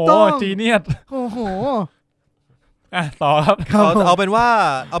ถูกต้องจีเนียสโอ้โหต่อครับเอาเป็น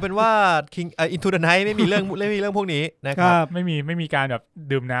ว่าKing Into the Night ไม่มีเรื่องพวกนี้นะครับไม่มีการแบบ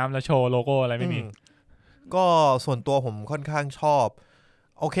ดื่มน้ำแล้วโชว์โลโก้อะไรไม่มีก็ส่วนตัวผมค่อนข้างชอบ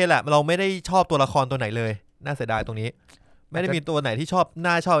โอเคแหละเราไม่ได้ชอบตัวละครตัวไหนเลยน่าเสียดายตรงนี้ ไม่ได้มีตัวไหนที่ชอบ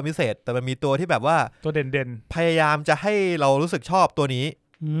น่าชอบเป็นพิเศษแต่มันมีตัวที่แบบว่าตัวเด่นพยายามจะให้เรารู้สึกชอบตัวนี้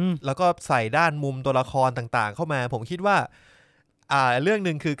แล้วก็ใส่ด้านมุมตัวละครต่างๆเข้ามาผมคิดว่าเรื่อง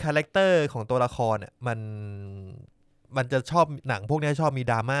นึงคือคาแรคเตอร์ของตัวละครเนี่ยมันจะชอบหนังพวกนี้ชอบมี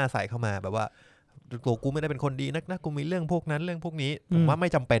ดราม่าใส่เข้ามาแบบว่าตัวกูไม่ได้เป็นคนดีนักนะกูมีเรื่องพวกนั้นเรื่องพวกนี้ผมว่าไม่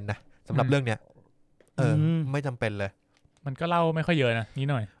จำเป็นนะสำหรับเรื่องเนี้ยไม่จำเป็นเลยมันก็เล่าไม่ค่อยเยอะนะนิด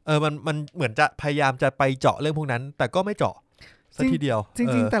หน่อยมันเหมือนจะพยายามจะไปเจาะเรื่องพวกนั้นแต่ก็ไม่เจาะสักทีเดียวจ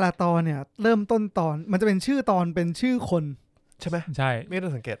ริงๆแต่ละตอนเนี่ยเริ่มต้นตอนมันจะเป็นชื่อตอนเป็นชื่อคนใช่ไหมใช่ไม่ได้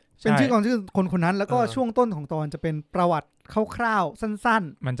สังเกตเป็นชื่อของชื่อคนนั้นแล้วก็ช่วงต้นของตอนจะเป็นประวัติคร่าวๆสั้น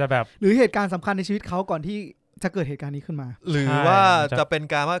ๆมันจะแบบหรือเหตุการณ์สำคัญในชีวิตเขาก่อนที่จะเกิดเหตุการณ์นี้ขึ้นมาหรือว่าจะเป็น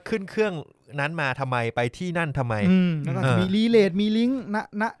การว่าขึ้นเครื่องนั้นมาทำไมไปที่นั่นทำไมแล้วก็มีรีเลทมีลิงก์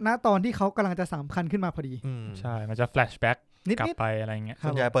ณตอนที่เขากำลังจะสำคัญขึ้นมาพอดีใช่มันจะแฟลชแบ็กกลับไปอะไรเงี้ยส่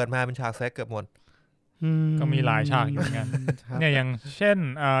วนใหญ่เปิดมาเป็นฉากเซ็กเกือบหมดก็มีหลายฉากอยู่เหมือนกันเนี่ยอย่างเช่น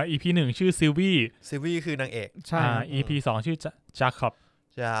EP 1ชื่อซิลวี่คือนางเอกใช่ EP 2ชื่อจาคอ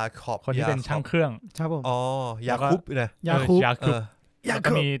บคนที่เป็นช่างเครื่องครับผมยาคุบนะยาคุบแล้ว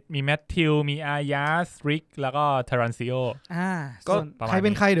ก็มีแมทธิวมีอายาสริกแล้วก็เทรันซิโอก็ใครเป็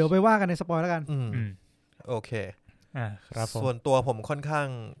นใครเดี๋ยวไปว่ากันในสปอยแล้วกันโอเคครับส่วนตัวผมค่อนข้าง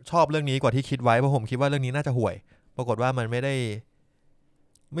ชอบเรื่องนี้กว่าที่คิดไว้เพราะผมคิดว่าเรื่องนี้น่าจะห่วยปรากฏว่ามันไ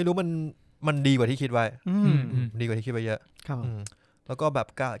ม่รู้มันดีกว่าที่คิดไว้ดีกว่าที่คิดไว้เยอะแล้วก็แบบ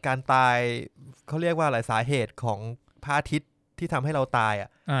การตายเขาเรียกว่าอะไรสาเหตุของพระอาทิตย์ที่ทำให้เราตาย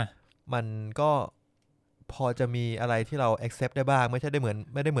มันก็พอจะมีอะไรที่เรา accept ได้บ้างไม่ได้เห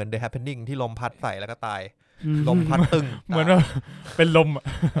มือน The Happening ที่ลมพัดใส่แล้วก็ตายลมพัดตึงเหมือนว่าเป็นลม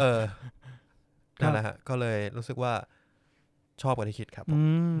นั่นแหละฮะก็เลยรู้สึกว่าชอบกว่าที่คิดครับ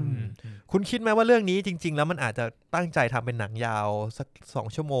คุณคิดไหมว่าเรื่องนี้จริงๆแล้วมันอาจจะตั้งใจทำเป็นหนังยาวสัก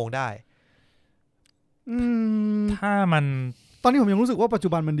2 ชั่วโมงได้ถ้ามันตอนนี้ผมยังรู้สึกว่าปัจจุ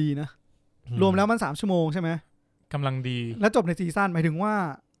บันมันดีนะรวมแล้วมัน3 ชั่วโมงใช่ไหมกำลังดีแล้วจบในซีซั่นหมายถึงว่า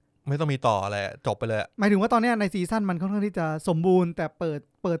ไม่ต้องมีต่ออะไรจบไปเลยหมายถึงว่าตอนนี้ในซีซั่นมันค่อนข้างที่จะสมบูรณ์แต่เ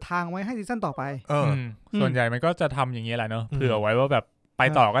ปิดทางไว้ให้ซีซั่นต่อไปส่วนใหญ่มันก็จะทำอย่างนี้แหละเนาะเผื่อไว้ว่าแบบไป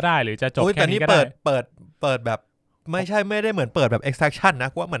ต่อก็ได้หรือจะจบแค่นี้ก็ได้เปิดแบบไม่ได้เหมือนเปิดแบบ extraction นะ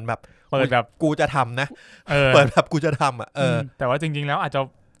ว่าเหมือนแบบเปิดแบบกูจะทำนะเปิดแบบกูจะทำแต่ว่าจริงๆแล้วอาจจะ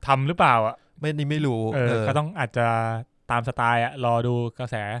ทำหรือเปล่าไม่รู้ก็ต้องอาจจะตามสไตล์รอดูกระ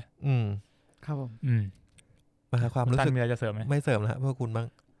แสครับผมมาหาความรู้สึกมีอะไรจะเสริมไหมไม่เสริมแล้วเพื่อคุณบ้าง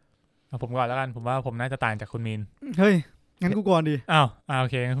ผมก่อนแล้วกันผมว่าผมน่าจะต่างจากคุณมีนเฮ้ยงั้นกูก่อนดิโอ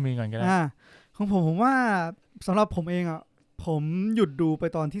เคงั้นคุณมีนก่อนก็ได้ของผมว่าสำหรับผมเองผมหยุดดูไป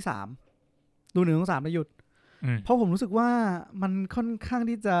ตอนที่3ดู1 2 3แล้วหยุดเพราะผมรู้สึกว่ามันค่อนข้าง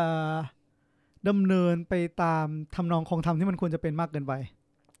ที่จะดำเนินไปตามทำนองของธรรมที่มันควรจะเป็นมากเกินไป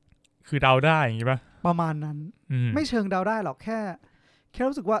คือเดาได้อย่างงี้ป่ะประมาณนั้นไม่เชิงเดาได้หรอกแค่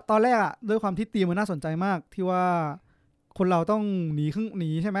รู้สึกว่าตอนแรกด้วยความที่ธีมมันน่าสนใจมากที่ว่าคนเราต้องหนี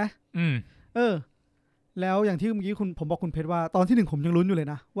ใช่ไหมแล้วอย่างที่เมื่อกี้ผมบอกคุณเพชรว่าตอนที่1ผมยังลุ้นอยู่เลย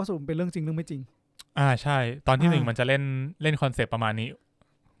นะว่าสรุปเป็นเรื่องจริงเรื่องไม่จริงใช่ตอนที่1มันจะเล่นคอนเซปต์ประมาณนี้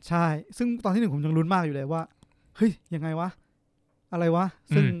ใช่ซึ่งตอนที่1ผมยังลุ้นมากอยู่เลยว่าเฮ้ยยังไงวะอะไรวะ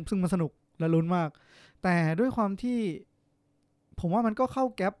ซึ่งมันสนุกและลุ้นมากแต่ด้วยความที่ผมว่ามันก็เข้า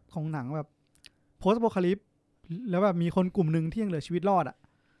แก๊ปของหนังแบบโพสต์อโพคาลิปส์แล้วแบบมีคนกลุ่มนึงที่ยังเหลือชีวิตรอด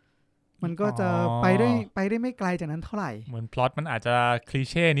มันก็จะไปได้ไม่ไกลจากนั้นเท่าไหร่เหมือนพล็อตมันอาจจะคลี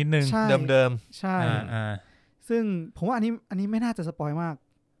เช่นิดนึงเดิมใช่ซึ่งผมว่าอันนี้ไม่น่าจะสปอยมาก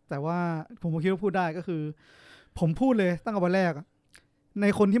แต่ว่าผมคิดว่าพูดได้ก็คือผมพูดเลยตั้งแต่วันแรกใน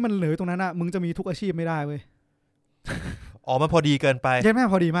คนที่มันเหลือตรงนั้นมึงจะมีทุกอาชีพไม่ได้เว้ยมันพอดีเกินไปใช่ไหม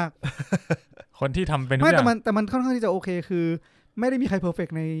พอดีมากคนที่ทำเป็นทุกอย่างไม่แต่มันค่อนข้างที่จะโอเคคือไม่ได้มีใครเพอร์เฟก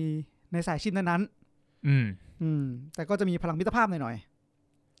ต์ในสายอาชีพนั้นแต่ก็จะมีพลังมิตรภาพหน่อย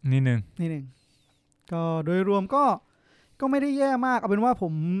นิดนึงก็โดยรวมก็ไม่ได้แย่มากเอาเป็นว่าผ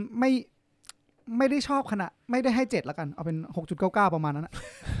มไม่ได้ชอบขนาดไม่ได้ให้7ละกันเอาเป็น 6.99 ประมาณนั้น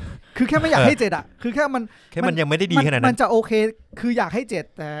คือแค่ไม่อยากให้7คือแค่มันยังไม่ได้ดีขนาดนั้นมันจะโอเคคืออยากให้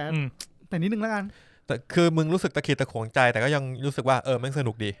7แต่นิดนึงละกันแต่คือมึงรู้สึกตะขิดตะขวงใจแต่ก็ยังรู้สึกว่าแม่งส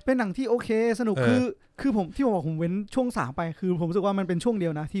นุกดีเป็นหนังที่โอเคสนุกคือผมที่บอกผมเว้นช่วง3ไปคือผมรู้สึกว่ามันเป็นช่วงเดีย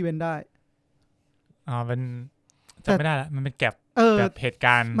วนะที่เว้นได้เป็นจำไม่ได้ละมันเป็นแก็บเหตุก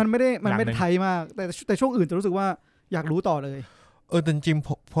ารณ์มันไม่ได้ไทยมากแต่ช่วงอื่นจะรู้สึกว่าอยากรู้ต่อเลยแต่จริง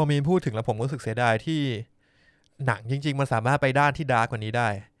ๆพอมีพูดถึงแล้วผมรู้สึกเสียดายที่หนังจริงๆมันสามารถไปด้านที่ดาร์กกว่านี้ได้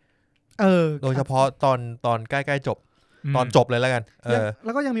โดยเฉพาะตอนใกล้ๆจบตอนจบเลยแล้วกันแ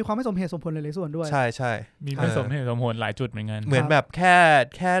ล้วก็ยังมีความไม่สมเหตุสมผลหลายๆส่วนด้วยใช่มีไม่สมเหตุสมผลหลายจุดเหมือนกันเหมือนแบบแ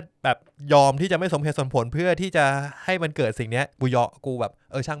ค่แบบยอมที่จะไม่สมเหตุสมผลเพื่อที่จะให้มันเกิดสิ่งนี้กูแบบ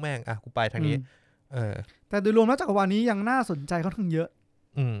ช่างแม่งกูไปทางนี้ แต่โดยรวมแล้วจักรวาลนี้ยังน่าสนใจค่อนข้างเยอะ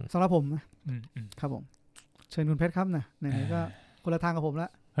สำหรับผมนะครับผมเชิญคุณเพชรครับนะไหนๆก็คนละทางกับผมละ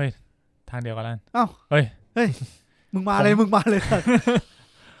เฮ้ยทางเดียวกันแล้วอ้าวเฮ้ยมึงมาเลยครับ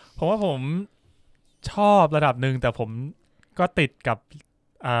ผมว่าผมชอบระดับหนึ่งแต่ผมก็ติดกับ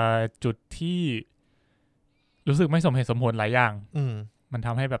จุดที่รู้สึกไม่สมเหตุสมผลหลายอย่างมันท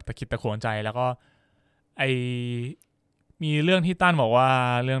ำให้แบบตะคิดตะขวงใจแล้วก็มีเรื่องที่ต้านบอกว่า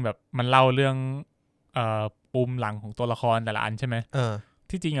เรื่องแบบมันเล่าเรื่องปุ่มหลังของตัวละครแต่ละอันใช่ไหม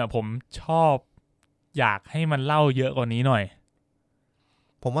ที่จริงอ่ะผมชอบอยากให้มันเล่าเยอะกว่านี้หน่อย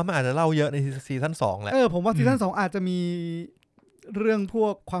ผมว่ามันอาจจะเล่าเยอะในซีซั่น2แหละผมว่าซีซั่น2อาจจะมีเรื่องพว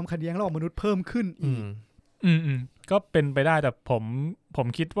กความขัดแย้งระหว่างมนุษย์เพิ่มขึ้นอีกก็เป็นไปได้แต่ผม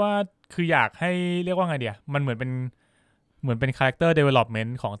คิดว่าคืออยากให้เรียกว่าไงเดียมันเหมือนเป็น character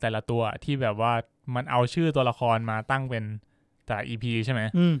development ของแต่ละตัวที่แบบว่ามันเอาชื่อตัวละครมาตั้งเป็นแต่ EP ใช่ไหม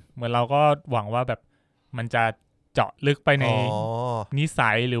เหมือนเราก็หวังว่าแบบมันจะเจาะลึกไปในนิ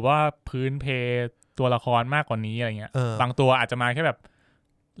สัยหรือว่าพื้นเพตัวละครมากกว่านี้อะไรเงี้ยบางตัวอาจจะมาแค่แบบ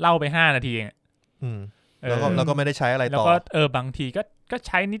เล่าไป5 นาทีเองแล้วก็ไม่ได้ใช้อะไรต่อแล้วก็บางทีก็ใ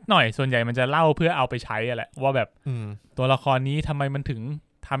ช้นิดหน่อยส่วนใหญ่มันจะเล่าเพื่อเอาไปใช้แหละว่าแบบตัวละครนี้ทำไมมันถึง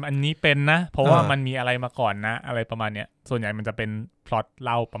ทำอันนี้เป็นนะเพราะว่ามันมีอะไรมาก่อนนะอะไรประมาณเนี้ยส่วนใหญ่มันจะเป็นพล็อตเ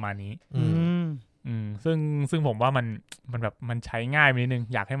ล่าประมาณนี้ซึ่งผมว่ามันแบบมันใช้ง่ายไปนิดนึง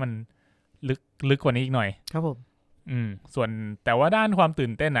อยากให้มันลึกกว่านี้อีกหน่อยครับผมส่วนแต่ว่าด้านความตื่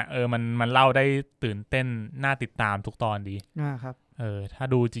นเต้นอ่ะมันเล่าได้ตื่นเต้นน่าติดตามทุกตอนดีครับถ้า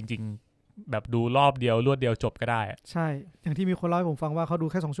ดูจริงๆแบบดูรอบเดียวรวดเดียวจบก็ได้ใช่อย่างที่มีคนเล่าให้ผมฟังว่าเขาดู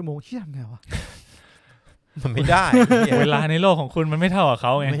แค่2 ชั่วโมงเชี่ยไงวะมันไม่ได้เวลาในโลกของคุณมันไม่เท่ากับเข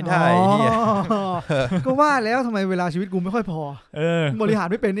าไงไม่ได้เนี่ยก็ว่าแล้วทำไมเวลาชีวิตกูไม่ค่อยพอบริหาร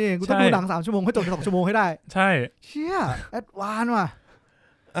ไม่เป็นเองกูต้องดูหนัง3 ชั่วโมงให้จบใน2 ชั่วโมงให้ได้ใช่เชี่ยแอดวานซ์ว่ะ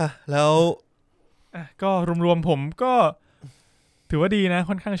แล้วก็รวมๆผมก็ถือว่าดีนะ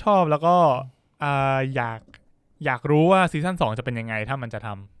ค่อนข้างชอบแล้วก็อยากรู้ว่าซีซั่น2จะเป็นยังไงถ้ามันจะท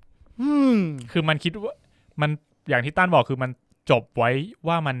ำคือมันคิดว่ามันอย่างที่ต้านบอกคือมันจบไว้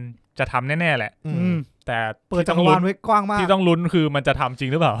ว่ามันจะทำแน่ๆแหละแต่เปิดจักรวาลไว้กว้างมากที่ต้องลุ้นคือมันจะทำจริ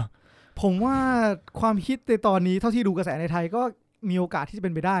งหรือเปล่าผมว่าความคิดในตอนนี้เท่าที่ดูกระแสในไทยก็มีโอกาสที่จะเป็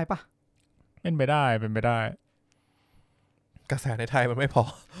นไปได้ปะเป็นไปได้กระแสในไทยมันไม่พอ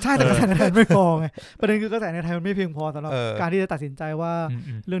ใช่แต่กระแสในไทยไม่พอไงประเด็นคือกระแสในไทยมันไม่เพียงพอสำหรับการที่จะตัดสินใจว่า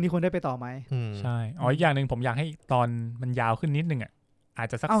เรื่องนี้ควรได้ไปต่อไหมใช่อีกอย่างนึงผมอยากให้ตอนมันยาวขึ้นนิดนึงอ่ะอาจ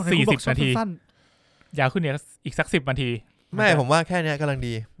จะสัก40 นาทียาวขึ้นเนี่ยอีกสัก10 นาทีไม่ผมว่าแค่นี้กำลัง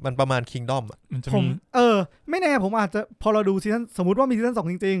ดีมันประมาณ Kingdom ผมไม่แน่ผมอาจจะพอเราดูซีซั่นสมมุติว่ามีซีซั่น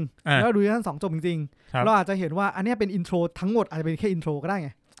2จริงๆแล้วดูซีซั่น2จบจริงๆเราอาจจะเห็นว่าอันนี้เป็นอินโทรทั้งหมดอาจจะเป็นแค่อินโทรก็ได้ไง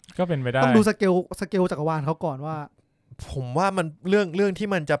ก็เป็นไปได้ต้องดูสเกลจักรวาลเขาก่อนว่าผมว่ามันเรื่องที่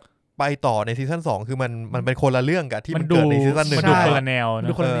มันจะไปต่อในซีซั่น2คือมันเป็นคนละเรื่องกับที่มันเกิดในซีซั่น1มันดูคนละแนว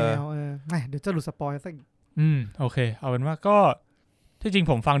ดูคนละแนวเดี๋ยวจะหลุดสปอยล์ซะโอเคเอาเป็นว่าก็ที่จริง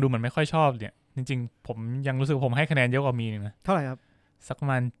ผมฟังดูมันไม่ค่อยชอบเนี่ยจริงๆผมยังรู้สึกผมให้คะแนนเยอะกว่ามีนึงนะเท่าไหร่ครับสักประ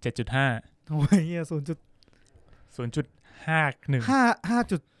มาณ 7.5 โอ้ย0.51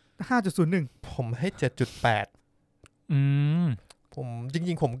 5.01 ผมให้ 7.8 ผมจ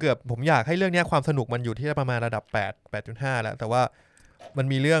ริงๆผมอยากให้เรื่องนี้ความสนุกมันอยู่ที่ประมาณระดับ 8.5 แล้วแต่ว่ามัน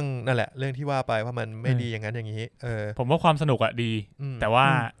มีเรื่องนั่นแหละเรื่องที่ว่าไปว่ามันไม่ดีอย่างนั้นอย่างนี้ผมว่าความสนุกอะดีแต่ว่า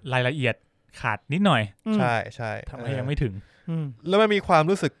รายละเอียดขาดนิดหน่อยใช่ทำให้ยังไม่ถึงแล้วมันมีความ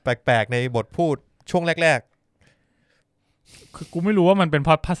รู้สึกแปลกๆในบทพูดช่วงแรกๆคือกูไม่รู้ว่ามันเป็นเพ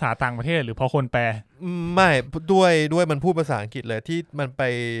ราะภาษาต่างประเทศหรือเพราะคนแปลไม่ด้วยมันพูดภาษาอังกฤษเลยที่มันไป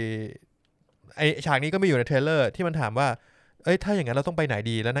ไอฉากนี้ก็ไม่อยู่ในเทรลเลอร์ที่มันถามว่าถ้าอย่างนั้นเราต้องไปไหน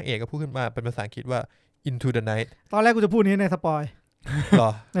ดีแล้วนางเอกก็พูดขึ้นมาเป็นภาษาอังกฤษว่า into the night ตอนแรกกูจะพูดนี้ในสปอยหรอ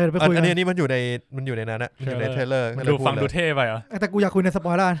อันนี้มันอยู่ในนั้นนะอยู่ในเทรลเลอร์มันดูฟังดูเท่ไปเหรอแต่กูอยากคุยในสป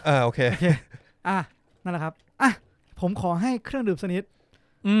อยล์แล้วโอเคนั่นแหละครับผมขอให้เครื่องดื่มสนิท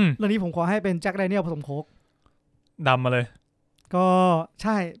เรื่องนี้ผมขอให้เป็นแจ็คไดเนียลผสมโค้กดำมาเลยก็ใ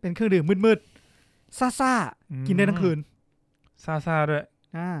ช่เป็นเครื่องดื่มมืดๆซ่าๆกินได้ทั้งคืนซ่าๆด้วย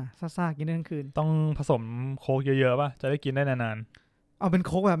ซ่าๆกินได้ทั้งคืนต้องผสมโค้กเยอะๆป่ะจะได้กินได้นานๆเอาเป็นโ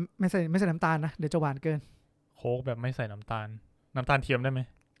ค้กแบบไม่ใส่น้ำตาลนะเดี๋ยวจะหวานเกินโค้กแบบไม่ใส่น้ำตาลเทียมได้ไหม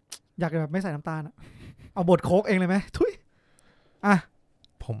อยากแบบไม่ใส่น้ำตาลเอาบดโค้กเองเลยไหมทุย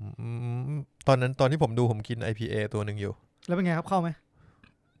ผมตอนที่ผมดูผมกิน IPA ตัวหนึ่งอยู่แล้วเป็นไงครับเข้าไหม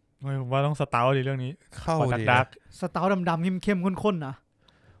ผมว่าต้องสเตาท์ดีเรื่องนี้เข้าดีดักสเตาท์ดำๆเข้มๆข้นๆนะ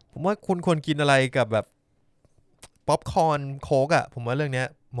ผมว่าคุณควรกินอะไรกับแบบป๊อปคอร์นโค้กผมว่าเรื่องนี้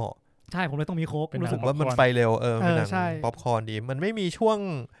เหมาะใช่ผมเลยต้องมีโค้กรู้สึกว่ามันไปเร็วเป็นหนังป๊อปคอร์นดีมันไม่มีช่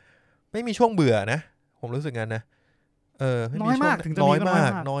วงเบื่อนะผมรู้สึกงั้นนะน้อยมากถึงจะมีน้อ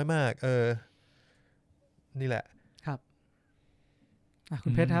ยมาก นี่แหละครับคุ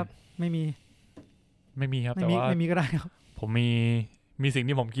ณเพชรครับไม่มีครับแต่ว่าไม่มีก็ได้ครับผมมีสิ่ง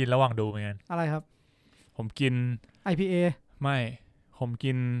ที่ผมกินระหว่างดูเหมือนกันอะไรครับผมกิน IPA ไม่ผม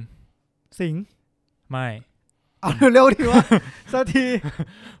กินสิงไม่เอาเร็วๆดีว่าสักที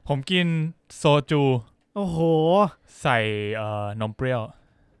ผมกินโซจูโอ้โหใส่นมเปรี้ยว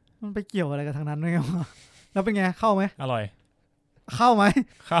มันไปเกี่ยวอะไรกับทางนั้นไหมครับแล้วเป็นไงเข้าไหมอร่อยเข้าไหม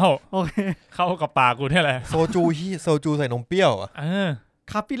เข้าโอเคเข้ากับปากกูนี่แหละโซจูใส่นมเปรี้ยวอ่ะ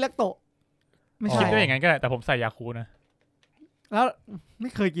คาปิแลคโตไม่ใช่ด้วยอย่างนั้นก็ได้แต่ผมใส่ยาคูนะแล้วไ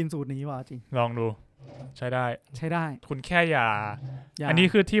ม่เคยกินสูตรนี้ว่ะจริงลองดูใช้ได้คุณแค่อย่าอันนี้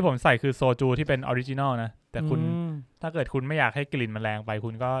คือที่ผมใส่คือโซจูที่เป็นออริจินอลนะแต่คุณถ้าเกิดคุณไม่อยากให้กลิ่นมันแรงไปคุ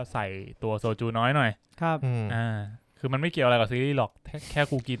ณก็ใส่ตัวโซจูน้อยหน่อยครับคือมันไม่เกี่ยวอะไรกับซีรีส์หรอกแค่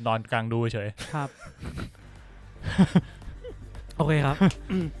กูกินตอนกลางดูเฉยครับโอเคครับ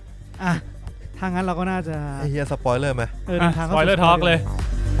ทางนั้นเราก็น่าจะเฮียสปอยเลอร์ไหมสปอยเลอร์ทอล์กเลย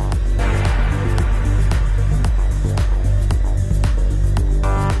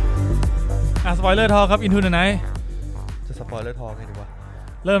สปอยเลอร์ทอล์กครับ Into the Night จะสปอยเลอร์ทอล์กไงดีวะ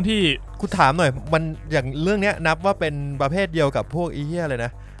เริ่มที่กูถามหน่อยมันอย่างเรื่องเนี้ยนับว่าเป็นประเภทเดียวกับพวกอีเหี้ยอะไรน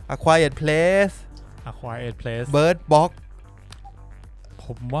ะ A Quiet Place Bird Box ผ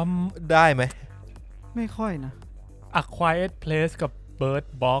มว่าได้ไหมไม่ค่อยนะ A Quiet Place กับ Bird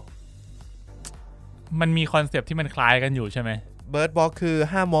Box มันมีคอนเซปต์ที่มันคล้ายกันอยู่ใช่ไหม Bird Box คือ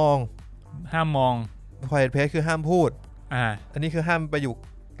ห้ามมอง Quiet Place คือห้ามพูดอันนี้คือห้ามไปอยู่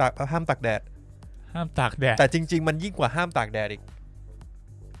ห้ามตากแดดแต่จริงๆมันยิ่งกว่าห้ามตากแดดอีก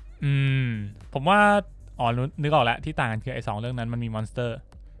ผมว่านึกออกแล้วที่ต่างกันคือไอ้2เรื่องนั้นมันมีมอนสเตอร์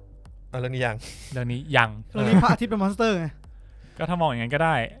เรื่องนี้ยังเรื่องนี้พระอาทิตย์เป็นมอนสเตอร์ไงก็ถ้ามองอย่างนั้นก็ไ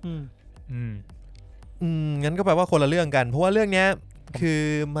ด้งั้นก็แปลว่าคนละเรื่องกันเพราะว่าเรื่องนี้คือ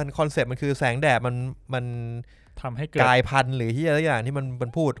มันคอนเซ็ปต์มันคือแสงแดดมันทำให้เกิดกายพันธุ์หรือที่อะไรอย่างที่มัน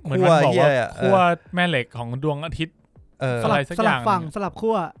พูดขั้วเหี้ยขั้วแม่เหล็กของดวงอาทิตย์สลับฝั่งสลับ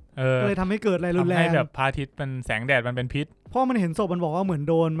ขั้วก็เลยทำให้เกิดอะไรรุนแรงทำให้แบบพระอาทิตย์มันแสงแดดมันเป็นพิษเพราะมันเห็นศพมันบอกว่าเหมือน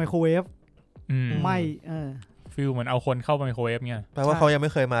โดนไมโครเวฟไม่ฟิลเหมือนเอาคนเข้าไมโครเวฟเนี่ยแปลว่าเขายังไ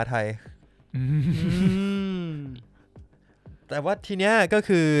ม่เคยมาไทยแต่ว่าทีเนี้ยก็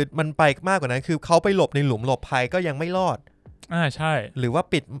คือมันไปมากกว่านั้นคือเขาไปหลบในหลุมหลบภัยก็ยังไม่รอดใช่หรือว่า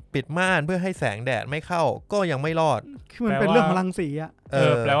ปิดม่านเพื่อให้แสงแดดไม่เข้าก็ยังไม่รอดคือมันเป็นเรื่องของรังสีอ่ะ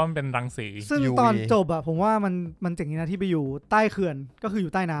แปลว่ามันเป็นรังสีซึ่งตอนจบอ่ะผมว่ามันเจ๋งนะที่ไปอยู่ใต้เขื่อนก็คืออ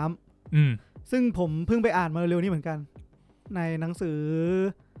ยู่ใต้น้ำซึ่งผมเพิ่งไปอ่านมาเร็วนี้เหมือนกันในหนังสือ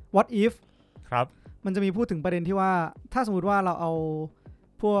What If ครับมันจะมีพูดถึงประเด็นที่ว่าถ้าสมมติว่าเราเอา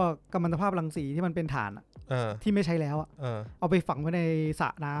พวกกัมมันตภาพรังสีที่มันเป็นถ่านที่ไม่ใช้แล้วเอาไปฝังไว้ในสระ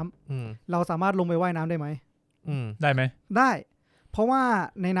น้ำเราสามารถลงไปว่ายน้ำได้ไหมได้ไหมได้เพราะว่า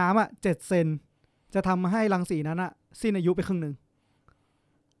ในน้ำ7 เซนจะทำให้รังสีนั้นสิ้นอายุไปครึ่งนึง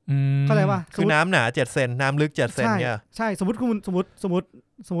เข้าใจป่ะคือน้ำหนา7 เซนน้ำลึก7 เซนเนี่ยใช่สมม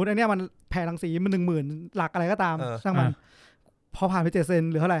ติอันเนี้ยมันแผ่รังสีมัน 10,000 หลักอะไรก็ตามช่างมันพอผ่านไป7 เซน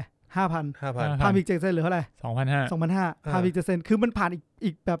เหลือเท่าไหร่ 5,000 ผ่านอีก7 เซนเหลือเท่าไหร่ 2,500 ผ่านอีก7 เซนคือมันผ่าน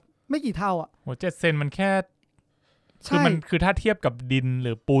อีกแบบไม่กี่เท่าโห7 เซนมันแค่คือถ้าเทียบกับดินห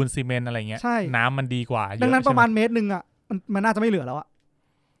รือปูนซีเมนต์อะไรเงี้ยน้ำมันดีกว่าดังนั้นประมาณเมตรนึงมันน่าจะไม่เหลือแล้ว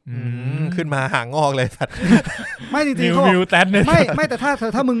ขึ้นมาหางอกเลยสัตว์ไม่จริงๆเขาไม่แต่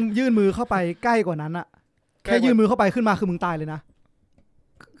ถ้ามึงยื่นมือเข้าไปใกล้กว่านั้นแค่ยื่นมือเข้าไปขึ้นมาคือมึงตายเลยนะ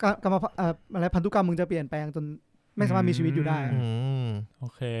กรรมอะไรพันธุกรรมมึงจะเปลี่ยนแปลงจนไม่สามารถมีชีวิตอยู่ได้โอ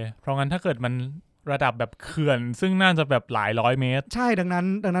เคเพราะงั้นถ้าเกิดมันระดับแบบเขื่อนซึ่งน่าจะแบบหลายร้อยเมตรใช่ดัง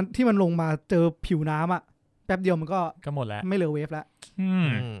นั้นที่มันลงมาเจอผิวน้ำแป๊บเดียวมันก็หมดแล้วไม่เหลือเวฟแล้ว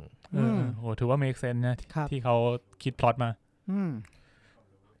โหถือว่า make sense นะที่เขาคิดพล็อตมา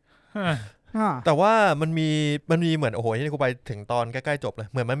แต่ว่ามันมีเหมือนโอ้โหที่กูไปถึงตอนใกล้ๆจบเลย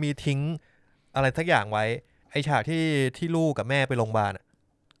เหมือนมันมีทิ้งอะไรสักอย่างไว้ไอฉากที่ลูกกับแม่ไปโรงพยาบาล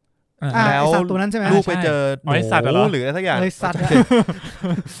แล้วตัวนั้นใช่ไหมลูกไปเจอหนูหรืออะไรสักอย่าง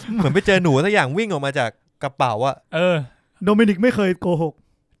เหมือนไปเจอหนูสักอย่างวิ่งออกมาจากกระเป๋าโดมินิกไม่เคยโกหก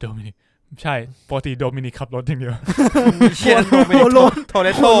โดมินิกใช่ปกติโดมินิกขับรถอย่างเดียวเชียร์โดมินิกโทเร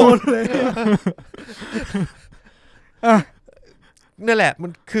โต้นั่นแหละมั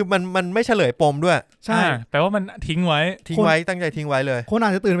นคือมันไม่เฉลยปมด้วยใช่แปลว่ามันทิ้งไว้ตั้งใจทิ้งไว้เลยคนอา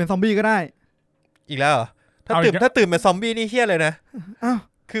จจะตื่นเป็นซอมบี้ก็ได้อีกแล้วเหรอถ้าตื่นเป็นซอมบี้นี่เหี้ยเลยนะ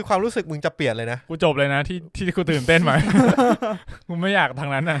คือความรู้สึกมึงจะเปลี่ยนเลยนะกูจบเลยนะที่กูตื่นเต้นไหมกูไม่อยากทา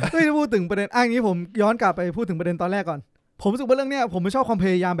งนั้นนะพูดถึงประเด็นอย่างนี้ผมย้อนกลับไปพูดถึงประเด็นตอนแรกก่อนผมรู้สึกว่าเรื่องเนี้ยผมไม่ชอบความพ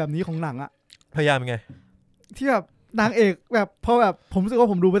ยายามแบบนี้ของหนังพยายามยังไงที่แบบนางเอกแบบพอแบบผมรู้สึกว่า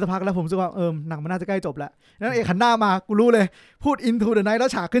ผมดูไปสักพักแล้วผมรู้สึกว่าหนังมันน่าจะใกล้จบแล้วนางเอกหันหน้ามากูรู้เลยพูด Into the Night แล้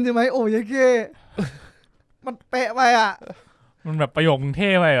วฉากขึ้นใช่ไหมโอ้ยเก้ มันเป๊ะไปอ่ะมันแบบประโยคมึงเท่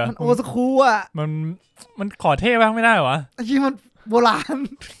ไปเหรอมันโอสคูลอ่ะมันขอเท่บ้างไม่ได้เหรอไอ้ที่มันโบราณ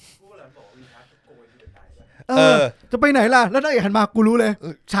จะไปไหนล่ะแล้วนางเอกหันมากูรู้เลย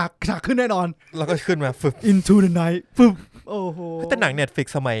ฉากขึ้นแน่นอนแล้วก็ขึ้นมาฟึบ Into the Night ฟึบโอ้โหแต่หนัง Netflix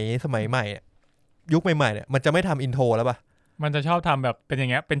สมัยใหม่ยุคใหม่ๆเนี่ยมันจะไม่ทำอินโทรแล้วป่ะมันจะชอบทำแบบเป็นอย่า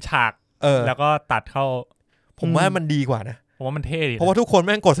งเงี้ยเป็นฉากแล้วก็ตัดเข้าผมว่ามันดีกว่านะผมว่ามันเท่ดีเพราะว่าทุกคนแ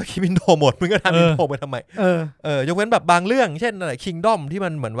ม่งกดสคริปต์อินโทรหมดมึงก็ทำอินโทรไปทำไมยกเว้นแบบบางเรื่องเช่นอะไร Kingdom ที่มั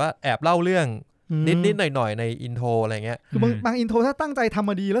นเหมือนว่าแอบเล่าเรื่องนิดหน่อยๆในอินโทรอะไรเงี้ยคือบางอินโทรถ้าตั้งใจทำ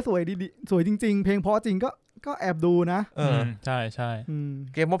มาดีแล้วสวยดีสวยจริงๆเพลงเพราะจริงก็แอบดูนะใช่ใช่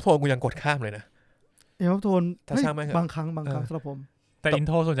เกมมอบโทนกูยังกดข้ามเลยนะเกมมอบโทนบางครั้งสำหรับผมแต่อินโ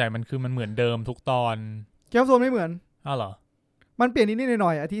ทรส่วนใหญ่มันคือมันเหมือนเดิมทุกตอนเกมมอบโทนไม่เหมือนอ้าวเหรอมันเปลี่ยนนิดๆหน่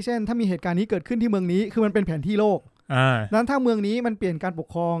อยๆอาทิเช่นถ้ามีเหตุการณ์นี้เกิดขึ้นที่เมืองนี้คือมันเป็นแผนที่โลกนั้นถ้าเมืองนี้มันเปลี่ยนการปก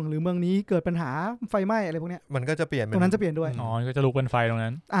ครองหรือเมืองนี้เกิดปัญหาไฟไหม้อะไรพวกเนี้ยมันก็จะเปลี่ยนตรงนั้นจะเปลี่ยนด้วยก็จะลุกเป็นไฟตรง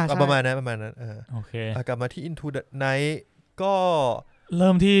นั้นประมาณนั้นโอเคกลับมาที่ Into the Night ก็เ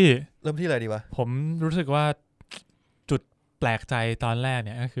ริ่มที่อะไรดีวะผมรู้สึกว่าจุดแปลกใจตอนแรกเ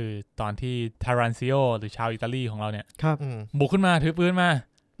นี่ยก็คือตอนที่ทารันซิโอหรือชาวอิตาลีของเราเนี่ยบุกขึ้นมาถือปืนมา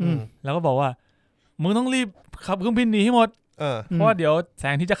แล้วก็บอกว่ามึงต้องรีบขับเครื่องบินหนีให้หมดเพราะว่าเดี๋ยวแส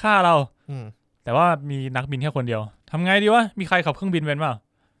งที่จะฆ่าเราแต่ว่ามีนักบินแค่คนเดียวทำไงดีวะมีใครขับเครื่องบินเป็นเปล่า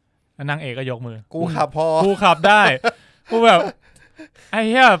นางเอกก็ยกมือกูขับกูขับได้กูแบบไอ้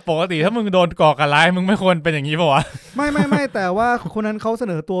เหี้ยปกติถ้ามึงโดนก่อการร้ายมึงไม่ควรเป็นอย่างนี้ป่ะวะไม่แต่ว่าคนนั้นเขาเส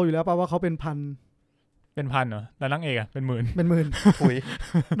นอตัวอยู่แล้วป่ะว่าเขาเป็นพันเหรอแล้วนางเอกอ่ะเป็นหมื่นถุย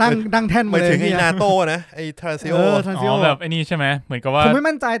นั่งแท่นมาเลยถึงไอ้นาโต้นะไอ้ทราซิโอแบบไอ้นี่ใช่ไหมเหมือนกับว่าผมไม่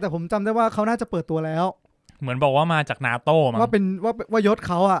มั่นใจแต่ผมจำได้ว่าเขาน่าจะเปิดตัวแล้วเหมือนบอกว่ามาจากนาโต้มั้งว่ายศ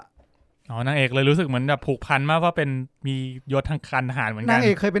เขาอ่ะนางเอกเลยรู้สึกเหมือนแบบผูกพันมากว่าเป็นมียศทางการทหารเหมือนกันนางเอ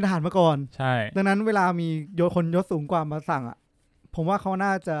กเคยเป็นทหารมาก่อนใช่ดังนั้นเวลามีคนยศสูงกว่ามาสั่งอ่ะผมว่าเขาน่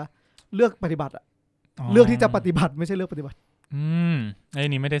าจะเลือกปฏิบัติอ่ะเลือกที่จะปฏิบัติไม่ใช่เลือกปฏิบัติไอ้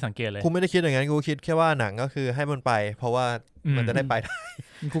นี่ไม่ได้สังเกตเลยกูไม่ได้คิดอย่างนั้นกูคิดแค่ว่าหนังก็คือให้มันไปเพราะว่ามันจะได้ไปได้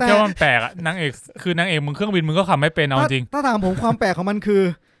กูแค่ว่ามันแปลกอ่ะนางเอกมึงเครื่องบินมึงก็ขับไม่เป็นเอาจริงถ้าถามผมความแปลกของมันคือ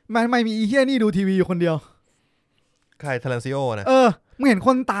มันไม่มีอีเหี้ยนี่ดูทีวีอยู่คนเดียวใครทารันซิโอนะมึงเห็นค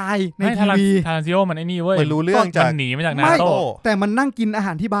นตายในทีวีทารันซิโอมันไอ้นี่เว้ยมันรู้เรื่องจากมันหนีมาจากนาโต้แต่มันนั่งกินอาห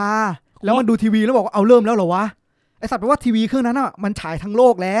ารที่บาร์แล้วมันดูทีวีแล้วบอกเอาเริ่มแล้วเหรอวะไอสัตว์แปลว่าทีวีเครื่องนั้นอ่ะมันฉายทั้งโล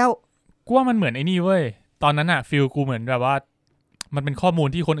กแล้วกูว่ามันเหมือนไอ้นี่เว้ยตอนนั้นอ่ะฟีลกูเหมือนแบบว่ามันเป็นข้อมูล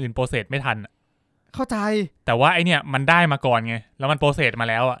ที่คนอื่นโปรเซสไม่ทันเข้าใจแต่ว่าไอเนี่ยมันได้มาก่อนไงแล้วมันโปรเซสมา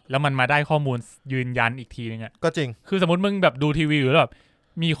แล้วอ่ะแล้วมันมาได้ข้อมูลยืนยันอีกทีนึงอ่ะก็จริงคือสมมติมึงแบบดูทีวีหรือแบบ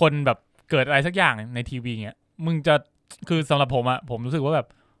มีคนแบบเกิดอะไรสักอย่างในทีวีเงี้ยมึงจะคือสำหรับผมอ่ะผมรู้สึกว่าแบบ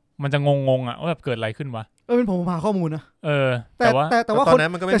มันจะงงอ่ะว่าแบบเกิดอะไรขึ้นวะเป็นผมหาข้อมูลนะแต่ว่าคน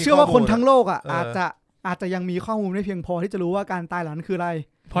แต่เชื่อว่าคนทั้งโลกอ่ะอาจจะยังมีข้อมูลไม่เพียงพอที่จะรู้ว่าการตายหลังนั้นคืออะไร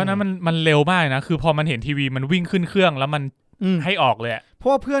เพราะนั้นมันเร็วมากนะคือพอมันเห็นทีวีมันวิ่งขึ้นเครื่องแล้วมันให้ออกเลยเพรา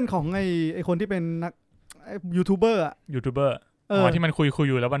ะว่าเพื่อนของไอ้คนที่เป็นนักยูทูบเบอร์ที่มันคุย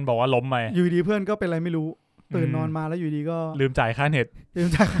อยู่แล้วมันบอกว่าล้มไปอยู่ดีเพื่อนก็เป็นอะไรไม่รู้ตื่นนอนมาแล้วอยู่ดีก็ลืมจ่ายค่าเน็ต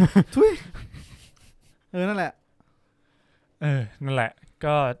ทุยนั่นแหละนั่นแหละ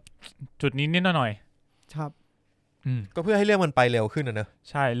ก็จุดนี้นิดหน่อยครับก็เพื่อให้เรื่องมันไปเร็วขึ้นนะ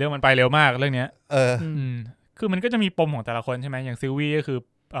ใช่เรื่องมันไปเร็วมากเรื่องนี้คือมันก็จะมีปมของแต่ละคนใช่ไหมอย่างซิลวี่ก็คือ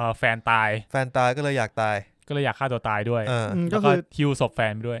แฟนตายก็เลยอยากตายก็เลยอยากฆ่าตัวตายด้วยแล้วก็ฮิวศพแฟ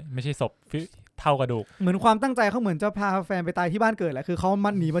นไปด้วยไม่ใช่ศพเท่ากระดูกเหมือนความตั้งใจเขาเหมือนจะพาแฟนไปตายที่บ้านเกิดแหละคือเขามั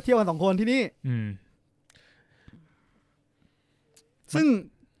นหนีมาเที่ยวกัน2 คนที่นี่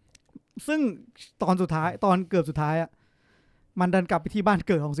ซึ่งตอนเกือบสุดท้ายอ่ะมันดันกลับไปที่บ้านเ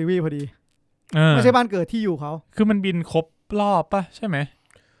กิดของซิวี่พอดีไม่ใช่บ้านเกิดที่อยู่เขาคือมันบินครบรอบป่ะใช่ไหม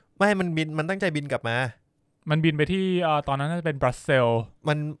ไม่มันตั้งใจบินกลับมามันบินไปที่ตอนนั้นน่าจะเป็นบรัสเซล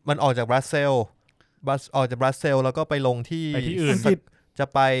มันออกจากบรัสเซลแล้วก็ไปลงที่อื่นจะ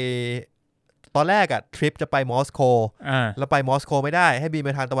ไปตอนแรกอะทริปจะไปมอสโกแล้วไปมอสโกไม่ได้ให้บินไป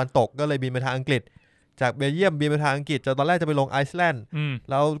ทางตะวันตกก็เลยบินไปทางอังกฤษจากเบลเยียมบินไปทางอังกฤษตอนแรกจะไปลงไอซ์แลนด์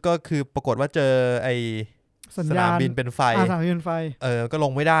แล้วก็คือปรากฏว่าเจอไอสนามบินเป็นไฟก็ล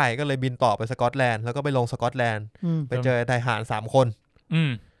งไม่ได้ก็เลยบินต่อไปสกอตแลนด์แล้วก็ไปลงสกอตแลนด์ไปเจอทหาร3 คน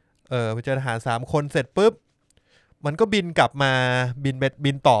ไปเจอทหาร3 คนเสร็จปุ๊บมันก็บินกลับมา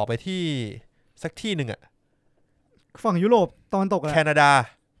บินต่อไปที่สักที่หนึ่งอะฝั่งยุโรปตอนตกแคนาดา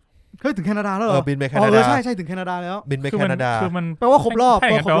ถึงแคนาดาแล้วเหรอบินไปแคนาดาใช่ถึงแคนาดาแล้วบินไปแคนาดาคือมันแปลว่าครบรอบ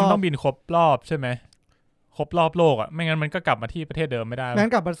ต้องบินครบรอบใช่ไหมครบรอบโลกอ่ะไม่งั้นมันก็กลับมาที่ประเทศเดิมไม่ได้งั้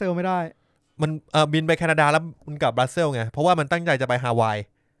นกลับบรัสเซลไม่ได้มันบินไปแคนาดาแล้วมันกลับบรัสเซลไงเพราะว่ามันตั้งใจจะไปฮาวาย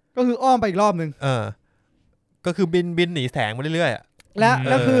ก็คืออ้อมไปอีกรอบนึงก็คือบินหนีแสงมาเรื่อย แ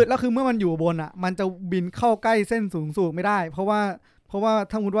ล้วคือเมื่อมันอยู่บนอ่ะมันจะบินเข้าใกล้เส้นสูงสุดไม่ได้เพราะว่า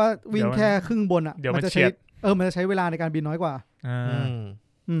ถ้าสมมติว่าวิ่งแค่ครึ่งบนอ่ะมันจะใช้มันจะใช้เวลาในการบินน้อยกว่า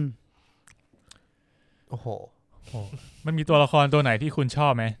โอ้โหมันมีตัวละครตัวไหนที่คุณชอ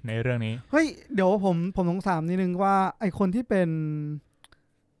บไหมในเรื่องนี้เฮ้ยเดี๋ยวผมสงสัยนิดนึงว่าไอคนที่เป็น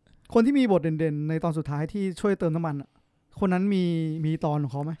คนที่มีบทเด่นๆในตอนสุดท้ายที่ช่วยเติมน้ำมันคนนั้นมีตอนขอ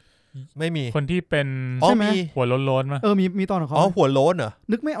งเขาไหมไม่มีคนที่เป็นใช่ไหมหัวโล้นๆมั้ยมีตอนของเขาหัวโล้นเหรอ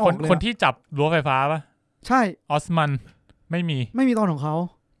นึกไม่ออกเลยคนที่จับรั้วไฟฟ้าป่ะใช่ออสมันไม่มีตอนของเขา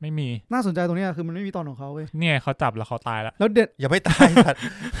ไม่มีน่าสนใจตรงนี้คือมันไม่มีตอนของเขาเว้ยเนี่ยเขาจับแล้วเขาตายแล้วเด่นอย่าไม่ตายสัตว์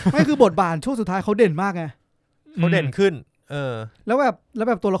ไม่คือบทบาทช่วงสุดท้ายเขาเด่นมากไงเขาเด่นขึ้นแล้ว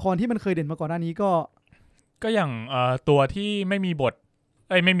แบบตัวละครที่มันเคยเด่นมาก่อนหน้านี้ก็อย่างตัวที่ไม่มีบท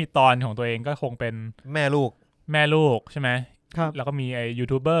ไม่มีตอนของตัวเองก็คงเป็นแม่ลูกใช่ไหมครับแล้วก็มีไอ้ยู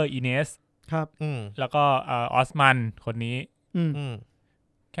ทูบเบอร์อีเนสครับแล้วก็ออสมันคนนี้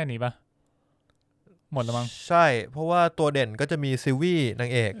แค่นี้ปะหมดแล้วมั้งใช่เพราะว่าตัวเด่นก็จะมีซิลวี่นา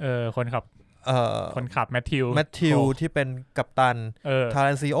งเอกคนขับแมทธิวที่เป็นกัปตันทา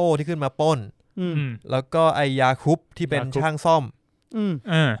รันซิโอที่ขึ้นมาปล้นแล้วก็ไอยาคุปที่เป็นช่างซ่อม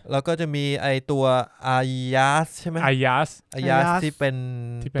แล้วก็จะมีไอตัวอายาสใช่ไหมอายาสที่เป็น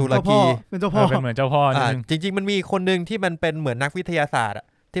ตุรกีเป็นเจ้าพ่อเป็นเหมือนเจ้าพ่อจริงๆมันมีคนนึงที่มันเป็นเหมือนนักวิทยาศาสตร์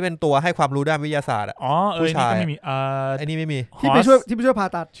ที่เป็นตัวให้ความรู้ด้านวิทยาศาสตร์ผู้ชายอันนี้ไม่มีที่ไปช่วยผ่า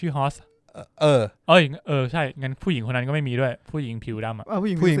ตัดชื่อฮอสใช่งั้นผู้หญิงคนนั้นก็ไม่มีด้วยผู้หญิงผิวดำผู้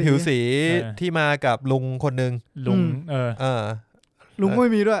หญิงผิวสีที่มากับลุงคนนึงลุงลุงไม่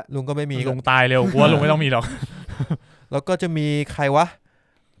มีด้วยลุงก็ไม่มีลุงตายเร็วกลัวลุงไม่ต้องมีหรอกแล้วก็จะมีใครวะ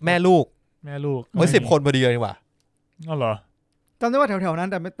แม่ลูก10 คนพอดีเลยนี่หว่าเหรอจำได้ว่าแถวๆนั้น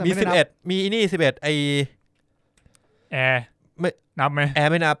แต่มี11มีนี่11ไอแอร์ไม่นับไหมแอ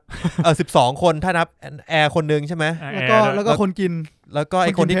ร์ไม่นับ12 คนถ้านับแอร์คนนึงใช่ไหมแล้วก็คนกินแล้วก็ไอ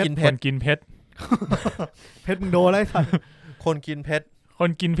คนที่กินเพชรเพชรมึงโดนอะไรสัตว์คนกินเพช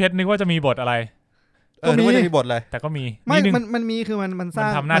รนึกว่าจะมีบทอะไรนึกว่าจะมีบทอะไรแต่ก็มีมันมีคือมันสร้า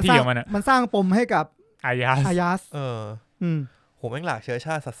งทำหน้าที่ของมันมันสร้างปมให้กับอายาสผมแม่งหลากเชื้อช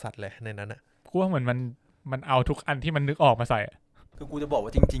าติสัสๆเลยในนั้นอ่ะกูว่าเหมือนมันเอาทุกอันที่มันนึกออกมาใส่คือกูจะบอกว่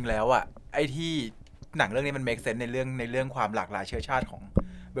าจริงๆแล้วอ่ะไอ้ที่หนังเรื่องนี้มัน make sense ในเรื่องความหลากหลายเชื้อชาติของ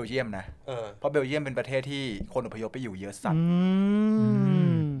เบลเยียมนะเพราะเบลเยียมเป็นประเทศที่คนอพยพไปอยู่เยอะสัตว์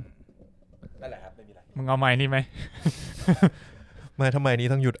นั่นแหละครับไม่มีอะไรมึงเอาไม้นี่ไหมมาทำไมนี้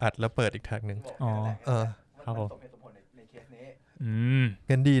ต้องหยุดอัดแล้วเปิดอีกทางนึงครับผม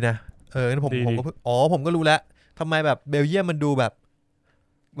งั้นดีนะผมก็รู้แล้วทำไมแบบเบลเยียมมันดูแบบ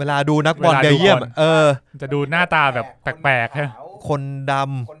เวลาดูนักบอลเบลเยียมจะดูหน้าตาแบบแปลกๆฮะคนด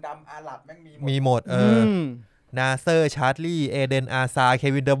ำอาหรับแม่งมีหมดนาเซอร์ชาร์ลีเอเดนอาซาเค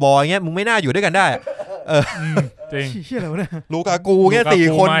วินเดอร์บอยเงี้ยมึงไม่น่าอยู่ด้วยกันได้จริงเหี้ยอะไรวะเนี่ยลูกากูเงี้ย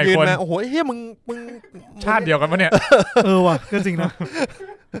4 คนยืนมาโอ้โหเฮ้ยมึงชาติเดียวกันปะเนี่ยว่ะก็จริงนะ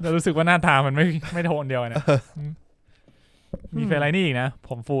เรารู้สึกว่าหน้าตามันไม่โทนเดียวนะมีเฟรไลนี่อีกนะผ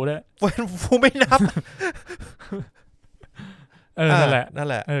มฟูด้วยฟูไม่นับนั่นแ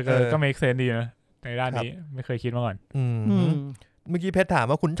หละก็ make sense ดีนะในด้านนี้ไม่เคยคิดมาก่อนเมื่อกี้เพชรถาม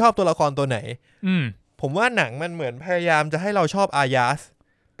ว่าคุณชอบตัวละครตัวไหนผมว่าหนังมันเหมือนพยายามจะให้เราชอบอายาส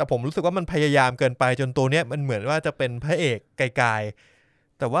แต่ผมรู้สึกว่ามันพยายามเกินไปจนตัวเนี้ยมันเหมือนว่าจะเป็นพระเอกไกล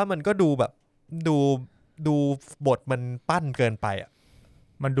ๆแต่ว่ามันก็ดูแบบดูบทมันปั้นเกินไปอ่ะ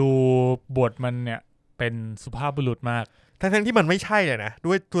มันดูบทมันเนี่ยเป็นสุภาพบุรุษมากทั้งที่มันไม่ใช่เลยนะ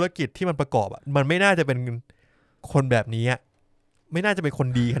ด้วยธุรกิจที่มันประกอบอ่ะมันไม่น่าจะเป็นคนแบบนี้ไม่น่าจะเป็นคน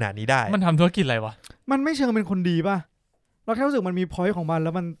ดีขนาดนี้ได้มันทำธุรกิจอะไรวะมันไม่เชิงเป็นคนดีป่ะเราแค่รู้สึกมันมีพอยต์ของมันแ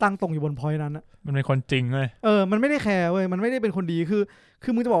ล้วมันตั้งตรงอยู่บนพอยต์นั้นอะมันเป็นคนจริงเลยมันไม่ได้แคร์เว้ยมันไม่ได้เป็นคนดีคื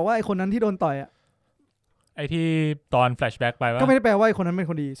อมึงจะบอกว่าไอ้คนนั้นที่โดนต่อยอะไอ้ที่ตอนแฟลชแบ็กไปว่าก็ไม่ได้แปลว่าไอ้คนนั้นเป็น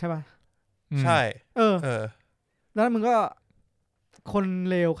คนดีใช่ป่ะใช่แล้วมึงก็คน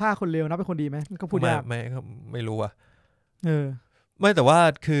เลวฆ่าคนเลวนับเป็นคนดีไหมมันก็พูดยากไม่รู้อะไม่แต่ว่า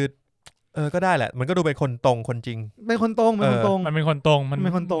คือก็ได้แหละมันก็ดูเป็นคนตรงคนจริงเป็นคนตรงมันเป็นคนตรงมันเ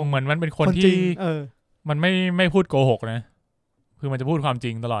ป็นคนตรงเหมือนมันเป็นคนที่มันไม่พูดโกหกนะคือมันจะพูดความจ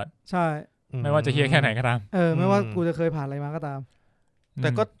ริงตลอดใช่ไม่ว่าจะเฮี้ยแค่ไหนก็ตามไม่ว่ากูจะเคยผ่านอะไรมาก็ตามแ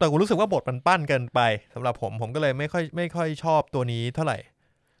ต่กูรู้สึกว่าบทมันปั้นเกินไปสำหรับผมก็เลยไม่ค่อยชอบตัวนี้เท่าไหร่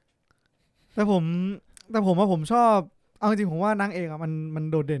แต่ผมว่าผมชอบเอาจริงผมว่านางเอกอ่ะมัน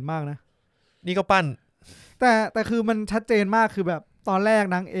โดดเด่นมากนะนี่ก็ปั้นแต่คือมันชัดเจนมากคือแบบตอนแรก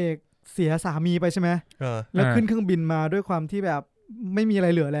นางเอกเสียสามีไปใช่ไหมแล้วขึ้นเครื่องบินมาด้วยความที่แบบไม่มีอะไร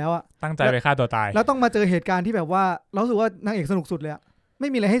เหลือแล้วอ่ะตั้งใจไปฆ่าตัวตายแล้วต้องมาเจอเหตุการณ์ที่แบบว่าเราสึกว่านางเอกสนุกสุดเลยอ่ะไม่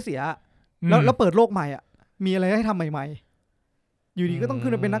มีอะไรให้เสียแล้วเปิดโลกใหม่อ่ะมีอะไรให้ทำใหม่ๆอยู่ดีก็ต้องขึ้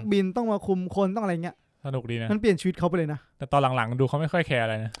นมาเป็นนักบินต้องมาคุมคนต้องอะไรเงี้ย สนุกดีนะมันเปลี่ยนชีวิตเขาไปเลยนะแต่ตอนหลังๆดูเขาไม่ค่อยแคร์อะ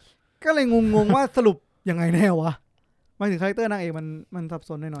ไรนะก็เลยงงว่าสรุปยังไงแน่วะมาถึงคาแรคเตอร์นางเอกมันสับส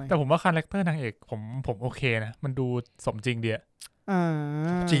นหน่อยแต่ผมว่าคาแรคเตอร์นางเอกผมโอเคนะมันดูสมจริงดี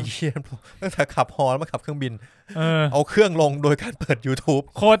จริงตั้งแต่ขับฮอมาขับเครื่องบินเอาเครื่องลงโดยการเปิด YouTube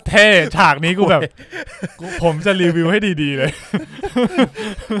โคตรเท่ฉากนี้กูแบบผมจะรีวิวให้ดีๆเลย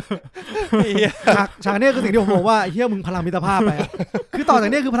ฉากนี้คือสิ่งที่ผมบอกว่าเฮียมึงพลังมิตรภาพไปคือต่อจาก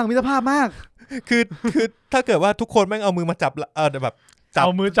นี้คือพลังมิตรภาพมากคือถ้าเกิดว่าทุกคนแม่งเอามือมาจับแบบเอ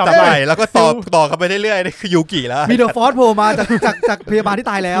ามือจับไหล่แล้วก็ต่อกันไปเรื่อยๆนี่คือยูกิแล้วมีเดอะฟอร์สโผล่มาจากพยาบาลที่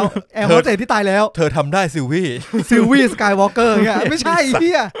ตายแล้วแอร์โฮสเตสที่ตายแล้วเธอทำได้ซิลวี่สกายวอล์กเกอร์เงี้ยไม่ใช่เฮี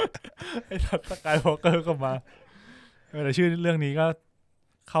ยไอ้สกายวอล์กเกอร์ก็มาแต่ชื่อเรื่องนี้ก็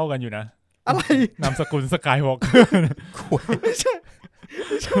เข้ากันอยู่นะอะไรนามสกุลสกายวอล์กเกอร์ไม่ใช่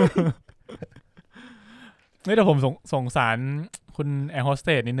ไม่แต่ผมสงสารคุณแอร์โฮสเต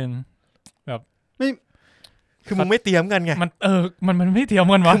สนิดนึงแบบไม่คือมึงไม่เตรียมกันไงมันไม่เตรียม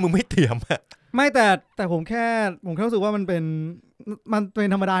กันวะคือมึงไม่เตรียมอะไม่แต่ผมแค่รู้สึกว่ามันเป็น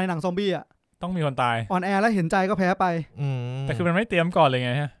ธรรมดาในหนังซอมบี้อะต้องมีคนตายอ่อนแอแล้วเห็นใจก็แพ้ไปแต่คือมันไม่เตรียมก่อนเลยไ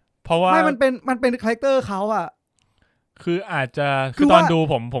งฮะเพราะว่าไม่มันเป็นคาแรคเตอร์เขาอะคืออาจจะคือตอนดู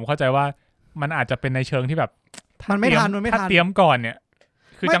ผมเข้าใจว่ามันอาจจะเป็นในเชิงที่แบบมันไม่ทันถ้าเตรียมก่อนเนี่ย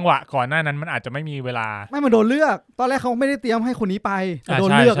คือจังหวะก่อนหน้านั้นมันอาจจะไม่มีเวลาไม่มันโดนเลือกตอนแรกเขาไม่ได้เตรียมให้คนนี้ไปโด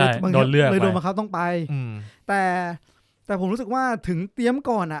นเลือกเลยโดนมาเขาต้องไปแต่ผมรู้สึกว่าถึงเตรียม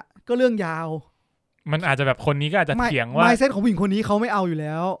ก่อนอ่ะก็เรื่องยาวมันอาจจะแบบคนนี้ก็อาจจะเถียงว่า mindset ของผู้หญิงคนนี้เขาไม่เอาอยู่แ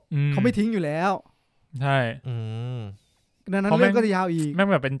ล้วเขาไม่ทิ้งอยู่แล้วใช่ดังนั้นเรื่องก็จะยาวอีกแม่ง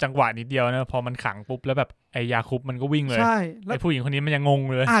แบบเป็นจังหวะนิดเดียวนะพอมันขังปุ๊บแล้วแบบไอ้ยาคุปมันก็วิ่งเลยใช่ไอ้ผู้หญิงคนนี้มันยังงง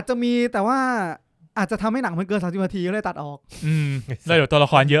เลยอาจจะมีแต่ว่าอาจจะทำให้หนังมันเกิน30 นาทีก็เลยตัดออกแล้วเดี๋ยวตัวละ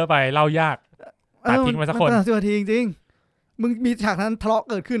ครเยอะไปเล่ายากตัดทิ้งไปสักคน30 นาทีจริงๆมึงมีฉากนั้นทะเลาะ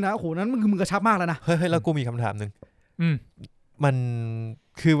เกิดขึ้นนะโอ้โหนั้นมึงกระชับมากแล้วนะเฮ้ยแล้วกูมีคำถามนึงมัน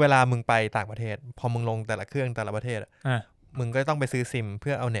คือเวลามึงไปต่างประเทศพอมึงลงแต่ละเครื่องแต่ละประเทศมึงก็ต้องไปซื้อซิมเ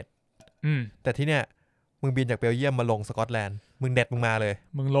พื่อเอาเน็ตแต่ที่เนี้ยมึงบินจากเบลเยียมมาลงสกอตแลนด์มึงเน็ตมึงมาเลย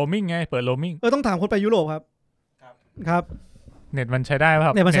มึงโรมมิ่งไงเปิดโรมมิ่งต้องถามคนไปยุโรปครับเน็ตมันใช้ได้ป่ะค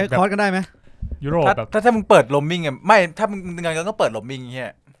รับเน็ตมันใช้คอร์สกันได้ไหมยุโรปแบบถ้ามึงเปิดโรมมิ่งไม่ถ้ามึงงานก็เปิดโรมมิ่งเงี้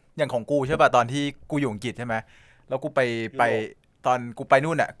ยอย่างของกูใช่ป่ะตอนที่กูอยู่อังกฤษใช่ไหมแล้วกูไปตอนกูไป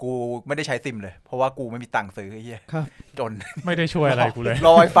นู่นอ่ะกูไม่ได้ใช้ซิมเลยเพราะว่ากูไม่มีตังค์ซื้อไอ้เหี้ยจนไม่ได้ช่วยอะไรกูเลยร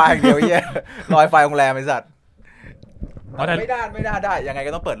อ Wi-Fi อย่างเดียวไอ้เหี้ยรอ Wi-Fi โรงแรมไอ้สัตว์ไม่ได้ยังไง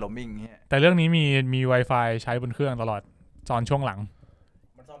ก็ต้องเปิดโรมมิ่งเงี้ยแต่เรื่องนี้มี Wi-Fi ใช้บนเครื่องตลอดตอนช่วงหลัง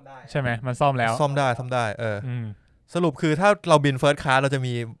มันซ่อมได้ใช่ไหมมันซ่อมแล้วซ่อมได้สรุปคือถ้าเราบินเฟิร์สคลาสเราจะ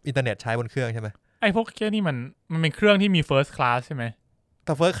มีอินเทอร์เน็ตใช้บนเครื่องใช่ไหมไอ้พวกแค่นี้มันเป็นเครื่องที่มีเฟิร์สคลาสใช่ไหมแ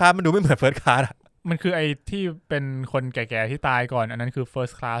ต่เฟิร์สคลาสมันดูไม่เหมือนเฟิร์สคลาสอ่ะมันคือไอ้ที่เป็นคนแก่ๆที่ตายก่อนอันนั้นคือ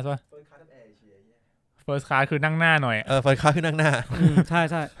first class ป่ะ first class คือนั่งหน้าหน่อยfirst class คือนั่งหน้าใ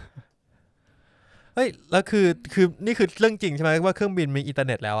ช่เฮ้ยแล้วคือนี่คือเรื่องจริงใช่ไหมว่าเครื่องบินมีอินเทอร์เ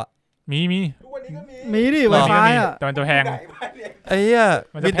น็ตแล้วอะทุกวันนี้ก็มีดิ Wi-Fi อ่ะแต่มันจะแพงไอ้เหี้ย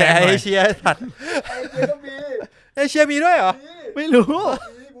มีแต่เอเชียสัตว์เอเชียมีด้วยเหรอไม่รู้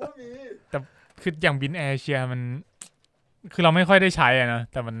แต่คืออย่างบินเอเชียมันคือเราไม่ค่อยได้ใช้อ่ะนะ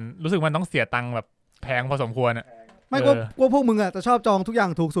แต่มันรู้สึกมันต้องเสียตังค์แบบแพงพอสมควรอ่ะไม่ก็พวกมึงอ่ะจะชอบจองทุกอย่าง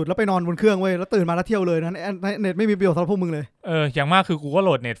ถูกสุดแล้วไปนอนบนเครื่องเว้ยแล้วตื่นมาแล้วเที่ยวเลยนะเน็ตไม่มีประโยชน์สำหรับพวกมึงเลยอย่างมากคือกูก็โหล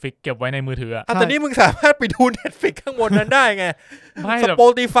ด Netflix เก็บไว้ในมือถืออ่ะแต่นี่มึงสามารถไปดู Netflix ข้างบนนั้นได้ไง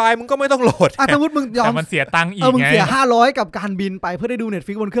Spotify มึงก็ไม่ต้องโหลดสมมติมึงยอมแต่มันเสียตังค์อีกไงมึงเสีย500กับการบินไปเพื่อได้ดู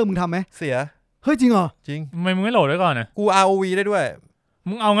Netflix บนเครื่องมึงทำไหมเสียเฮ้ยจริงเหรอจริงทำไมมึงไม่โหลดไว้ก่อนอ่ะกู ROV ได้ด้วย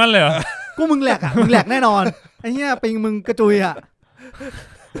มึงเอางั้นเลยเหรอกูมึงแหลกอ่ะมึงแหลกแน่นอนไอ้เหี้ยปิงมึงกระจุยอ่ะ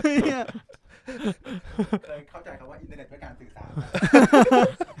เข้าใจคำว่าอินเทอร์เน็ตเพื่อการสื่อสาร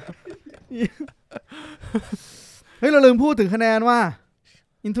เฮ้ยเราลืมพูดถึงคะแนนว่า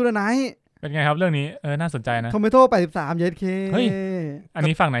Into the Night เป็นไงครับเรื่องนี้น่าสนใจนะ Tomato 83 YK เฮ้ยอัน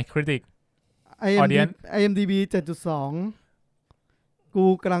นี้ฝั่งไหน Critic IMDb 7.2 กู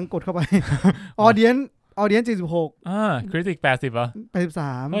กำลังกดเข้าไป Audience 46 Critic 80เหรอ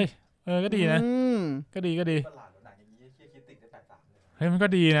83เฮ้ยก็ดีนะก็ดีเฮ้ยมันก็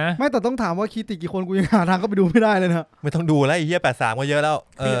ดีนะไม่แต่ต้องถามว่าคิดติกี่คนกูยังหาทางก็ไปดูไม่ได้เลยนะไม่ต้องดูแล้วไอ้เหี้ย83ก็เยอะแล้ว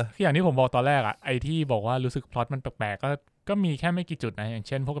คืออย่างที่ผมบอกตอนแรกอ่ะไอ้ที่บอกว่ารู้สึกพล็อตมันแปลกๆก็มีแค่ไม่กี่จุดนะอย่างเ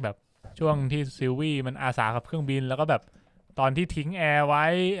ช่นพวกแบบช่วงที่ซิลวี่มันอาสากับเครื่องบินแล้วก็แบบตอนที่ทิ้งแอร์ไว้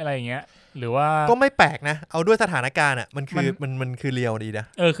อะไรอย่างเงี้ยหรือว่าก็ไม่แปลกนะเอาด้วยสถานการณ์อ่ะมันคือเรียวดีนะ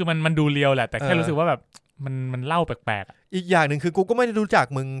คือมันดูเรียวแหละแต่แค่รู้สึกว่าแบบมันเล่าแปลกๆอีกอย่างนึงคือกูก็ไม่ได้รู้จัก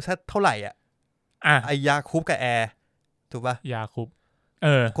มึงสักเท่าไหร่อ่ะไอยาคุปกับแอร์ถูกป่ะยาคุป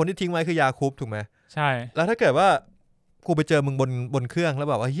คนที่ทิ้งไว้คือยาคุปถูกไหมใช่แล้วถ้าเกิดว่า กูไปเจอมึงบนเครื่องแล้ว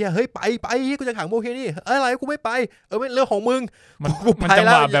แบบว่าเฮียเฮ้ยไปกูจะขังโมเคนี่อะไรกูไม่ไปไม่เรื่องของมึง มันจัง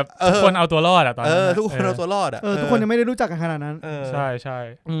หวะแบบทุกคนเอาตัวรอดอ่ะตอนนั้นทุกคนเอาตัวรอดอ่ะทุกคนยังไม่ได้รู้จักกันขนาดนั้นใช่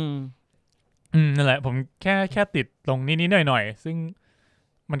นั่นแหละผมแค่ติดตรงนี้หน่อยซึ่ง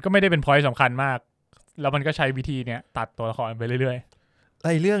มันก็ไม่ได้เป็นพอยต์สำคัญมากแล้วมันก็ใช้วิธีเนี้ยตัดตัวละครไปเรื่อยๆไ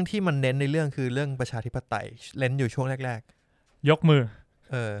อ้เรื่องที่มันเน้นในเรื่องคือเรื่องประชาธิปไตยเน้นอยู่ช่วงแรกๆยกมือ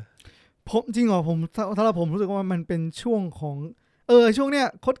ผมจริงเหรอผมถ้าเราผมรู้สึกว่ามันเป็นช่วงของช่วงเนี้ย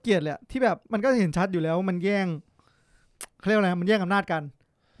โคตรเกลียดเลยที่แบบมันก็เห็นชัดอยู่แล้วมันแย่งเขาเรียกอะไรมันแย่งอำนาจกัน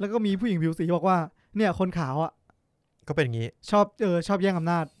แล้วก็มีผู้หญิงผิวสีบอกว่าเนี่ยคนขาวอ่ะก็เป็นอย่างงี้ชอบแย่งอ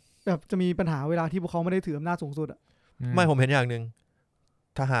ำนาจแบบจะมีปัญหาเวลาที่พวกเขาไม่ได้ถืออำนาจสูงสุดอ่ะไม่ผมเห็นอย่างนึง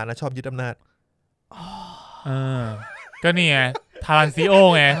ทหารนะชอบยึดอำนาจก็นี่ไงทารันซิโอ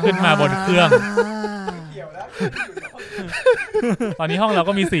ไงขึ้นมาบนเครื่องตอนนี้ห้องเรา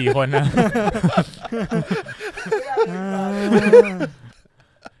ก็มี4คนนะ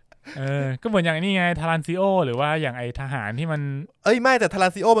ก็เหมือนอย่างนี้ไงทารันซิโอหรือว่าอย่างไอทหารที่มันไม่แต่ทารั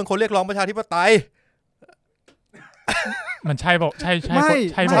นซิโอเป็นคนเรียกร้องประชาธิปไตยมันใช่ป่ะใช่ใ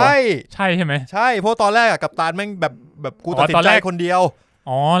ช่ไหมใช่เพราะตอนแรกอะกัปตันแม่งแบบกูตัดสินใจคนเดียว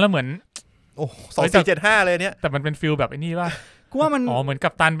แล้วเหมือน2475เลยเนี่ยแต่มันเป็นฟิลแบบไอ้นี่ป่ะกูว่ามันเหมือน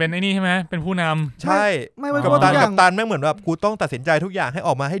กัปตันเป็นไอ้นี่ใช่ไหมเป็นผู้นำใช่กัปตันแม่งเหมือนแบบกูต้องตัดสินใจทุกอย่างให้อ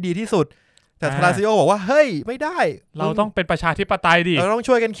อกมาให้ดีที่สุดแต่ทาราซิโอบอกว่าเฮ้ยไม่ได้เราต้องเป็นประชาธิปไตยดิเราต้อง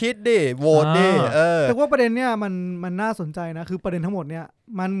ช่วยกันคิดดิโหวตดิแต่ว่าประเด็นเนี่ยมันน่าสนใจนะคือประเด็นทั้งหมดเนี่ย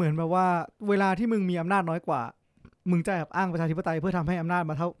มันเหมือนแบบว่าเวลาที่มึงมีอำนาจน้อยกว่ามึงจะแอบอ้างประชาธิปไตยเพื่อทำให้อำนาจ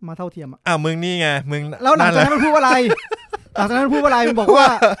มาเท่าเทียมมึงนี่ไงมึงแล้วหลังจากนั้นมันพูดอะไรหลังจากนั้นพูดอะไรมันบอกว่า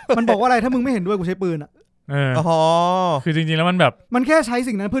อะไรถ้ามึงไม่เห็นด้วยกูใช้ปืนอ่ะคือจริงๆแล้วมันแค่ใช้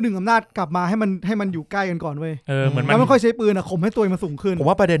สิ่งนั้นเพื่อดึงอำนาจกลับมาให้มันอยู่ใกล้กันก่อนเว้ยเหมือนมันไม่ค่อยใช้ปืนข่มให้ตัวมันสูงขึ้นผม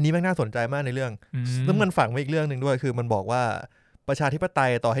ว่าประเด็นนี้มันน่าสนใจมากในเรื่องแล้วมันฝังไว้อีกเรื่องนึงด้วยคือมันบอกว่าประชาธิปไตย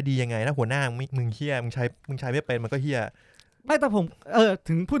ต่อให้ดียังไงถ้าหัวหน้ามึงเหี้ยมึงใช้ไม่เป็นมันก็เหี้ยไม่แต่ผม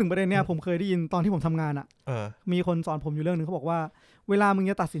ถึงพูดถึงประเด็นเนี้ยผมเคยได้ยินตอนที่ผมทำงานมีคนสอนผมอยู่เรื่องนึงเขาบอกว่าเวลามึง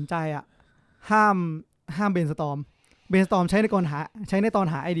จะตัดสินใจห้ามเบนสตอร์มใช้ในตอน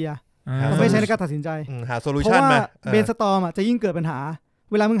หาไอเดียไม่ใช้ในการตัดสินใจหาโซลูชันมาเบนสตอร์มจะยิ่งเกิดปัญหา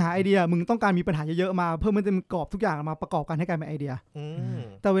เวลามึงหาไอเดียมึงต้องการมีปัญหาเยอะๆมาเพื่อมันจะกรอบทุกอย่างมาประกอบกันให้กลายเป็นไอเดีย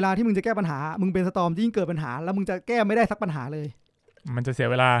แต่เวลาที่มึงจะแก้ปัญหามึงเบนสตอร์มยิ่งเกิดปัญหาแล้วมึงจะแก้ไม่ได้สักปัญหาเลยมันจะเสีย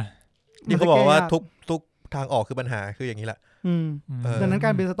เวลานี่เขาบอกว่าทุกทางออกคือปัญหาคืออย่างนี้แหละดังนั้นกา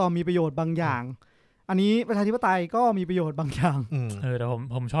รเบนสตอร์มมีประโยชน์บางอย่างอันนี้ประชาธิปไตยก็มีประโยชน์บางอย่างแต่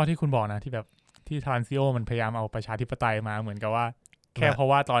ผมชอบที่คุณบอกนะที่แบบที่ทรานซิโอมันพยายามเอาประชาธิปไตยมาเหมือนกับว่าแค่เพราะ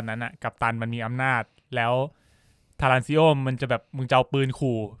ว่าตอนนั้นน่ะกัปตันมันมีอำนาจแล้วทารันซิโอมันจะแบบมึงจะเอาปืน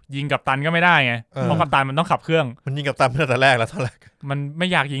ขู่ยิงกัปตันก็ไม่ได้ไงเพราะกัปตันมันต้องขับเครื่องมันยิงกัปตันตั้งแต่แรกแล้วตอนแรกมันไม่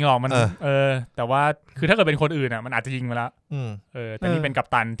อยากยิงหรอกมันแต่ว่าคือถ้าเกิดเป็นคนอื่นอ่ะมันอาจจะยิงมาแล้วแต่นี่เป็นกัป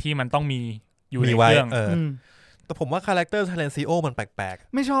ตันที่มันต้องมีอยู่ในเครื่องแต่ผมว่าคาแรคเตอร์ทารันซิโอมันแปลก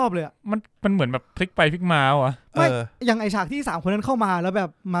ๆไม่ชอบเลยมันเหมือนแบบพลิกไปพลิกมาว่ะไม่อย่างไอฉากที่3คนนั้นเข้ามาแล้วแบบ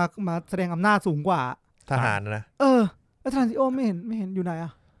มาแสดงอำนาจสูงกว่าทหารนะแล้วทารันซิโอไม่เห็นอยู่ไหน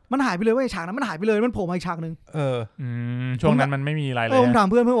มันหายไปเลยเว้ยฉากนั้นมันหายไปเลยมันโผล่มาอีกฉากนึงช่วงนั้นมันไม่มีอะไรเลยผมถาม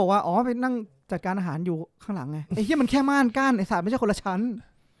เพื่อนบอกว่าอ๋อไปนั่งจัดการอาหารอยู่ข้างหลังไงไอ้เหี้ยมันแค่ม่านกั้นไอ้สัตว์ไม่ใช่คนละชั้น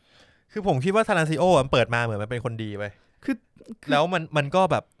คือผมคิดว่าทารันซิโอมันเปิดมาเหมือนมันเป็นคนดีไปคือแล้วมันก็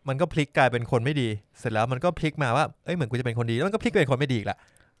แบบมันก็พลิกกลายเป็นคนไม่ดีเสร็จแล้วมันก็พลิกมาว่าเหมือนกูจะเป็นคนดีแล้วมันก็พลิกเป็นคนไม่ดีอีกละ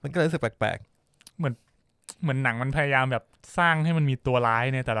มันก็รู้สึกแปลกๆเหมือนหนังมันพยายามแบบสร้างให้มันมีตัวร้าย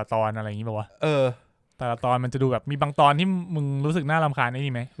ในแต่ละตอนอะไรอย่างงี้ป่ะวะแต่ละตอนมันจะดูแบบมีบางตอนที่มึงรู้สึกน่ารำคาญไอ้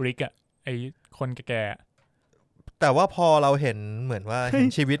นี่ไหมริกอะไอ้คนแก่แต่ว่าพอเราเห็นเหมือนว่าเห็น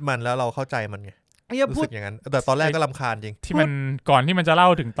ชีวิตมันแล้วเราเข้าใจมันไงรู้สึกอย่างนั้นแต่ตอนแรกก็รำคาญจริงที่มันก่อนที่มันจะเล่า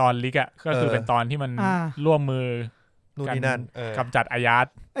ถึงตอนริกอะก็คือเป็นตอนที่มันร่วมมือนู่นนี่นั่นกำจัดอายัด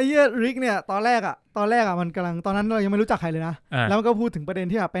ไอ้เหี้ยริกเนี่ยตอนแรกอะมันกำลังตอนนั้นเรายังไม่รู้จักใครเลยนะแล้วมันก็พูดถึงประเด็น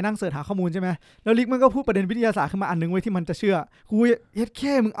ที่แบบไปนั่งเสิร์ชหาข้อมูลใช่ไหมแล้วริกมันก็พูดประเด็นวิทยาศาสตร์ขึ้นมาอันนึงไว้ที่มันจะเชื่อกูเฮ็ดแ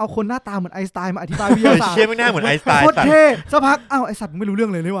ค่มึงเอาคนหน้าตาเหมือนไอน์สไตน์มาอธิบายวิทยาศาสตร์เชี่ยไม่น่าเหมือนไอน์สไตน์โคตรเท่สักพักไอสัตว์มึงไม่รู้เรื่อ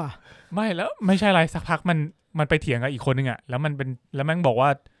งเลยนี่หว่าไม่แล้วไม่ใช่อะไรสักพักมันไปเถียงกับอีกคนนึงอะแล้วมันเป็นแล้วแม่งบอกว่า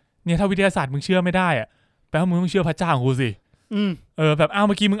เนี่ยถ้าวิทยาศาสตร์มึงเชื่อไม่ได้อะแปลว่ามึงต้องเชื่อพระเจ้าของกูสิแบบเ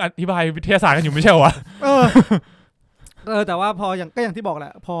มื่อกี้มึงอธิบายวิทยาศาสตร์กันอยู่ไม่ใช่เหรอแต่ว่าพออย่างที่บอกแหล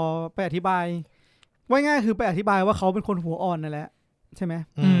ะพอไปอธิบายว่าง่ายคือไปอธิบายว่าเขาเป็นคนหัวอ่อนนั่นแหละใช่ไหม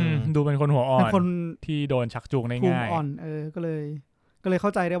ดูเป็นคนหัวอ่อนคนที่โดนชักจูงได้ง่ายอ่อนก็เลยเข้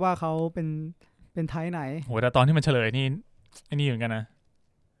าใจได้ว่าเขาเป็นไทป์ไหนโหแต่ตอนที่มันเฉลยนี่ไอ้นี่เหมือนกันนะ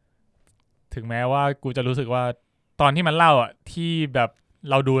ถึงแม้ว่ากูจะรู้สึกว่าตอนที่มันเล่าอ่ะที่แบบ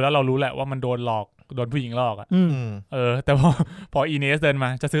เราดูแล้วเรารู้แหละว่ามันโดนหลอกโดนผู้หญิงหลอกอ่ะแต่พออีเนสเดินมา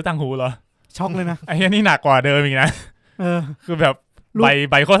จะซื้อต่างหูเหรอช็อกเลยนะไอ้นี่หนักกว่าเดิมอีกนะ คือแบบ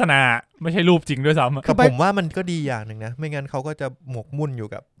ใบโฆษณาไม่ใช่รูปจริงด้วยซ้ำแต่ผมว่ามันก็ดีอย่างหนึ่งนะไม่งั้นเขาก็จะหมกมุ่นอยู่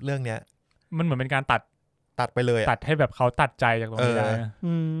กับเรื่องเนี้ยมันเหมือนเป็นการตัดไปเลยตัดให้แบบเขาตัดใจจากตรงนี้ได้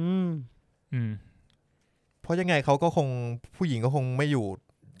เพราะยังไงเขาก็คงผู้หญิงก็คงไม่อยู่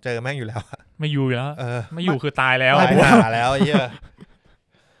เจอแม่งอยู่แล้วไม่อยู่แล้วไม่อยู่คือตายแล้วตายหาแล้วไอ้เหี้ย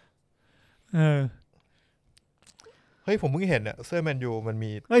เฮ้ยผมเพิ่งเห็นอะเสื้อแมนยูมัน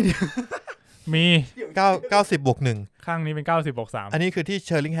มี90+1ข้างนี้เป็น90+3อันนี้คือที่เ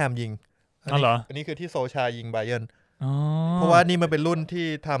ชอร์ลิงแฮมยิงอันนี้คือที่โซชายิงไบเยิร์นเพราะว่านี่มันเป็นรุ่นที่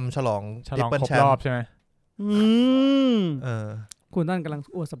ทำฉลองครบรอบใช่ไหมคุณท่านกำลัง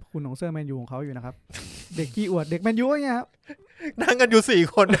อวดสรรพคุณของเสื้อแมนยูของเขาอยู่นะครับ เด็กขี้อวดเด็กแมนยูเนี่ยครับนั่งกันอยู่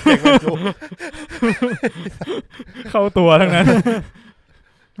4คนเด็กแมนยูเข้าตัวทั้งนั้น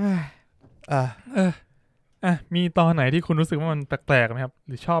มีตอนไหนที่คุณรู้สึกว่ามันแปลกๆไหมครับห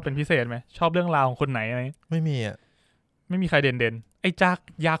รือชอบเป็นพิเศษไหมชอบเรื่องราวของคนไหนอะไรไม่มีอ่ะไม่มีใครเด่นๆไอ้จาก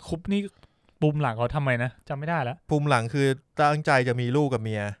ยาคุบนี่ปุ่มหลังเขาทำไมนะจำไม่ได้แล้วปุ่มหลังคือตั้งใจจะมีลูกกับเ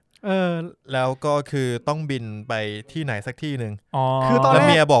มียแล้วก็คือต้องบินไปที่ไหนสักที่นึงคือตอนแรกแล้ว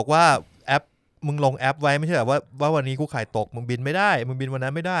เมียบอกว่าแอปมึงลงแอปไว้ไม่ใช่เหรอว่าวันนี้กูขายตกมึงบินไม่ได้มึงบินวันนั้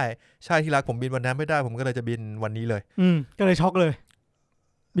นไม่ได้ใช่ที่รักผมบินวันนั้นไม่ได้ผมก็เลยจะบินวันนี้เลยก็เลยช็อกเลย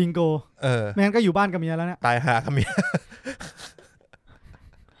บิงโกไม่งั้นก็อยู่บ้านกับเมียแล้วเนี่ยตายหากับเมีย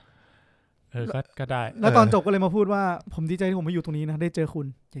ก็ได้แล้วตอนจบก็เลยมาพูดว่าผมดีใจที่ผมมาอยู่ตรงนี้นะได้เจอคุณ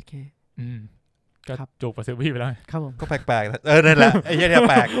เจ็ดเคก็จูบกับซิลวี่ไปแล้วครับผมก็แปลกๆนั่นแหละไอ้เหี้ยเนี่ย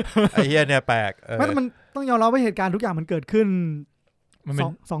แปลกไอ้เหี้ยเนี่ยแปลกไม่มันต้องยอมรับว่าเหตุการณ์ทุกอย่างมันเกิดขึ้นมันเป็น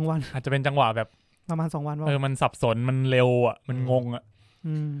2 วันอาจจะเป็นจังหวะแบบประมาณ2 วันว่ามันสับสนมันเร็วอ่ะมันงงอ่ะ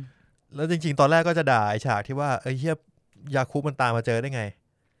แล้วจริงๆตอนแรกก็จะด่าไอ้ฉากที่ว่าไอ้เหี้ยยาคุบมันตามมาเจอได้ไง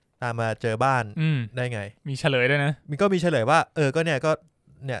ตามมาเจอบ้านได้ไงมีเฉลยด้วยนะมันก็มีเฉลยว่าก็เนี่ยก็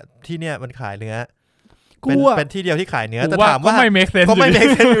เนี่ยที่เนี่ยมันขายเนื้อเป็นที่เดียวที่ขายเนื้อแต่ถามว่าก็ไม่เมคเซนส์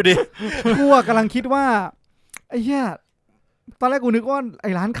อยู่ดิกูกำลังคิดว่าไอ้เหี้ยตอนแรกกูนึกว่าไ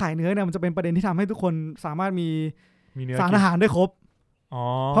อ้ร้านขายเนื้อเนี่ยมันจะเป็นประเด็นที่ทำให้ทุกคนสามารถมีสารอาหารได้ครบ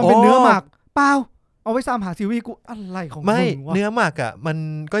เพราะเป็นเนื้อหมักเปล่าเอาไว้ซ้ำหาซีวีกูอะไรของมึงวะเนื้อหมักอ่ะมัน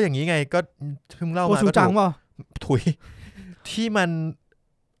ก็อย่างนี้ไงก็เพิ่งเล่ามาก็ถูกถุยที่มัน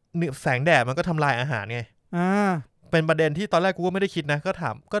แสงแดดมันก็ทำลายอาหารไงเป็นประเด็นที่ตอนแรกกูก็ไม่ได้คิดนะก็ถา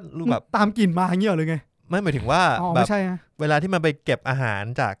มก็รู้แบบตามกลิ่นมาอย่างเงี้ยหรือไงไม่หมายถึงว่าแบบเวลาที่มันไปเก็บอาหาร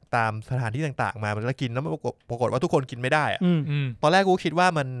จากตามสถานที่ต่างๆมามันแล้วกินแล้วปรากฏว่าทุกคนกินไม่ได้อะตอนแรกกูคิดว่า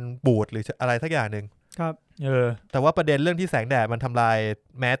มันบูดหรืออะไรสักอย่างนึงครับแต่ว่าประเด็นเรื่องที่แสงแดดมันทำลาย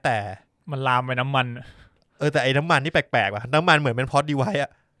แม้แต่มันลามไปน้ำมันแต่ไอ้น้ำมันนี่แปลกๆว่ะน้ำมันเหมือนเป็นพอตดีไว้อะ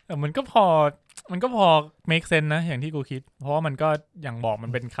มันก็พอ make sense นะอย่างที่กูคิดเพราะว่ามันก็อย่างบอกมั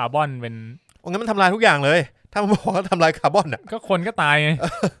นเป็นคาร์บอนเป็นงั้นมันทำลายทุกอย่างเลยถ้ามันบอกว่าทำลายคาร์บอนอ่ะก็คนก็ตายไง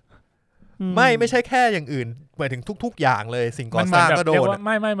ไม่ใช่แค่อย่างอื่นหมายถึงทุกๆอย่างเลยสิ่งก่อสร้างก็โดนไ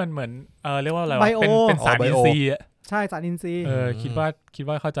ม่มันเหมือนเรียกว่าอะไรเป็นสารอินทรีย์ใช่สารอินทรีย์คิด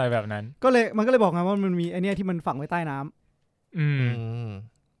ว่าเข้าใจแบบนั้นมันก็เลยบอกไงว่ามันมีไอเนี้ยที่มันฝังไว้ใต้น้ำ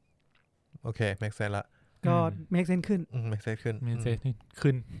โอเค make sense ละก็ make sense ขึ้นmake sense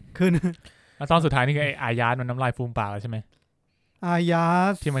ขึ้นแล้วตอนสุดท้ายนี่คือไอ้อายาสมันน้ำลายฟูมปากแล้วใช่ไหมอายา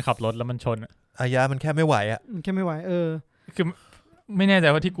สที่มันขับรถแล้วมันชนอายาสมันแค่ไม่ไหวอ่ะแค่ไม่ไหวคือไม่แน่ใจ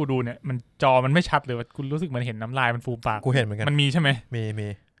ว่าที่กูดูเนี่ยมันจอมันไม่ชัดเลยว่ากูรู้สึกมันเห็นน้ำลายมันฟูมปากกูเห็นเหมือนกันมันมีใช่ไหมมี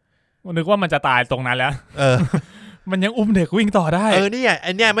นึกว่ามันจะตายตรงนั้นแล้วมันยังอุ้มเด็กวิ่งต่อได้นี่ไงไอ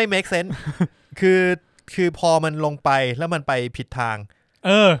เนี้ยไม่ make sense คือพอมันลงไปแล้วมันไปผิดทาง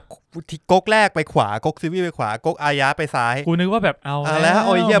ที่ก๊กแรกไปขวาก๊กซิวี่ไปขวาก๊กอายาไปซ้ายกูนึกว่าแบบเอาแล้วโ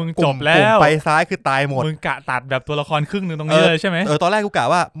อ้ยมึงจบแล้วไปซ้ายคือตายหมดมึงกะตัดแบบตัวละครครึ่งนึงตรงนี้เลยใช่ไหมตอนแรกกูกะ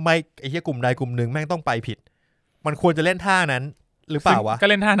ว่าไม่ไอ้เหี้ยกลุ่มใดกลุ่มหนึ่งแม่งต้องไปผิดมันควรจะเล่นท่านั้นหรือเปล่าวะก็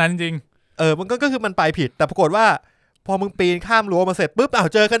เล่นท่านั้นจริงมันก็คือมันไปผิดแต่ปรากฏว่าพอมึงปีนข้ามรั้วมาเสร็จปุ๊บ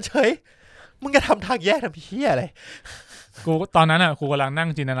เจอกันเฉยมึงจะทำทางแยกทำเหี้ยอะไรกูตอนนั้นกูกำลังนั่ง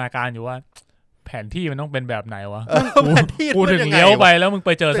จินตนาการอยู่ว่าแผนที่มันต้องเป็นแบบไหนวะกูถึงเลี้ยวไปแล้วมึงไ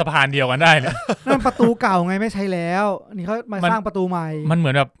ปเจอสะพานเดียวกันได้เนี่ยนั่นประตูเก่าไงไม่ใช่แล้วนี่เขามาสร้างประตูใหม่มันเหมื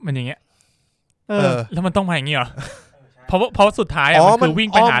อนแบบมันอย่างเงี้ยแล้วมันต้องมาอย่างงี้เหรอเพราะสุดท้ายมันคือวิ่ง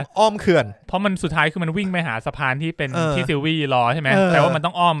ไปหาอ้อมเขื่อนเพราะมันสุดท้ายคือมันวิ่งไปหาสะพานที่เป็นที่ซิลวี่รอใช่ไหมแต่ว่ามันต้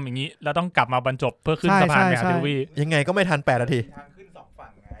องอ้อมอย่างงี้แล้วต้องกลับมาบรรจบเพื่อขึ้นสะพานไปหาซิลวี่ยังไงก็ไม่ทัน8 นาที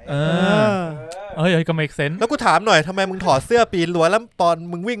ก็ make sense แล้วกูถามหน่อยทำไมมึงถอดเสื้อปีนรั้วแล้วตอน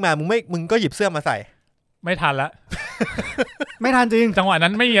มึงวิ่งมามึงก็หยิบเสื้อมาใส่ไม่ทันละไม่ทันจริงจังหวะนั้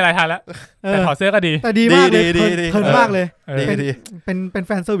นไม่มีอะไรทันแล้วแต่ถอดเสื้อก็ดีแต่ดีมากเลยเพลินมากเลยเป็นแ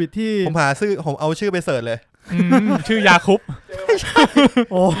ฟนเซอร์วิสที่ผมเอาชื่อไปเสิร์ชเลยชื่อยาคุบ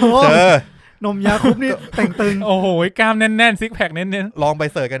โอ้ นมยาคุบนี่แต่งตึง โอ้โหกล้ามแน่นๆซิกแพคเน้น ลองไป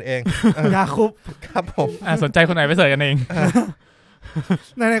เสิร์ชกันเอง ยาคุบ ครับผม สนใจคนไหนไปเสิร์ชกันเอง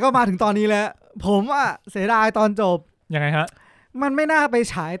ไหนๆก็มาถึงตอนนี้แล้วผมเสียดายตอนจบ ยังไงฮะ มันไม่น่าไป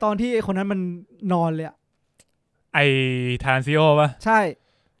ฉายตอนที่ไอ้คนนั้นมันนอนเลยไอทานซิโอป่ะใช่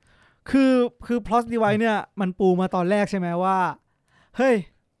คือ plot device เนี่ยมันปูมาตอนแรกใช่ไหมว่าเฮ้ย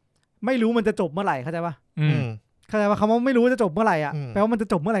ไม่รู้มันจะจบเมื่อไหร่เข้าใจป่ะเข้าใจป่ะคำว่าไม่รู้จะจบเมื่อไหร่แปลว่ามันจะ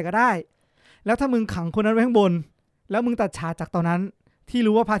จบเมื่อไหร่ก็ได้แล้วถ้ามึงขังคนนั้นไว้ข้างบนแล้วมึงตัดฉากจากตอนนั้นที่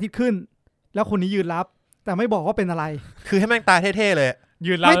รู้ว่าพระอาทิตย์ขึ้นแล้วคนนี้ยืนรับแต่ไม่บอกว่าเป็นอะไรคือให้แม่งตายเท่ๆเลย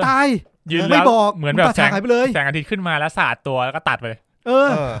ยืนรับไม่ตายยืนไม่บอกเหมือนแบบแสงไปเลยแสงอาทิตย์ขึ้นมาแล้วสาดตัวแล้วก็ตัดไป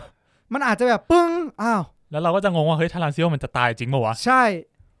มันอาจจะแบบปึ้งอ้าวแล้วเราก็จะงงว่าเฮ้ยทารันซิโอมันจะตายจริงป่าววะใช่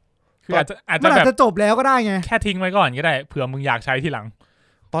คืออาจจะมันอาจจะจบแล้วก็ได้ไงแค่ทิ้งไว้ก่อนก็ได้เผื่อมึงอยากใช้ทีหลัง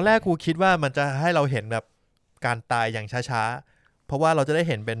ตอนแรกกูคิดว่ามันจะให้เราเห็นแบบการตายอย่างช้าๆเพราะว่าเราจะได้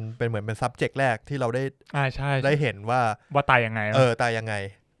เห็นเป็นเหมือนเป็น subject แรกที่เราได้ใช่ได้เห็นว่าตายยังไงตายยังไง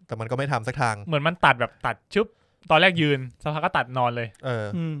แต่มันก็ไม่ทำสักทางเหมือนมันตัดแบบตัดชึบตอนแรกยืนสักพักก็ตัดนอนเลย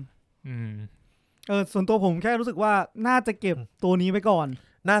ส่วนตัวผมแค่รู้สึกว่าน่าจะเก็บตัวนี้ไว้ก่อน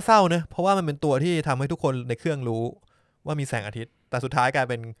น่าเศร้าเนอะเพราะว่ามันเป็นตัวที่ทำให้ทุกคนในเครื่องรู้ว่ามีแสงอาทิตย์แต่สุดท้ายกลาย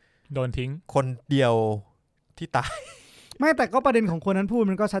เป็นโดนทิ้งคนเดียวที่ตายไม่แต่ก็ประเด็นของคนนั้นพูด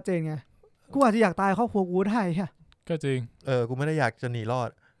มันก็ชัดเจนไงกูอาจจะอยากตายครอบครัวกูได้ฮะก็จริงกูไม่ได้อยากจะหนีรอด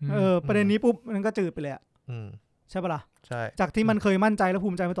ประเด็นนี้ปุ๊บมันก็จืดไปเลยใช่ปะล่ะใช่จากที่มันเคยมั่นใจและภู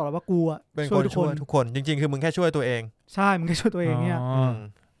มิใจมาตลอดว่ากูช่วยทุกคนจริงๆคือมึงแค่ช่วยตัวเองใช่มึงแค่ช่วยตัวเองเนี่ย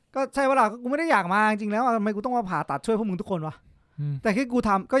ก็ใช่ปะล่ะกูไม่ได้อยากมาจริงๆแล้วทำไมกูต้องมาผ่าตัดช่วยพวกมึงทุกคนวะแต่ที่กูท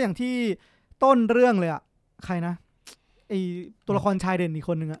ำก็อย่างที่ต้นเรื่องเลยใครนะไอตัวละครชายเด่นอีก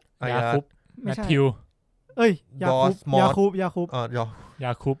คนนึงยาคุบแมทธิว ยาคุบยา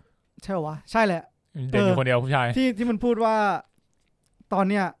คุบใช่วะใช่แหละเด่นอยู่คนเดียวผู้ชายที่มันพูดว่าตอน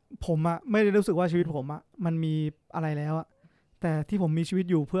เนี้ยผมไม่ได้รู้สึกว่าชีวิตผมมันมีอะไรแล้วแต่ที่ผมมีชีวิต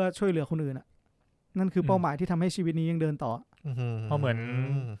อยู่เพื่อช่วยเหลือคนอื่นนั่นคือเป้าหมายที่ทำให้ชีวิตนี้ยังเดินต่อเพราะเหมือน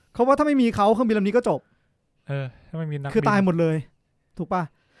เขาว่าถ้าไม่มีเขาเครื่องบินลำนี้ก็จบถ้าไม่มีนักคือตายหมดเลยถูกป่ะ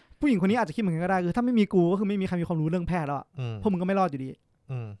ผู้หญิงคนนี้อาจจะคิดเหมือนกันก็ได้คือถ้าไม่มีกูก็คือไม่มีใครมีความรู้เรื่องแพทย์แล้วพวกมึงก็ไม่รอดอยู่ดี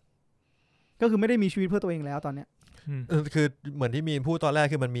ก็คือไม่ได้มีชีวิตเพื่อตัวเองแล้วตอนเนี้ยคือเหมือนที่มีนพูดตอนแรก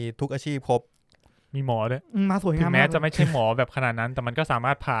คือมันมีทุกอาชีพครบมีหมอด้วยมาสวยงามถึงแม้จะไม่ใช่หมอแบบขนาดนั้นแต่มันก็สาม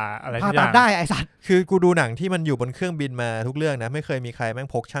ารถผ่าอะไรผ่าตัดได้ไอ้สัตว์คือกูดูหนังที่มันอยู่บนเครื่องบินมาทุกเรื่องนะไม่เคยมีใครแม่ง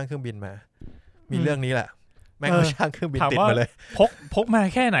พกช่างเครื่องบินมามีเรื่องนี้แหละแม่งเอาช่างเครื่องบินติดมาเลยพกมา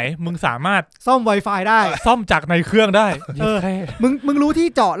แค่ไหนมึงสามารถซ่อม Wi-Fi ได้ซ่อมจากในเครื่องได้มึงรู้ที่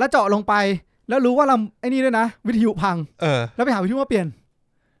เจาะแล้วเจาะลงไปแล้วรู้ว่าไอ้นี่ด้วยนะวิทยุพังแล้วไปหาวิทยุมาเปลี่ยน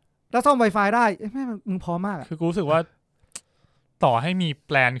แล้วซ่อม Wi-Fi ได้แม่มึงพร้อมมากคือกูรู้สึกว่าต่อให้มีแ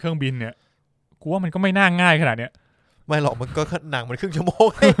ปลนเครื่องบินเนี่ยกูว่ามันก็ไม่น่าง่ายขนาดเนี้ยไม่หรอกมันก็หนังมันครึ่งชั่วโมง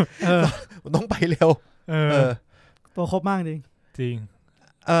มันต้องไปเร็วตัวครบมากจริง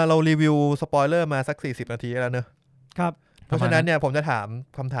เรารีวิวสปอยเลอร์มาสัก40นาทีแล้วเนอะครับเพราะฉะนั้นเนี่ยผมจะถาม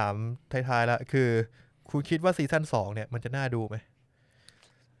คำถามท้ายๆแล้วคือคุณคิดว่าซีซั่น2เนี่ยมันจะน่าดูไหม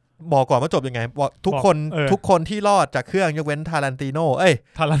บอกก่อนว่าจบยังไงทุกคนที่รอดจากเครื่องยกเว้นทารันติโน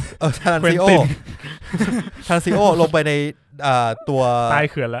ทารันซิโอลงไปในตัวใต้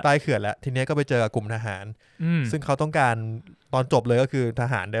เขื่อนแล้วทีนี้ก็ไปเจอกับกลุ่มทหารซึ่งเขาต้องการตอนจบเลยก็คือท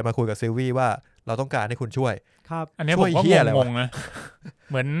หารเดินมาคุยกับซิลวี่ว่าเราต้องการให้คุณช่วยครับอันนี้ผมก็งงนะ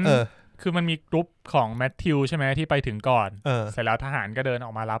เหมือนคือมันมีกรุ๊ปของแมทธิวใช่ไหมที่ไปถึงก่อนเสร็จแล้วทหารก็เดินอ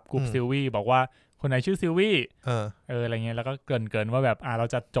อกมารับกลุ่มซิลวี่บอกว่าคนไหนชื่อซิลวี่อะไรเงี้ยแล้วก็เกินว่าแบบเรา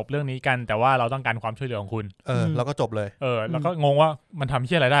จะจบเรื่องนี้กันแต่ว่าเราต้องการความช่วยเหลือของคุณแล้วก็จบเลยแล้วก็งงว่ามันทำเ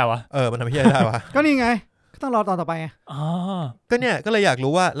หี้ยอะไรได้วะมันทำเหี้ยอะไรได้วะ ก็นี่ไงก็ต้องรอตอนต่อไปไงก็เนี่ยก็เลยอยาก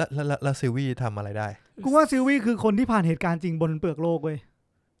รู้ว่าแล้วซิลวี่ทำอะไรได้กูว่าซิลวี่คือคนที่ผ่านเหตุการณ์จริงบนเปลือกโลกเว้ย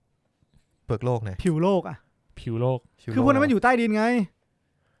เปลือกโลกเนี่ยผิวโลกคือพวกนั้นมันอยู่ใต้ดินไง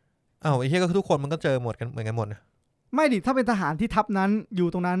ไอ้เหี้ยก็ทุกคนมันก็เจอหมดกันเหมือนกันหมดนะไม่ดิถ้าเป็นทหารที่ทัพนั้นอยู่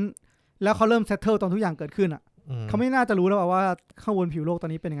ตรงนั้นแล้วเขาเริ่มเซตเทิลตอนทุกอย่างเกิดขึ้นเขาไม่น่าจะรู้แล้วว่าข้างบนผิวโลกตอน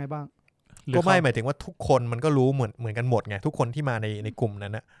นี้เป็นยังไงบ้างก็ไม่หมายถึงว่าทุกคนมันก็รู้เหมือนกันหมดไงทุกคนที่มาในกลุ่มนั้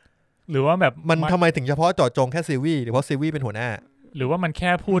นนะหรือว่าแบบมันทำไมถึงเฉพาะเจาะจงแค่ซิลวี่หรือเพราะซิลวี่เป็นหัวหน้าหรือว่ามันแ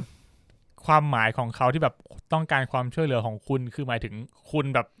ค่พูดความหมายของเขาที่แบบต้องการความช่วยเหลือของคุณคือหมายถึงคุณ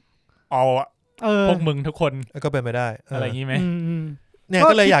แบบพวกมึงทุกคนก็เป็นไปได้อะไรอย่างนี้ไหมเนี่ย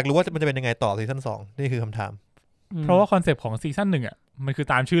ก็เลยอยากรู้ว่ามันจะเป็นยังไงต่อซีซั่น2นี่คือคำถามเพราะว่าคอนเซปต์ของซีซั่น1มันคือ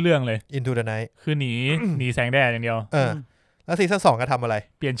ตามชื่อเรื่องเลย Into the Night คือหนีแสงแดดอย่างเดียวแล้วซีซั่น2ก็ทำอะไร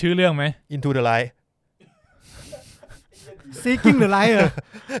เปลี่ยนชื่อเรื่องไหม Into the Light Seeking the Light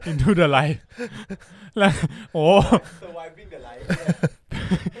Into the Light แล้วSurviving the Light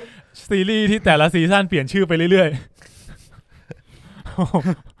ซีรีส์ที่แต่ละซีซั่นเปลี่ยนชื่อไปเรื่อยๆ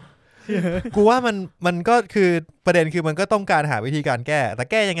กูว่ามันก็คือประเด็นคือมันก็ต้องการหาวิธีการแก้แต่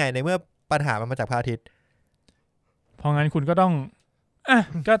แก้ยังไงในเมื่อปัญหามันมาจากพระอาทิตย์เพราะงั้นคุณก็ต้อง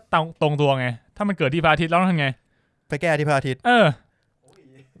ก็ตรงตัวไงถ้ามันเกิดที่พระอาทิตย์แล้วทำไงไปแก้ที่พระอาทิตย์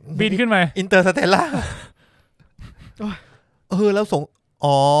บินขึ้นไปอินเตอร์สเตลล่าแล้ว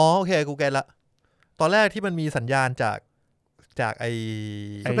อ๋อโอเคกูแก้ละตอนแรกที่มันมีสัญญาณจากไอ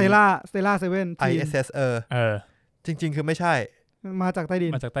สเตลล่าเซเว่น ISS จริงๆคือไม่ใช่มาจากใต้ดิ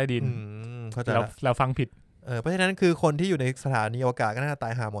นเข้าใจแล้วฟังผิดเพราะฉะนั้นคือคนที่อยู่ในสถานีอวกาศก็น่าจะตา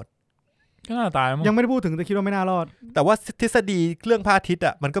ยหาหมดก็น่าตายยังไม่ได้พูดถึงแต่คิดว่าไม่น่ารอดแต่ว่าทฤษฎีเรื่องพระอาทิตย์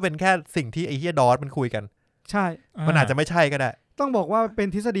อ่ะมันก็เป็นแค่สิ่งที่ไอ้เฮียดอสมันคุยกันใช่มันอาจจะไม่ใช่ก็ได้ต้องบอกว่าเป็น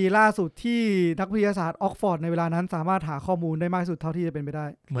ทฤษฎีล่าสุดที่นักวิทยาศาสตร์ออกฟอร์ดในเวลานั้นสามารถหาข้อมูลได้มากที่สุดเท่าที่จะเป็นไปได้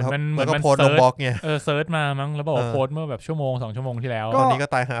เหมือนมันโพสต์ลงบล็อกไงเซิร์ชมามั้งแล้วบอกโพสต์เมื่อแบบชั่วโมง2ชั่วโมงที่แล้วตอนนี้ก็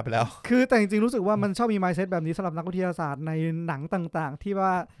ตายหาไปแล้วคือแต่จริงๆรู้สึกว่ามันชอบมี mindset แบบนี้สำหรับนักวิทยาศาสตร์ในหนังต่างๆที่ว่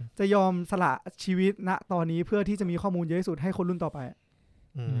าจะยอมสละชีวิตณตอนนี้เพื่อที่จะมีข้อมูลเยอะที่สุดให้คนรุ่นต่อไป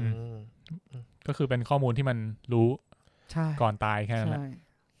ก็คือเป็นข้อมูลที่มันรู้ก่อนตายแค่นั้นแหละ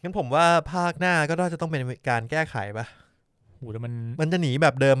งั้นผมว่าภาคหน้าก็น่าจะต้องเป็นการแก้ไขป่ะแต่มันจะหนีแบ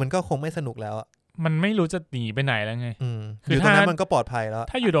บเดิมมันก็คงไม่สนุกแล้วมันไม่รู้จะหนีไปไหนแล้วไงคือตรงนั้นมันก็ปลอดภัยแล้ว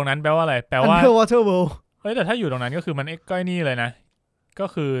ถ้าอยู่ตรงนั้นแปลว่าอะไรแปลว่า Underwater World แต่ถ้าอยู่ตรงนั้นก็คือมันก้อยนี่เลยนะก็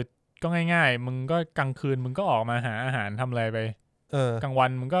คือก็ง่ายๆมึงก็กลางคืนมึงก็ออกมาหาอาหารทำอะไรไปกลางวัน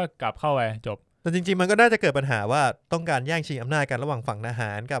มึงก็กลับเข้าไปจบแต่จริงๆมันก็น่าจะเกิดปัญหาว่าต้องการแย่งชิงอำนาจกันระหว่างฝั่งทห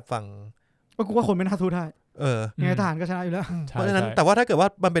ารกับฝั่งกูว่าคนไม่น่าสู้ได้ยังไงทหารก็ชนะอยู่แล้วเพราะฉะนั้นแต่ว่าถ้าเกิดว่า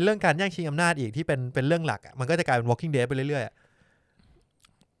มันเป็นเรื่องการแย่งชิงอำนาจอีกที่เป็นเรื่องหลักมันก็จะกลายเป็น Walking Dead ไปเรื่อย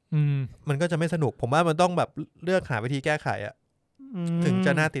ๆมันก็จะไม่สนุกผมว่ามันต้องแบบเลือกหาวิธีแก้ไขถึงจ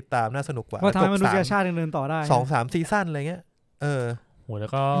ะน่าติดตามน่าสนุกกว่าว่าทำให้มนุษยชาติเดินต่อได้2-3 ซีซั่นอะไรเงี้ยโหแล้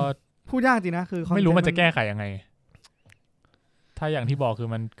วก็พูดยากจริงนะคือไม่รู้มันจะแก้ไขยังไงถ้าอย่างที่บอกคือ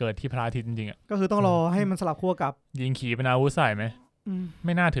มันเกิดที่พระอาทิตย์จริงๆก็คือต้องรอให้มันสลับขั้วกับยิงขี่เป็นอาวุธใส่ไหมไ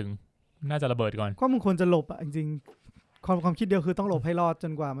ม่น่าถึงน่าจะระเบิดก่อนก็มึงควรจะหลบจริงๆความคิดเดียวคือต้องหลบให้รอดจ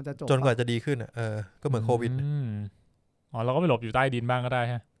นกว่ามันจะจบจนกว่าจะดีขึ้นก็เหมือนโควิดเราก็ไปหลบอยู่ใต้ดินบ้างก็ได้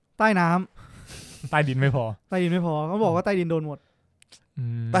ฮะใต้น้ำใต้ดินไม่พอเขาบอกว่าใต้ดินโดนหมด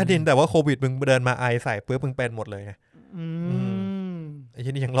ใต้ดินแต่ว่าโควิดมึงเดินมาไอใส่ปุ๊บมึงเป็นหมดเลยไงไอ้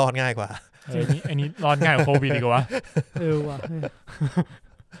ที่นี่ยังรอดง่ายกว่าไอ้นี้รอดง่ายกว่าโควิดอีกว่าว่ะ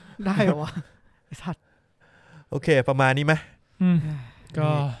ได้เหรอวะไอ้สัตว์โอเคประมาณนี้ไหมก็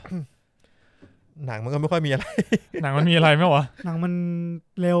หนังมันก็ไม่ค่อยมีอะไรหนังมันมีอะไรไหมวะหนังมัน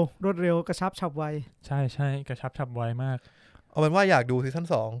เร็วรวดเร็วกระชับฉับไวใช่กระชับฉับไวมากเอาเป็นว่าอยากดูซีซั่น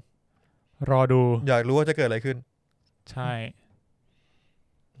2รอดูอยากรู้ว่าจะเกิดอะไรขึ้นใช่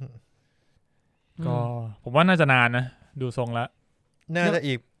ก็ผมว่าน่าจะนานนะดูทรงแล้วน่าจะ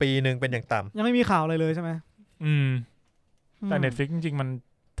อีกปีนึงเป็นอย่างต่ำยังไม่มีข่าวอะไรเลยใช่ไหมแต่ Netflix จริงๆมัน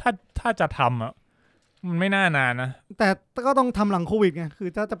ถ้าจะทำมันไม่น่านานนะแต่ก็ต้องทำหลังโควิดไงคือ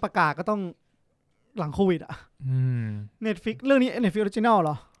ถ้าจะประกาศก็ต้องหลังโควิดNetflix เรื่องนี้ Netflix Original เห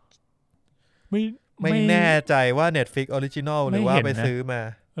รอไม่แน่ใจว่า Netflix Original หรือว่าไปซื้อมา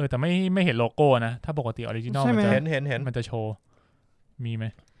แต่ไม่เห็นโลโก้นะถ้าปกติ Original มันจะเห็นมันจะโชว์มีไหม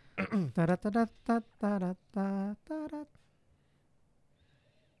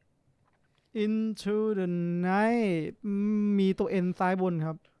Into the Night มีตัว N ซ้ายบนค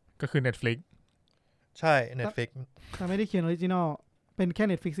รับก็คือ Netflix ใช่ Netflix แต่ไม่ได้เขียน Original เป็นแค่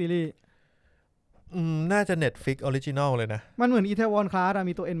Netflix Series น่าจะ Netflix Original เลยนะมันเหมือน Itaewon Class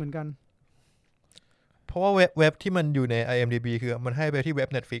มีตัว N เหมือนกันเพราะว่าเว็บที่มันอยู่ใน IMDb คือมันให้ไปที่เว็บ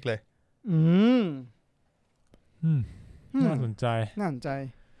Netflix เลยน่าสนใจ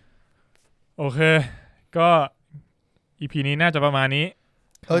โอเคก็ EP นี้น่าจะประมาณนี้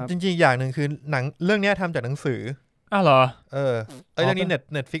จริงๆอย่างหนึ่งคือหนังเรื่องนี้ทำจากหนังสือเหรอเรื่องนี้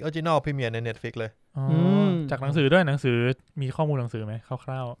Netflix Original Premiere ใน Netflix เลยจากหนังสือด้วยหนังสือมีข้อมูลหนังสือไหมค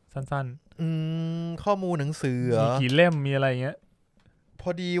ร่าวๆสั้นๆข้อมูลหนังสือมีกี่เล่มมีอะไรเงี้ยพอ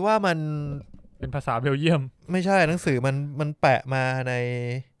ดีว่ามันเป็นภาษาเบลเยียมไม่ใช่หนังสือมันแปะมาใน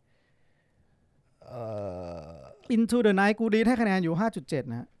Into the Night Goodreads ให้คะแนนอยู่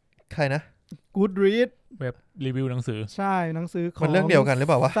 5.7 นะใครนะ Goodreads เว็บรีวิวหนังสือใช่หนังสือของมันเรื่องเดียวกันหรือเ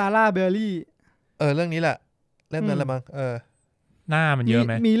ปล่าวะ Sarah Berry เรื่องนี้แหละเล่มนั้นละมั้งหน้ามันเยอะไ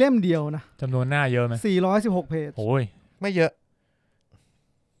หมมีเล่มเดียวนะจำนวนหน้าเยอะไหม416 เพจโอ้ยไม่เยอะ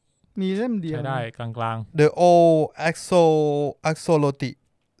มีเล่มเดียวใช้ได้กลางๆ The Old Axolotl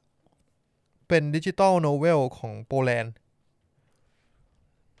เป็นดิจิตอลโนเวลของโปแลนด์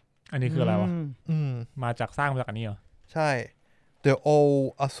อันนี้คืออะไรวะมาจากสร้างมาจากอันนี้เหรอใช่ The Old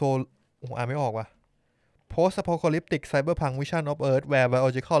Axolotl อ่านไม่ออกว่ะ Post-apocalyptic cyberpunk vision of Earth where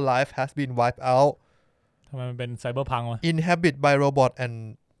biological life has been wiped out ทำไมมันเป็นไซเบอร์พังวะ Inhabited by robot and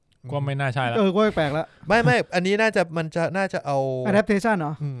ก็ไม่น่าใช่แล้วก็แปลกแล้วไม่อันนี้น่าจะเอา adaptation เหร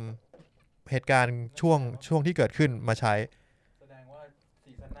อเหตุการณ์ช่วงที่เกิดขึ้นมาใช้แสดงว่า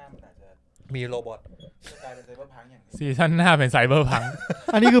ซีซั่นหน้ามันอาจจะมีโรบอทกลายเป็นไซเบอร์พังอย่างซีซั่นหน้าเป็นไซเบอร์พัง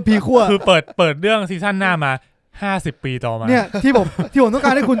อันนี้คือพีขั้วคือเปิดเรื่องซีซั่นหน้ามา50 ปีต่อมาเนี่ยที่ผมต้องก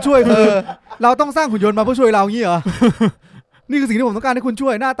ารให้คุณช่วยคือเราต้องสร้างหุ่นยนต์มาเพื่อช่วยเรางี้เหรอ นี่คือสิ่งที่ผมต้องการให้คุณช่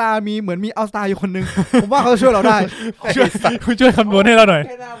วยหน้าตาเหมือนมีอัลสตาร์อยู่คนนึง ผมว่าเขาจะช่วยเราได้ช่วยคำนวณให้เราหน่อย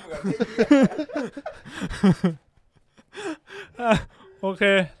โอเค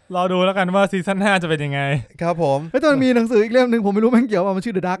รอดูแล้วกันว่าซีซั่น5จะเป็นยังไงครับผมแล้วมันมีหนังสืออีกเล่มนึงผมไม่รู้มันเกี่ยวว่ามัน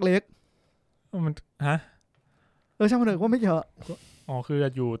ชื่อ The Dark Lake มันฮะช่างมันเถอะว่าไม่เกี่ยวอ๋อคือ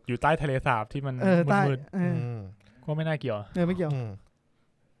อยู่ใต้ทะเลสาบที่มันมืดๆก็ไม่น่าเกี่ยวไม่เกี่ยว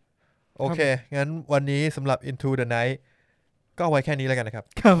โอเคงั้นวันนี้สำหรับ Into the Night ก็ไว้แค่นี้แล้วกันนะครับ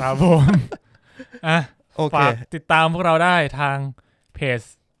ครับผมโอเคฝากติดตามพวกเราได้ทางเพจ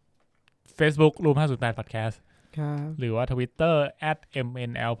Facebook Room 508 Podcast หรือว่า Twitter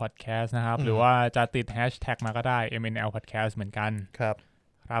 @MNLPodcast นะครับหรือว่าจะติด hashtag มาก็ได้ MNL Podcast เหมือนกันค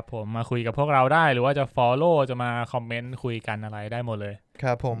รับผมมาคุยกับพวกเราได้หรือว่าจะ follow จะมาคอมเมนต์คุยกันอะไรได้หมดเลยค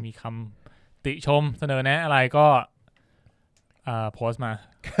รับผมมีคำติชมเสนอแนะอะไรก็โพสต์มา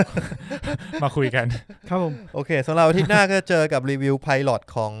มาคุยกันครับผมโอเคสำหรับอาทิตย์หน้าก็เจอกับรีวิวไพลอต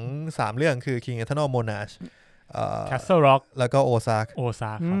ของ3เรื่องคือ King Eternal Monarch Castle Rock แล้วก็ Ozark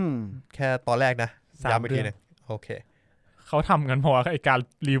ครับแค่ตอนแรกนะย้ำอีกทีนึงโอเคเขาทำกันเพราะว่าไอการ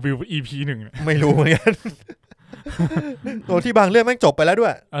รีวิว EP 1ไม่รู้เหมือนกันตัวที่บางเรื่องแม่งจบไปแล้วด้ว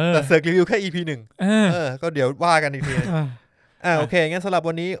ยแต่เสือกรีวิวแค่ EP 1ก็เดี๋ยวว่ากันอีกทีโอเคงั้นสำหรับ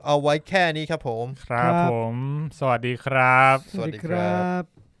วันนี้เอาไว้แค่นี้ครับผมครับผมสวัสดีครับสวัสดีครั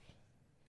บ